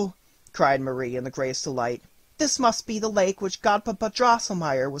 "Oh!" cried Marie in the greatest delight. "This must be the lake which Godpapa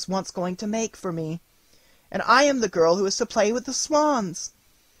Drosselmeyer was once going to make for me. And I am the girl who is to play with the swans."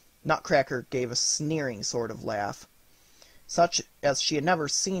 Nutcracker gave a sneering sort of laugh, such as she had never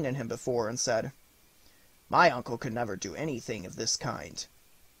seen in him before, and said, "My uncle could never do anything of this kind.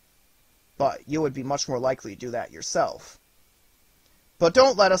 But you would be much more likely to do that yourself. But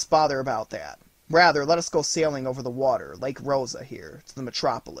don't let us bother about that. Rather, let us go sailing over the water, Lake Rosa here, to the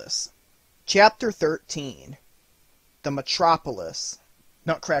metropolis." Chapter 13. The Metropolis.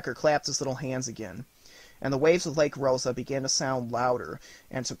 Nutcracker clapped his little hands again, and the waves of Lake Rosa began to sound louder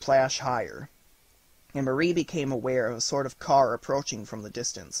and to plash higher, and Marie became aware of a sort of car approaching from the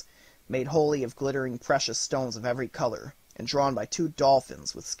distance, made wholly of glittering precious stones of every color, and drawn by 2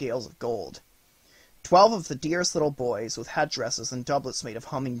 dolphins with scales of gold. 12 of the dearest little boys, with headdresses and doublets made of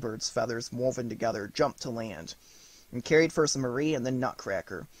hummingbirds' feathers woven together, jumped to land, and carried first Marie and then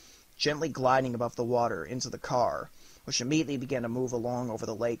Nutcracker, gently gliding above the water into the car, which immediately began to move along over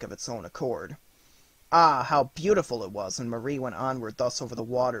the lake of its own accord. Ah, how beautiful it was when Marie went onward thus over the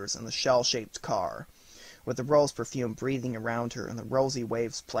waters in the shell-shaped car, with the rose perfume breathing around her and the rosy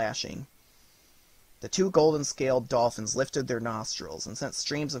waves plashing. The 2 golden-scaled dolphins lifted their nostrils and sent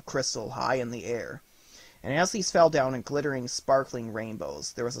streams of crystal high in the air, and as these fell down in glittering, sparkling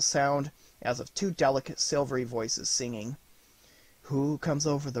rainbows, there was a sound as of 2 delicate, silvery voices singing, "Who comes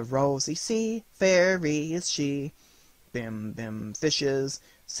over the rosy sea? Fairy is she. Bim, bim, fishes,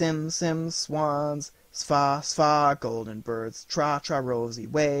 sim, sim, swans, sfa, sfa, golden birds, tra, tra, rosy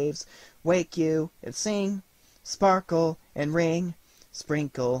waves, wake you and sing, sparkle and ring,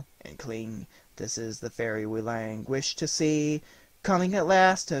 sprinkle and cling. This is the fairy we languish to see, coming at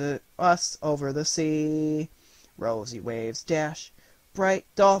last to us over the sea. Rosy waves dash, bright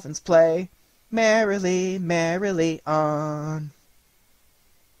dolphins play, merrily, merrily on."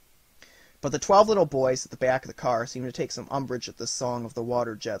 But the 12 little boys at the back of the car seemed to take some umbrage at this song of the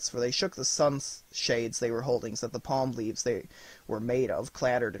water jets, for they shook the sunshades they were holding so that the palm leaves they were made of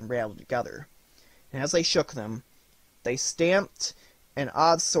clattered and rattled together. And as they shook them, they stamped an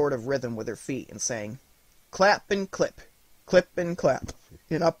odd sort of rhythm with their feet and sang, "Clap and clip and clap,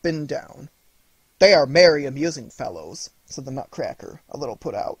 and up and down." "They are merry, amusing fellows," said the Nutcracker, a little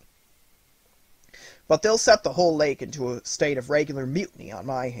put out. "But they'll set the whole lake into a state of regular mutiny on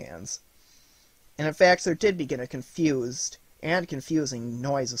my hands." And in fact there did begin a confused and confusing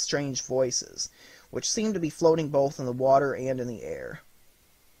noise of strange voices, which seemed to be floating both in the water and in the air.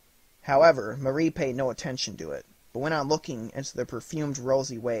 However, Marie paid no attention to it, but went on looking into the perfumed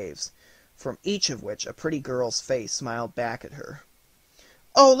rosy waves, from each of which a pretty girl's face smiled back at her.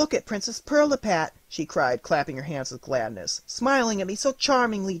 "Oh, look at Princess Pirlipat!" she cried, clapping her hands with gladness, "smiling at me so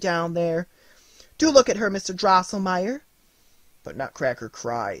charmingly down there. Do look at her, Mr. Drosselmeyer." But Nutcracker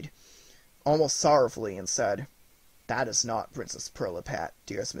cried, almost sorrowfully, and said, "That is not Princess Pirlipat,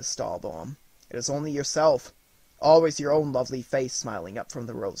 dearest Miss Stahlbaum. It is only yourself, always your own lovely face smiling up from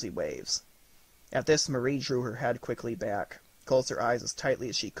the rosy waves." At this Marie drew her head quickly back, closed her eyes as tightly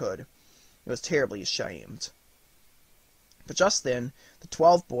as she could, and was terribly ashamed. But just then the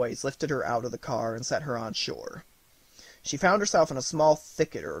 12 boys lifted her out of the car and set her on shore. She found herself in a small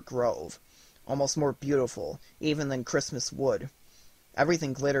thicket or grove, almost more beautiful even than Christmas wood.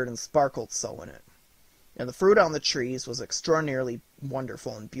 Everything glittered and sparkled so in it. And the fruit on the trees was extraordinarily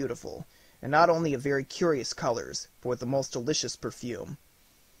wonderful and beautiful, and not only of very curious colors, but with the most delicious perfume.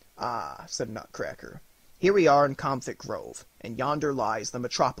 "Ah," said Nutcracker, "here we are in Comfit Grove, and yonder lies the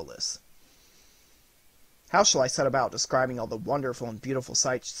metropolis." How shall I set about describing all the wonderful and beautiful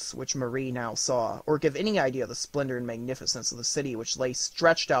sights which Marie now saw, or give any idea of the splendor and magnificence of the city which lay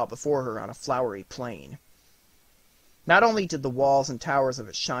stretched out before her on a flowery plain? Not only did the walls and towers of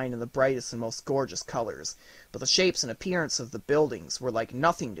it shine in the brightest and most gorgeous colors, but the shapes and appearance of the buildings were like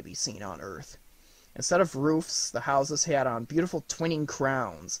nothing to be seen on earth. Instead of roofs, the houses had on beautiful twinning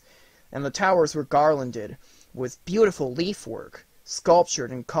crowns, and the towers were garlanded with beautiful leaf-work,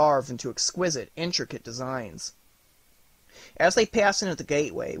 sculptured and carved into exquisite, intricate designs. As they passed in at the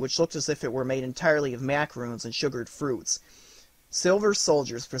gateway, which looked as if it were made entirely of macaroons and sugared fruits, silver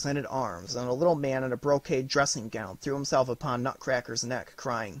soldiers presented arms, and a little man in a brocade dressing-gown threw himself upon Nutcracker's neck,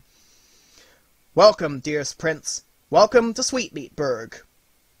 crying, "Welcome, dearest Prince! Welcome to Sweetmeatburg!"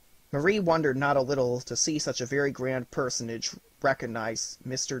 Marie wondered not a little to see such a very grand personage recognize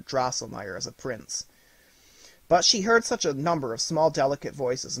Mr. Drosselmeyer as a prince. But she heard such a number of small delicate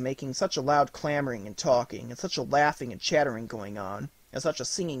voices making such a loud clamoring and talking, and such a laughing and chattering going on, and such a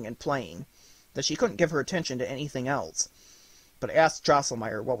singing and playing, that she couldn't give her attention to anything else, but asked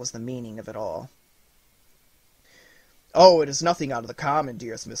Drosselmeyer what was the meaning of it all. "Oh, it is nothing out of the common,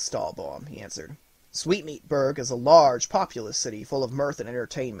 dearest Miss Stahlbaum," he answered. "Sweetmeatburg is a large, populous city, full of mirth and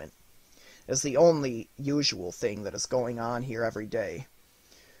entertainment. It is the only usual thing that is going on here every day.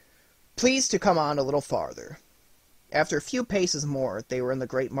 Please to come on a little farther." After a few paces more, they were in the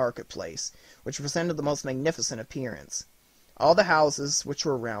great marketplace, which presented the most magnificent appearance. All the houses which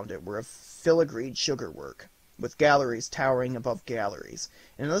were round it were of filigreed sugar-work, with galleries towering above galleries,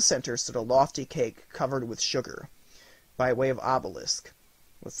 and in the center stood a lofty cake covered with sugar, by way of obelisk,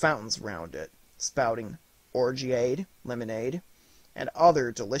 with fountains round it, spouting orgeade, lemonade, and other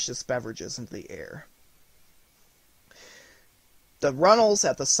delicious beverages into the air. The runnels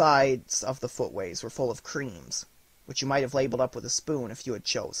at the sides of the footways were full of creams, which you might have labeled up with a spoon if you had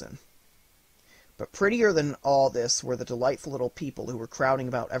chosen. But prettier than all this were the delightful little people who were crowding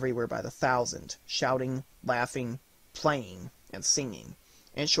about everywhere by the thousand, shouting, laughing, playing, and singing,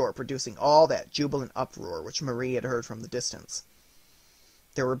 in short, producing all that jubilant uproar which Marie had heard from the distance.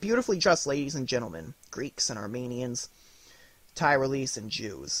 There were beautifully dressed ladies and gentlemen, Greeks and Armenians, Tyrolese and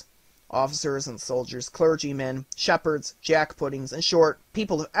Jews, officers and soldiers, clergymen, shepherds, jack-puddings, in short,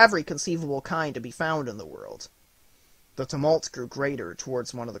 people of every conceivable kind to be found in the world. The tumult grew greater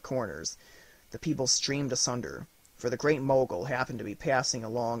towards one of the corners. The people streamed asunder, for the great mogul happened to be passing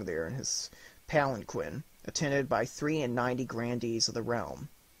along there in his palanquin, attended by 93 grandees of the realm,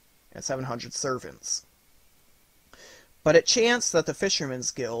 and 700 servants. But it chanced that the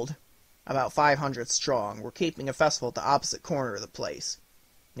Fishermen's Guild, about 500 strong, were keeping a festival at the opposite corner of the place.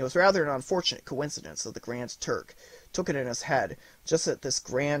 It was rather an unfortunate coincidence that the Grand Turk took it in his head just at this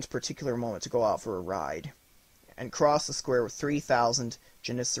grand particular moment to go out for a ride, and cross the square with 3,000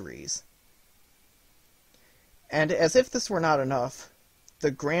 janissaries. And as if this were not enough,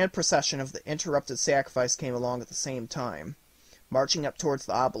 the grand procession of the interrupted sacrifice came along at the same time, marching up towards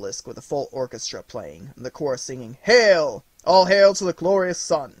the obelisk with a full orchestra playing, and the chorus singing, "Hail! All hail to the glorious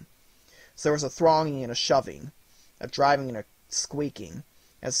sun!" So there was a thronging and a shoving, a driving and a squeaking,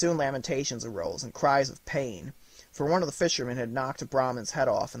 and soon lamentations arose, and cries of pain, for one of the fishermen had knocked a Brahmin's head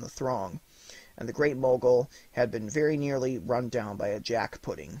off in the throng, and the great mogul had been very nearly run down by a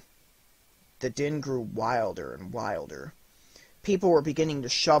jack-pudding. The din grew wilder and wilder. People were beginning to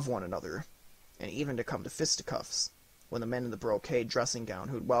shove one another, and even to come to fisticuffs, when the men in the brocade dressing-gown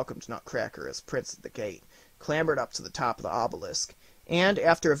who had welcomed Nutcracker as prince at the gate clambered up to the top of the obelisk, and,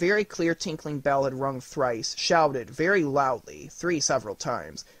 after a very clear tinkling bell had rung thrice, shouted very loudly, several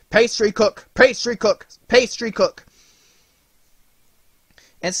times, "Pastry cook! Pastry cook! Pastry cook!"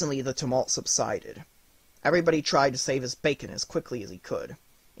 Instantly the tumult subsided. Everybody tried to save his bacon as quickly as he could,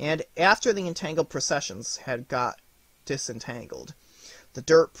 and after the entangled processions had got disentangled, The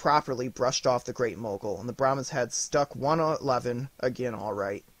dirt properly brushed off the Great Mogul, and the Brahmin's head stuck 111 again all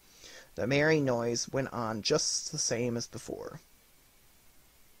right. The merry noise went on just the same as before.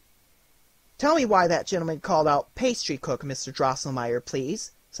 "Tell me why that gentleman called out, 'Pastry cook, Mr. Drosselmeyer,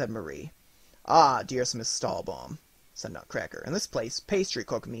 please,'" said Marie. "Ah, dearest Miss Stahlbaum," said Nutcracker, "in this place pastry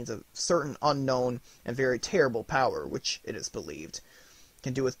cook means a certain unknown and very terrible power, which, it is believed,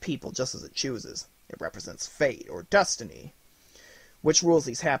 can do with people just as it chooses. It represents fate, or destiny, which rules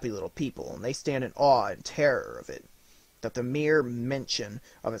these happy little people, and they stand in awe and terror of it, that the mere mention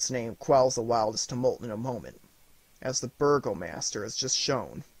of its name quells the wildest tumult in a moment, as the burgomaster has just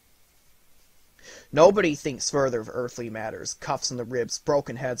shown. Nobody thinks further of earthly matters, cuffs in the ribs,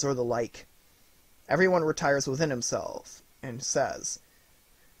 broken heads, or the like. Everyone retires within himself, and says,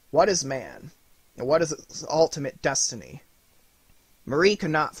 'What is man, and what is its ultimate destiny?'" Marie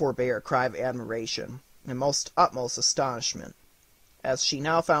could not forbear a cry of admiration and utmost astonishment, as she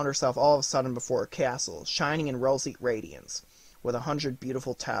now found herself all of a sudden before a castle, shining in rosy radiance, with 100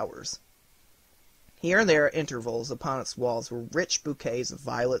 beautiful towers. Here and there at intervals upon its walls were rich bouquets of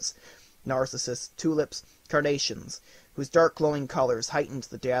violets, narcissus, tulips, carnations, whose dark glowing colors heightened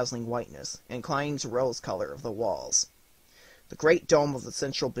the dazzling whiteness, inclining to rose color of the walls. The great dome of the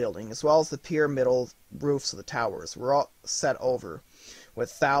central building, as well as the pyramidal roofs of the towers, were all set over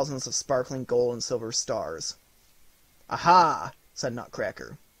with thousands of sparkling gold and silver stars. "Aha!" said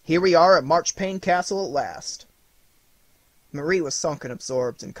Nutcracker. "Here we are at Marchpane Castle at last." Marie was sunk and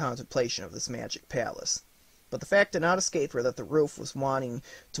absorbed in contemplation of this magic palace, but the fact did not escape her that the roof was wanting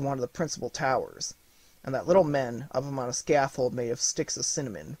to one of the principal towers, and that little men, up on a scaffold made of sticks of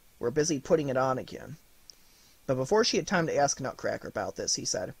cinnamon, were busy putting it on again. But before she had time to ask Nutcracker about this, he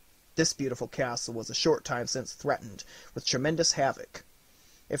said, "This beautiful castle was a short time since threatened with tremendous havoc,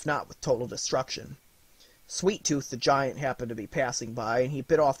 if not with total destruction. Sweet Tooth the giant happened to be passing by, and he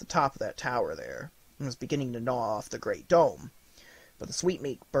bit off the top of that tower there, and was beginning to gnaw off the great dome. But the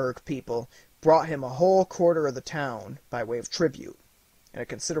Sweetmeatburg people brought him a whole quarter of the town by way of tribute, and a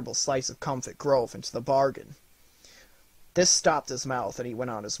considerable slice of Comfort Grove into the bargain. This stopped his mouth, and he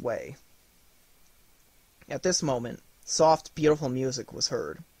went on his way." At this moment, soft, beautiful music was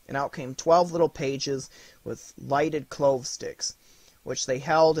heard, and out came 12 little pages with lighted clove sticks, which they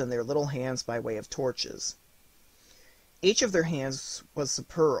held in their little hands by way of torches. Each of their hands was a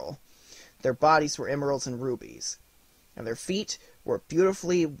pearl, their bodies were emeralds and rubies, and their feet were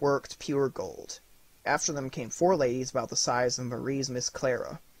beautifully worked pure gold. After them came 4 ladies about the size of Marie's Miss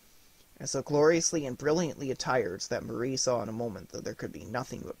Clara, and so gloriously and brilliantly attired that Marie saw in a moment that there could be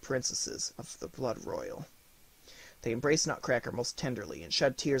nothing but princesses of the blood royal. They embraced Nutcracker most tenderly, and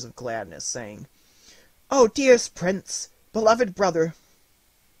shed tears of gladness, saying, "Oh, dearest prince, beloved brother!"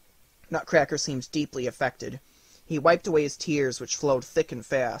 Nutcracker seemed deeply affected. He wiped away his tears, which flowed thick and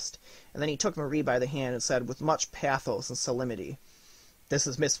fast, and then he took Marie by the hand and said with much pathos and solemnity, "This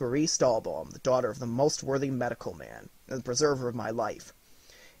is Miss Marie Stahlbaum, the daughter of the most worthy medical man, and the preserver of my life.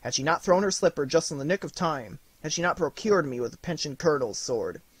 Had she not thrown her slipper just in the nick of time, had she not procured me with the pensioned colonel's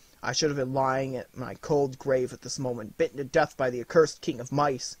sword, I should have been lying at my cold grave at this moment, bitten to death by the accursed king of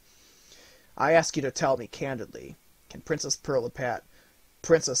mice. I ask you to tell me candidly, can Princess Pirlipat,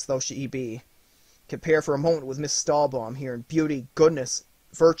 princess though she be, compare for a moment with Miss Stahlbaum here in beauty, goodness,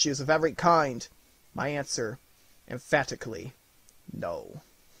 virtues of every kind? My answer, emphatically, no."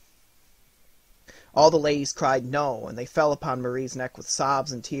 All the ladies cried no, and they fell upon Marie's neck with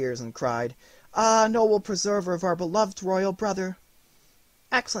sobs and tears, and cried, "Ah, noble preserver of our beloved royal brother!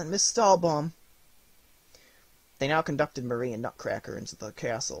 Excellent Miss Stahlbaum!" They now conducted Marie and Nutcracker into the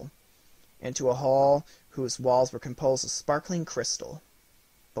castle, into a hall whose walls were composed of sparkling crystal.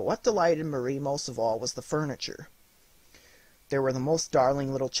 But what delighted Marie most of all was the furniture. There were the most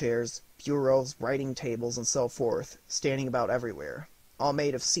darling little chairs, bureaus, writing tables, and so forth, standing about everywhere, all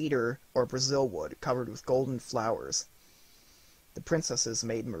made of cedar or Brazil wood, covered with golden flowers. The princesses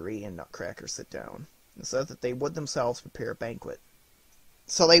made Marie and Nutcracker sit down, and said that they would themselves prepare a banquet.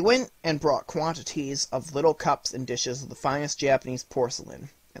 So they went and brought quantities of little cups and dishes of the finest Japanese porcelain,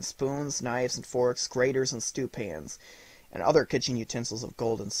 and spoons, knives and forks, graters and stewpans, and other kitchen utensils of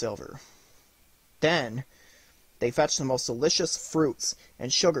gold and silver. Then they fetched the most delicious fruits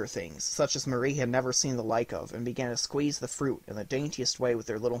and sugar things, such as Marie had never seen the like of, and began to squeeze the fruit in the daintiest way with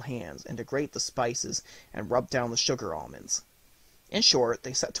their little hands, and to grate the spices and rub down the sugar almonds. In short,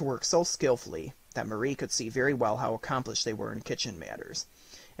 they set to work so skillfully that Marie could see very well how accomplished they were in kitchen matters,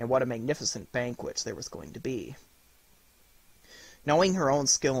 and what a magnificent banquet there was going to be. Knowing her own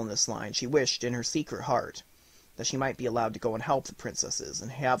skill in this line, she wished, in her secret heart, that she might be allowed to go and help the princesses,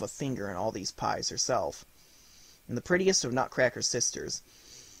 and have a finger in all these pies herself. and the prettiest of Nutcracker's sisters,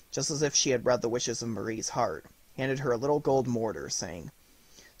 just as if she had read the wishes of Marie's heart, handed her a little gold mortar, saying,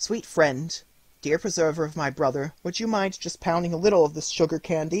 "Sweet friend, dear preserver of my brother, would you mind just pounding a little of this sugar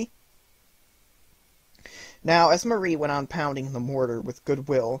candy?" Now, as Marie went on pounding the mortar with good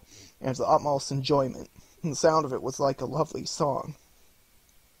will and the utmost enjoyment, and the sound of it was like a lovely song,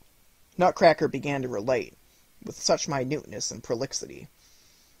 Nutcracker began to relate, with such minuteness and prolixity,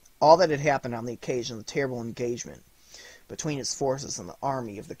 all that had happened on the occasion of the terrible engagement between his forces and the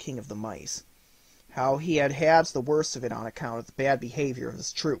army of the King of the Mice, how he had had the worst of it on account of the bad behavior of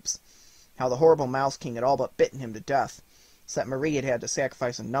his troops, how the horrible Mouse King had all but bitten him to death, so that Marie had had to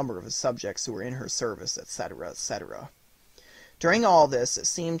sacrifice a number of his subjects who were in her service, etc., etc. During all this, it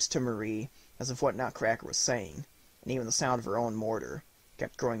seemed to Marie as if what Nutcracker was saying, and even the sound of her own mortar,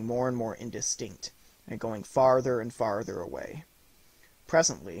 kept growing more and more indistinct, and going farther and farther away.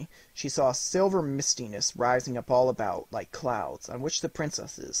 Presently, she saw a silver mistiness rising up all about, like clouds, on which the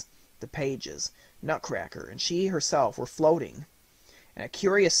princesses, the pages, Nutcracker, and she herself were floating, and a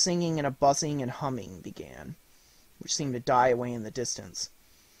curious singing and a buzzing and humming began, which seemed to die away in the distance,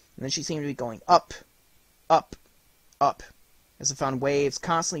 and then she seemed to be going up, up, up, as if on waves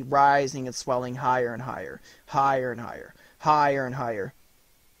constantly rising and swelling higher and higher, higher and higher, higher and higher.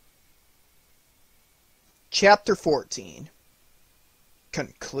 Chapter 14.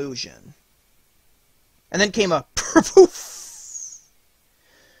 Conclusion. And then came a poof,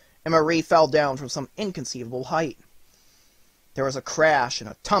 and Marie fell down from some inconceivable height. There was a crash and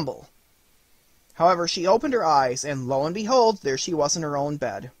a tumble. However, she opened her eyes, and lo and behold, there she was in her own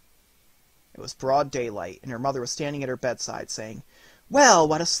bed. It was broad daylight, and her mother was standing at her bedside, saying, "Well,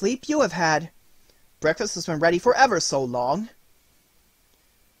 what a sleep you have had! Breakfast has been ready for ever so long."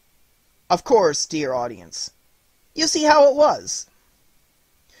 Of course, dear audience, you see how it was.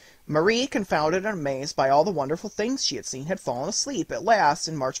 Marie, confounded and amazed by all the wonderful things she had seen, had fallen asleep at last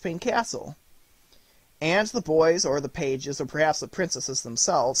in Marchpane Castle, and the boys, or the pages, or perhaps the princesses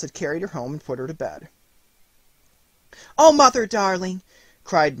themselves, had carried her home and put her to bed. "Oh, mother darling,"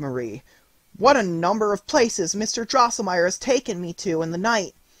 cried Marie, "what a number of places Mr. Drosselmeyer has taken me to in the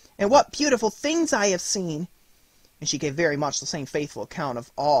night, and what beautiful things I have seen!" And she gave very much the same faithful account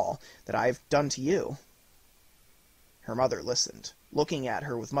of all that I have done to you. Her mother listened, looking at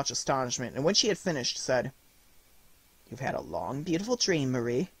her with much astonishment, and when she had finished, said, "You've had a long, beautiful dream,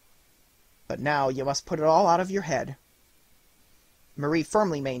 Marie, but now you must put it all out of your head." Marie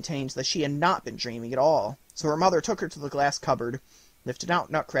firmly maintained that she had not been dreaming at all, so her mother took her to the glass cupboard, lifted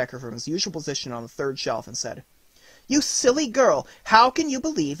out Nutcracker from his usual position on the third shelf, and said, "You silly girl, how can you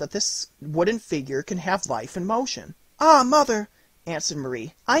believe that this wooden figure can have life and motion?" "Ah, mother," answered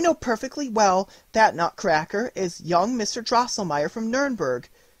Marie, "I know perfectly well that Nutcracker is young Mr. Drosselmeyer from Nurnberg,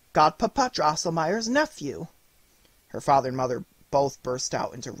 Godpapa Drosselmeyer's nephew." Her father and mother both burst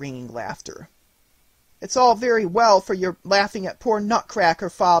out into ringing laughter. "It's all very well for your laughing at poor Nutcracker,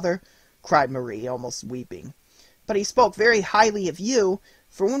 father," cried Marie, almost weeping, "but he spoke very highly of you,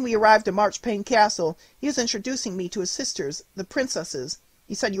 for when we arrived at Marchpane Castle, he was introducing me to his sisters, the princesses.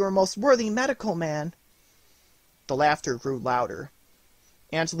 He said you were a most worthy medical man." The laughter grew louder,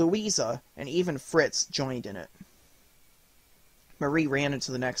 and Louisa and even Fritz joined in it. Marie ran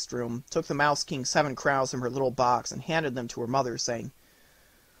into the next room, took the Mouse King's 7 crowns from her little box, and handed them to her mother, saying,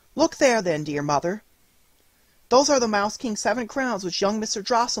 "Look there, then, dear mother. Those are the Mouse King's 7 crowns which young Mr.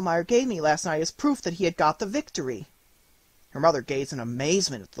 Drosselmeyer gave me last night as proof that he had got the victory." Her mother gazed in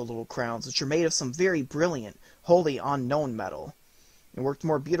amazement at the little crowns, which were made of some very brilliant, wholly unknown metal, and worked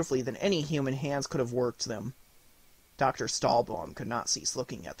more beautifully than any human hands could have worked them. Dr. Stahlbaum could not cease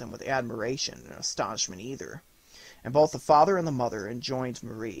looking at them with admiration and astonishment either, and both the father and the mother enjoined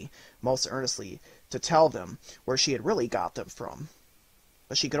Marie most earnestly to tell them where she had really got them from.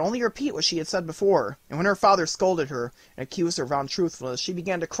 But she could only repeat what she had said before, and when her father scolded her and accused her of untruthfulness, she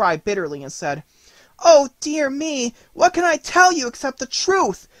began to cry bitterly and said, "Oh, dear me, what can I tell you except the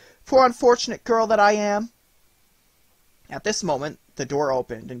truth, poor unfortunate girl that I am?" At this moment the door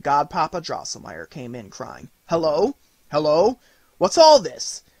opened, and Godpapa Drosselmeyer came in, crying, "Hello, hello, what's all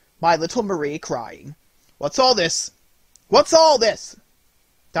this? My little Marie crying. What's all this? What's all this?"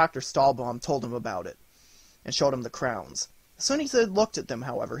 Dr. Stahlbaum told him about it, and showed him the crowns. As soon as he had looked at them,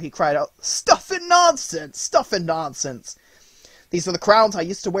 however, he cried out, "Stuff and nonsense! Stuff and nonsense! These are the crowns I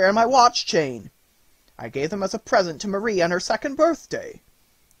used to wear in my watch chain. I gave them as a present to Marie on her 2nd birthday.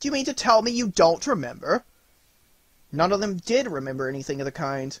 Do you mean to tell me you don't remember?" None of them did remember anything of the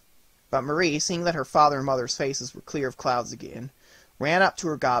kind, but Marie, seeing that her father and mother's faces were clear of clouds again, ran up to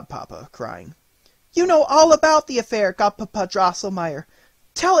her godpapa, crying, "You know all about the affair, Godpapa Drosselmeyer.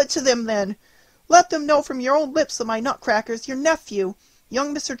 Tell it to them, then. Let them know from your own lips, O my Nutcrackers, your nephew,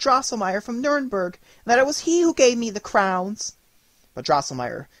 young Mr. Drosselmeyer from Nuremberg, that it was he who gave me the crowns." But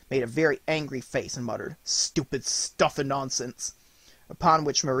Drosselmeyer made a very angry face and muttered, "Stupid stuff and nonsense!" Upon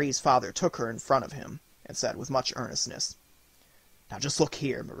which Marie's father took her in front of him, and said with much earnestness, "Now just look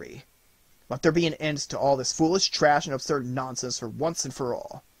here, Marie. Let there be an end to all this foolish trash and absurd nonsense for once and for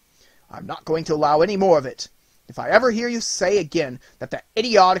all. I'm not going to allow any more of it. If I ever hear you say again that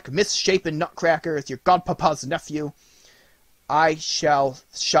idiotic, misshapen Nutcracker is your godpapa's nephew, I shall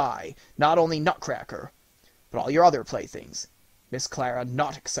shy not only Nutcracker, but all your other playthings, Miss Clara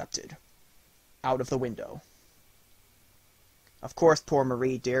not excepted, out of the window." Of course poor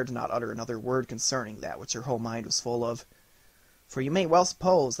Marie dared not utter another word concerning that which her whole mind was full of, for you may well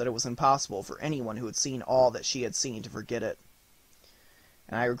suppose that it was impossible for anyone who had seen all that she had seen to forget it.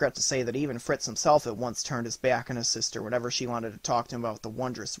 And I regret to say that even Fritz himself at once turned his back on his sister whenever she wanted to talk to him about the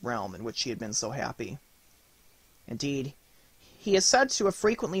wondrous realm in which she had been so happy. Indeed, he is said to have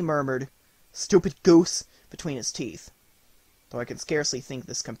frequently murmured, "Stupid goose," between his teeth, though I can scarcely think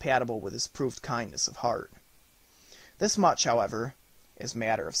this compatible with his proved kindness of heart. This much, however, is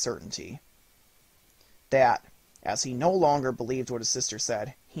matter of certainty, that, as he no longer believed what his sister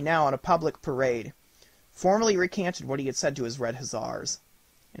said, he now, on a public parade, formally recanted what he had said to his red hussars,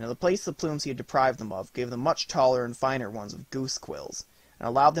 and in the place of the plumes he had deprived them of, gave them much taller and finer ones of goose quills, and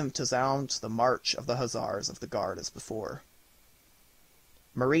allowed them to sound the march of the hussars of the guard as before.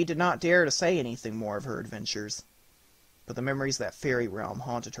 Marie did not dare to say anything more of her adventures, but the memories of that fairy realm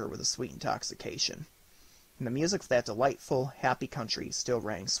haunted her with a sweet intoxication, and the music of that delightful, happy country still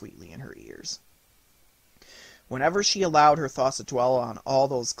rang sweetly in her ears. Whenever she allowed her thoughts to dwell on all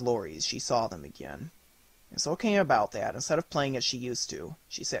those glories, she saw them again. And so it came about that, instead of playing as she used to,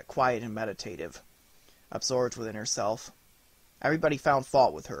 she sat quiet and meditative, absorbed within herself. Everybody found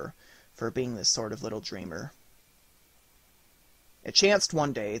fault with her for being this sort of little dreamer. It chanced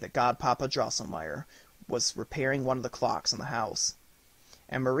one day that Godpapa Drosselmeyer was repairing one of the clocks in the house,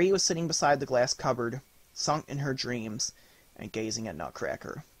 and Marie was sitting beside the glass cupboard, sunk in her dreams, and gazing at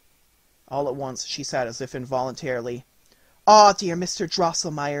Nutcracker. All at once she said, as if involuntarily, "Ah, dear Mr.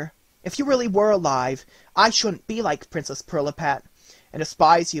 Drosselmeyer, if you really were alive, I shouldn't be like Princess Pirlipat, and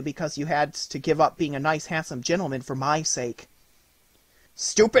despise you because you had to give up being a nice handsome gentleman for my sake."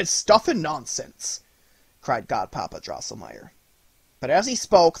 "Stupid stuff and nonsense!" cried Godpapa Drosselmeyer. But as he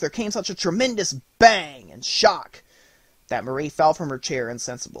spoke, there came such a tremendous bang and shock that Marie fell from her chair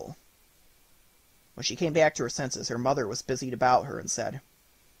insensible. When she came back to her senses, her mother was busied about her and said,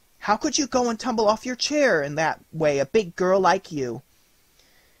 "How could you go and tumble off your chair in that way, a big girl like you?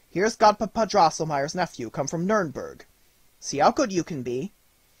 Here's Godpapa Drosselmeyer's nephew come from Nuremberg. See how good you can be."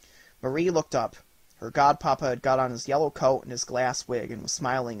 Marie looked up. Her godpapa had got on his yellow coat and his glass wig, and was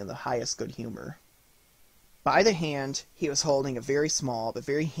smiling in the highest good humor. By the hand he was holding a very small but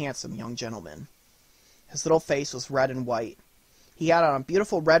very handsome young gentleman. His little face was red and white. He had on a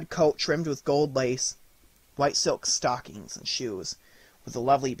beautiful red coat trimmed with gold lace, white silk stockings and shoes, with a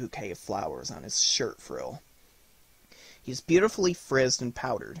lovely bouquet of flowers on his shirt frill. He was beautifully frizzed and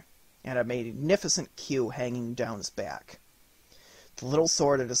powdered, and had a magnificent queue hanging down his back. The little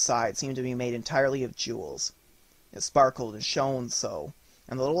sword at his side seemed to be made entirely of jewels. It sparkled and shone so,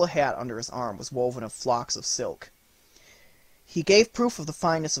 and the little hat under his arm was woven of flocks of silk. He gave proof of the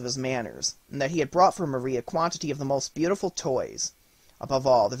fineness of his manners, and that he had brought for Marie a quantity of the most beautiful toys, above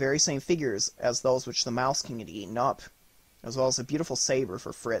all, the very same figures as those which the Mouse King had eaten up, as well as a beautiful saber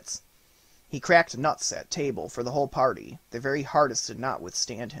for Fritz. He cracked nuts at table for the whole party. The very hardest did not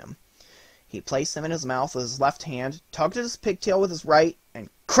withstand him. He placed them in his mouth with his left hand, tugged at his pigtail with his right, and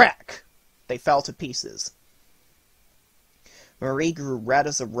crack! They fell to pieces. Marie grew red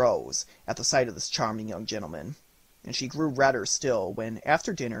as a rose at the sight of this charming young gentleman, and she grew redder still when,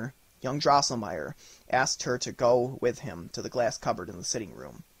 after dinner, young Drosselmeyer asked her to go with him to the glass cupboard in the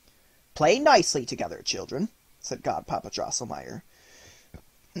sitting-room. "Play nicely together, children," said Godpapa Drosselmeyer.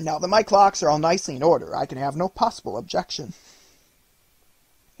 "Now that my clocks are all nicely in order, I can have no possible objection."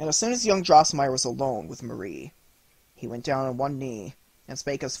 And as soon as young Drosselmeyer was alone with Marie, he went down on one knee, and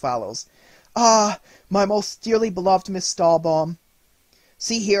spake as follows. "Ah, my most dearly beloved Miss Stahlbaum,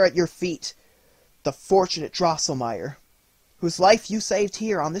 see here at your feet the fortunate Drosselmeyer, whose life you saved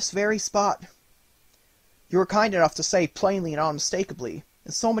here on this very spot. You were kind enough to say plainly and unmistakably,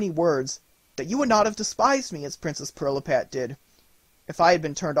 in so many words, that you would not have despised me as Princess Pirlipat did, if I had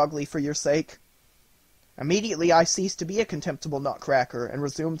been turned ugly for your sake. Immediately I ceased to be a contemptible Nutcracker, and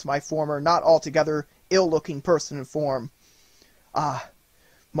resumed my former not altogether ill-looking person and form. Ah,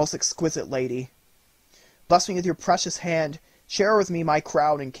 most exquisite lady, bless me with your precious hand, share with me my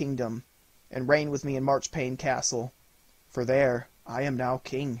crown and kingdom. and reign with me in Marchpane Castle, for there I am now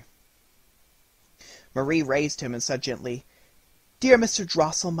king." Marie raised him and said gently, "Dear Mr.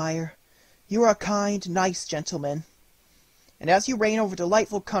 Drosselmeyer, you are a kind, nice gentleman, and as you reign over a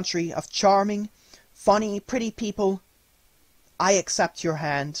delightful country of charming, funny, pretty people, I accept your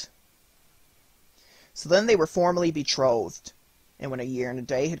hand." So then they were formally betrothed, and when a year and a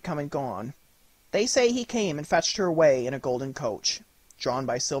day had come and gone, they say he came and fetched her away in a golden coach, drawn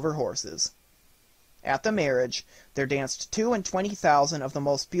by silver horses. At the marriage there danced 22,000 of the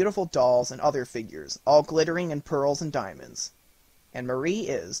most beautiful dolls and other figures, all glittering in pearls and diamonds. And Marie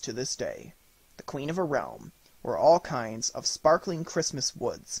is, to this day, the queen of a realm where all kinds of sparkling Christmas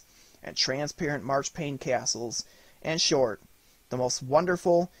woods and transparent marchpane castles, in short, the most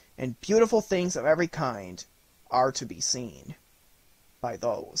wonderful and beautiful things of every kind, are to be seen by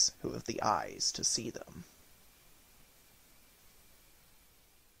those who have the eyes to see them.